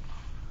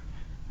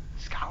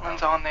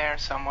 Scotland's on there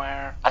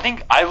somewhere. I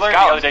think I learned the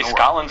Scotland's other day north.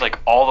 Scotland's like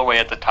all the way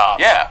at the top.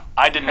 Yeah,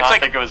 I did it's not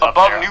like think it was above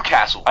up there.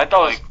 Newcastle. I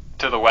thought it was Like,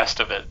 to the west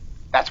of it.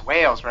 That's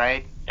Wales,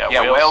 right?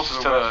 yeah, Wales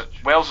is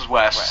Wales is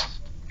west. West.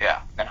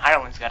 Yeah, And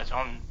Ireland's got its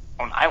own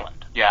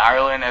island. yeah,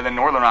 Ireland and then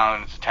Northern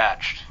Ireland is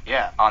attached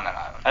Yeah. on that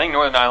island. I think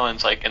Northern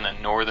Ireland's like in the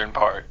northern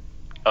part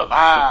of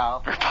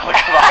Wow. the Republic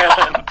of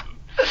Ireland.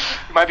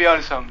 You might be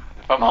onto something.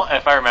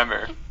 if I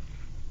remember.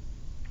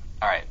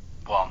 All right.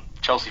 Well,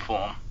 Chelsea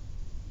Fulham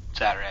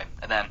Saturday,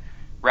 and then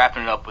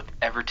wrapping it up with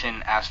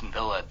Everton Aston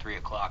Villa at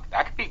 3:00.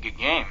 That could be a good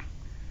game.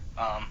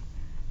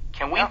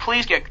 Can we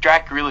please get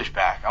Jack Grealish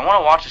back? I want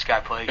to watch this guy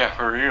play again. Yeah,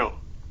 for real.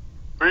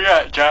 Where you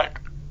at,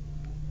 Jack?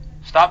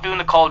 Stop doing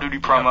the Call of Duty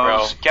promos.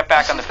 bro. Get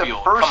back This on the is the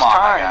field. first Come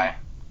on, time-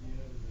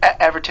 that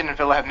Everton and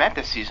Villa have met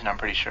this season, I'm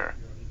pretty sure.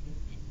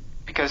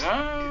 Because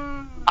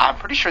guy. I'm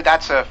pretty sure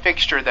that's a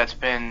fixture that's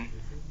been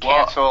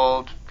Well-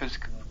 canceled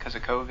because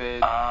of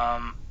COVID.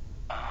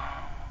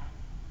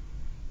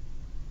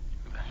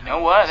 You know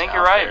what? I think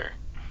you're right.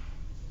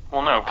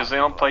 Well, no, because they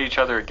don't play each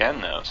other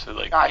again, though. So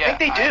like, No, I yeah,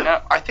 think they I do.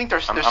 know. I think they're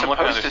I'm looking at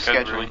supposed their to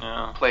schedule schedule right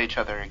now. play each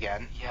other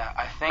again. Yeah,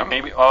 I or think.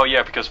 maybe. Oh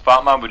yeah, because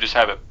Fatma would just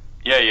have it.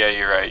 Yeah,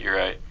 you're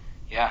right.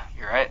 Yeah,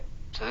 you're right.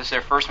 So this is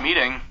their first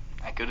meeting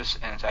at Goodison,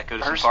 and it's at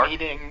Goodison First Park.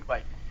 meeting,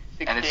 like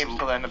 6 And it's games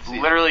till the end of the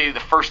season. literally the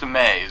 1st of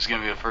May is going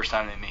to be the first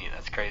time they meet.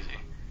 That's crazy.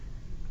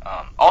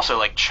 Also,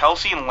 like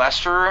Chelsea and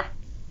Leicester,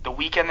 the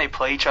weekend they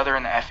play each other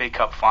in the FA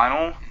Cup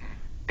final,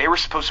 they were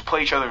supposed to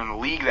play each other in the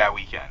league that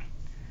weekend.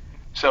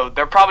 So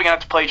they're probably going to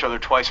have to play each other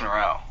twice in a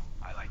row.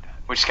 I like that.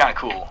 Which is kind of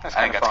cool. I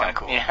think that's kind of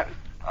cool. Yeah.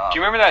 Do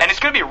you remember that? And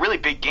it's going to be a really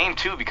big game,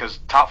 too, because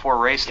top 4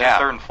 race, they're Yeah.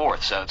 3rd and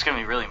 4th, so it's going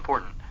to be really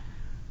important.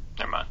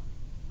 Never mind.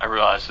 I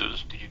realized it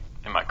was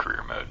in my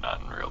career mode,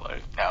 not in real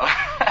life.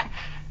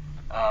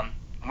 No.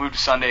 Move to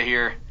Sunday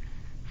here.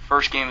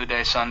 First game of the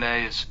day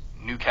Sunday is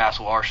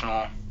Newcastle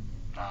Arsenal,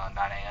 9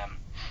 a.m.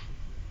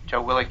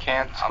 Joe Willock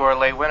can't score a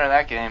late winner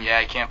that game. Yeah,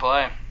 he can't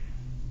play.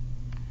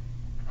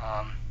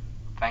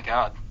 Thank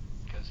God,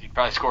 because he'd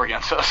probably score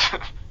against us.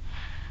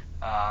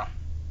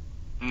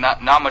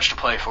 not much to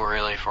play for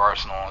really for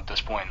Arsenal at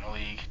this point in the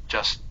league.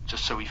 Just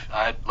so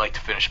I'd like to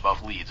finish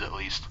above Leeds at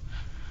least.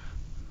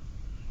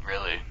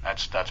 Really,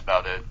 that's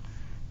about it.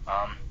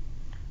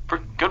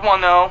 Good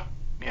one though.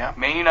 Yeah.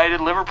 Man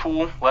United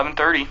Liverpool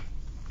 11:30.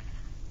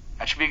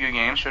 That should be a good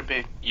game. Should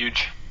be.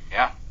 Huge.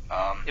 Yeah.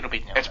 It'll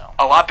be 0-0. It's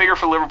a lot bigger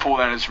for Liverpool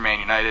than it is for Man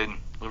United.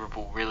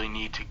 Liverpool really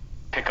need to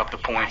pick up the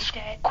points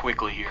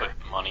quickly here.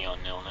 Put money on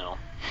 0-0.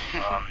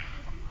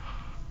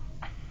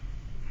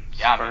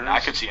 Yeah, I mean, I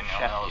could see a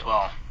 0-0 as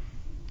well.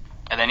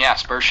 And then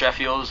Spurs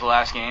Sheffield is the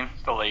last game.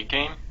 The late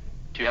game.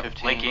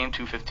 2:15. Late game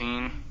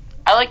 2:15.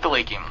 I like the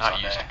late game. I'm not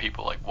Sunday. used to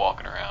people like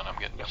walking around. I'm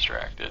getting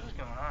distracted. What's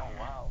going on?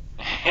 Wow.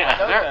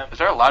 Yeah. Is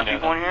there a lot of You know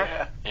people in them?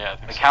 here? Yeah. I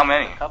think Like so. how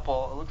many? A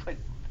couple. It looks like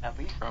at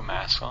least. Throw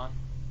masks on.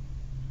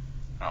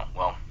 Oh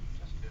well,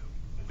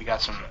 we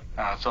got some.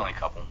 It's only a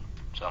couple.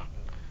 So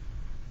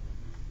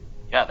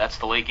yeah, that's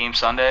the late game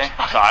Sunday.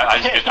 So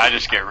I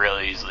just get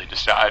really easily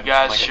distracted. You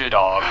guys like should a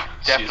dog.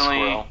 See a definitely.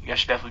 squirrel. You guys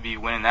should definitely be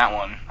winning that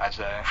one. I'd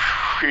say.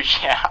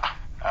 Yeah.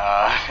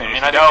 And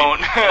if I you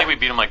don't, I think we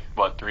beat them like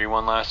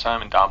 3-1 last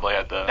time, and Dombley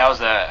had the. that was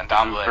the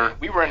Endomble. Hooper.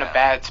 We were in a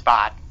bad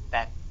spot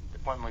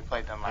when we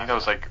played them I last think that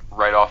was like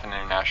right off an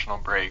international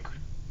break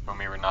when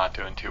we were not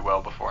doing too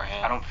well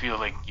beforehand. I don't feel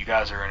like you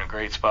guys are in a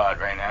great spot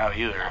right now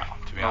either.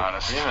 To be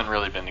honest, We haven't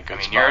really been in a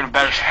good spot. you're in a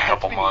better for a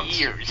couple It's been months.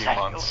 years. Few I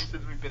know, months.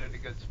 since we've been in a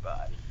good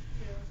spot.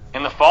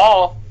 In the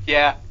fall.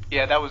 Yeah,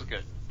 that was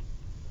good.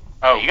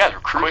 Oh, you guys are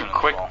cruising in the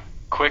quick, fall.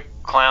 quick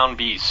clown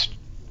beast.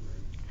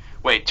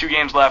 Wait, 2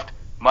 games left.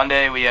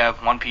 Monday we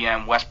have 1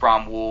 p.m. West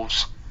Brom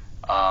Wolves,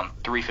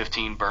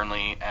 3:15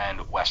 Burnley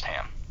and West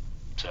Ham.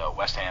 So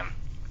West Ham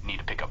need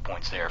to pick up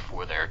points there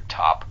for their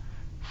top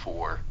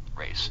 4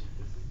 race.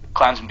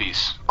 Clowns and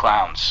beasts.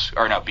 Clowns.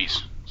 Or no,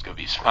 beasts. Let's go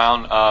beasts.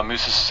 Clown,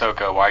 Musa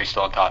Sissoko, why are you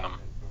still at Tottenham?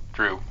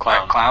 Drew,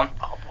 clown. Clown.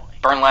 Oh boy.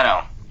 Burn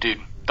Leno. Dude,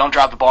 don't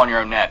drop the ball in your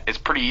own net. It's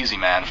pretty easy,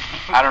 man.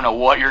 I don't know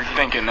what you're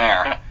thinking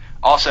there.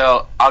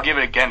 Also, I'll give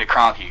it again to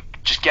Kroenke.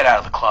 Just get out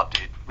of the club,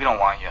 dude. We don't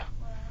want you.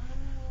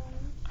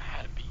 I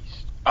had a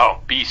beast. Oh,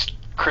 beast.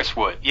 Chris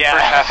Wood. Yeah.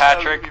 First half hat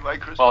That trick. would be my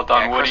Chris Well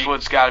done, Yeah, Woody. Chris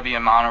Wood's got to be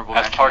an honorable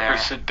As mention Parker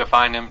there.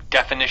 defined him,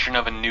 definition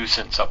of a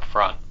nuisance up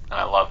front. And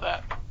I love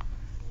that.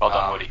 Well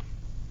done, Woody.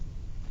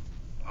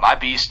 My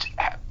beast,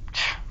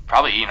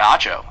 probably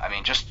Iheanacho. I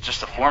mean, just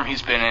the form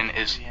he's been in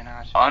is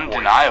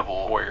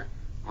undeniable. Warrior.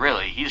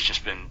 Really, he's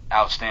just been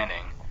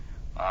outstanding.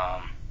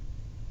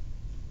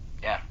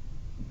 Yeah,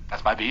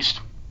 that's my beast.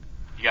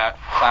 You got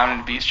Clown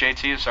and Beast,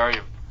 JT? Sorry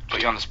to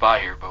put you on the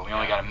spot here, but we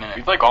only got a minute.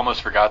 We've like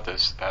almost forgot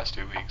this the past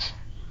 2 weeks.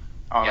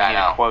 Oh, Yeah, I we need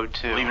know. a quote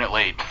too. Leaving it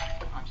late.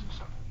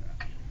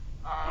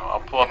 I'll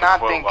pull up a cannot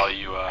quote think- while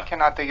you. I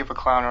cannot think of a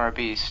clown or a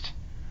beast.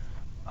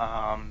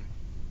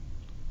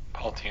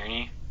 Paul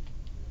Tierney.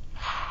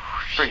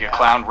 Pretty good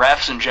clown.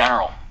 Refs in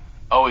general,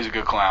 always a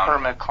good clown.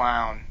 Hermit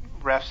clown.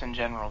 Refs in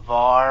general.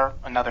 VAR,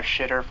 another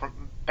shitter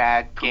from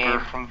bad game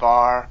Cooper. from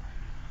VAR.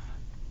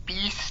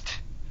 Beast.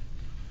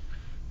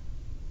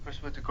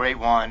 Chris Wood's a great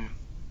one.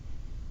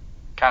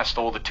 Kind of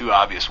stole the 2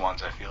 obvious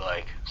ones, I feel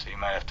like. So you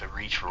might have to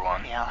reach for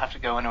one. Yeah, I'll have to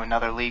go into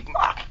another league.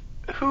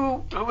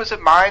 Who was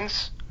it?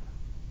 Mine's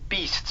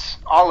beasts.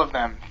 All of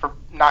them for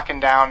knocking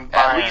down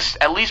Bayern.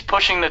 At least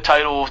pushing the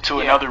title to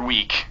Yeah. another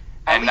week.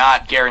 At And least-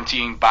 not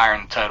guaranteeing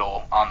Bayern the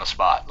title on the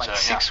spot. Like so,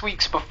 6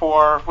 weeks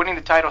before winning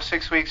the title,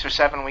 6 weeks or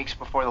 7 weeks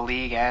before the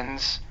league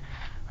ends.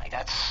 Like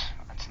that's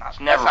not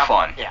never that's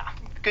not- fun. Yeah,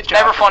 good It's job.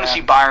 never for fun to them.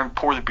 see Bayern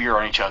pour the beer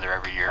on each other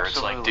every year.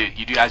 Absolutely. It's like,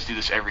 dude, you guys do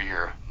this every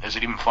year. Is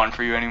it even fun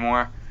for you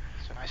anymore?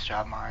 It's a nice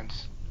job,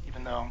 Mines.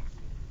 Even though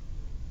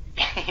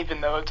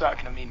it's not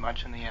going to mean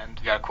much in the end.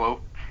 You got a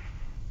quote?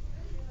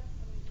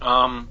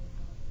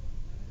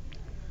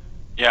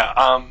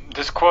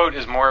 This quote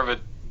is more of a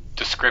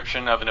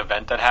description of an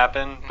event that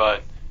happened,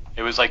 but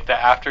it was like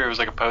it was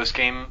like a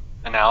post-game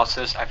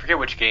analysis. I forget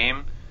which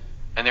game,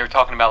 and they were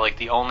talking about like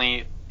the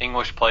only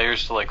English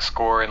players to like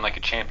score in like a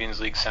Champions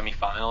League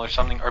semifinal or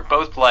something, or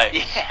both legs.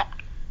 Yeah.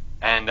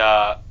 And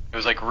it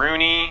was like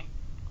Rooney,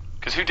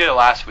 because who did it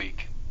last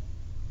week?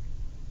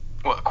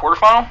 What, the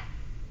quarterfinal?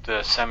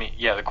 The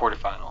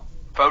quarterfinal.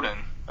 Foden.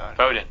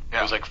 Foden. Yeah.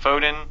 It was like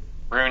Foden,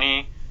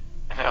 Rooney,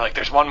 and they're like,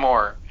 there's one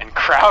more, and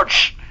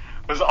Crouch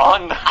was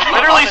on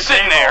Literally on the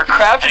sitting table. there.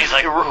 Crouch and is he's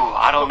like, like, ooh,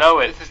 I don't know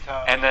it. This is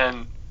tough. And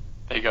then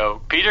they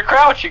go, Peter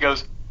Crouch. He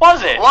goes,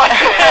 was it? Was it?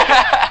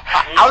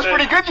 And he I was said,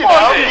 pretty good, you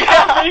 "Was know." it?"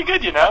 Yeah, pretty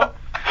good, you know.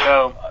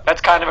 So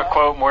that's kind of a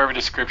quote, more of a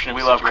description. Of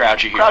We the love situation.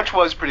 Crouchy here. Crouch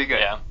was pretty good.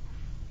 Yeah.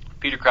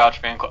 Peter Crouch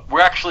fan club.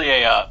 We're actually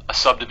a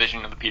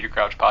subdivision of the Peter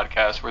Crouch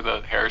podcast. We're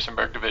the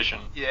Harrisonburg division.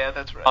 Yeah,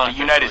 that's right. On- The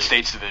United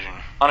States division.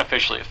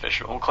 Unofficially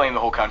official. We'll claim the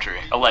whole country.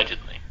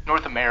 Allegedly.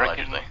 North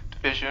American Allegedly.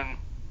 division,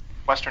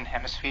 Western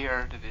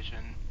Hemisphere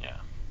division. Yeah.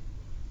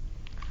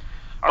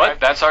 All But right.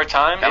 that's our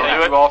time. That'll Thank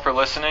do it. you all for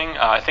listening.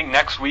 I think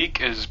next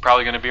week is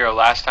probably going to be our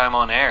last time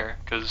on air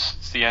because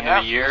it's the end Yeah,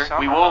 of the year. summer.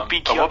 We will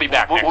be. But we'll be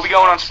back. We'll next be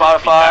going on week. We'll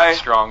be Spotify. back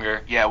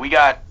stronger. Yeah, we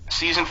got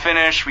season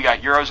finish. We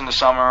got Euros in the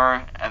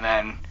summer, and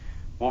then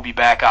We'll be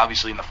back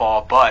obviously in the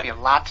fall, but Be a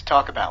lot to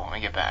talk about when we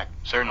get back.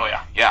 certainly,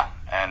 yeah.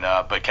 And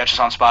but catch us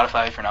on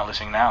Spotify if you're not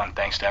listening now, and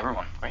thanks to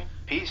everyone. Great.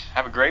 Peace.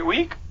 Have a great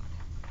week.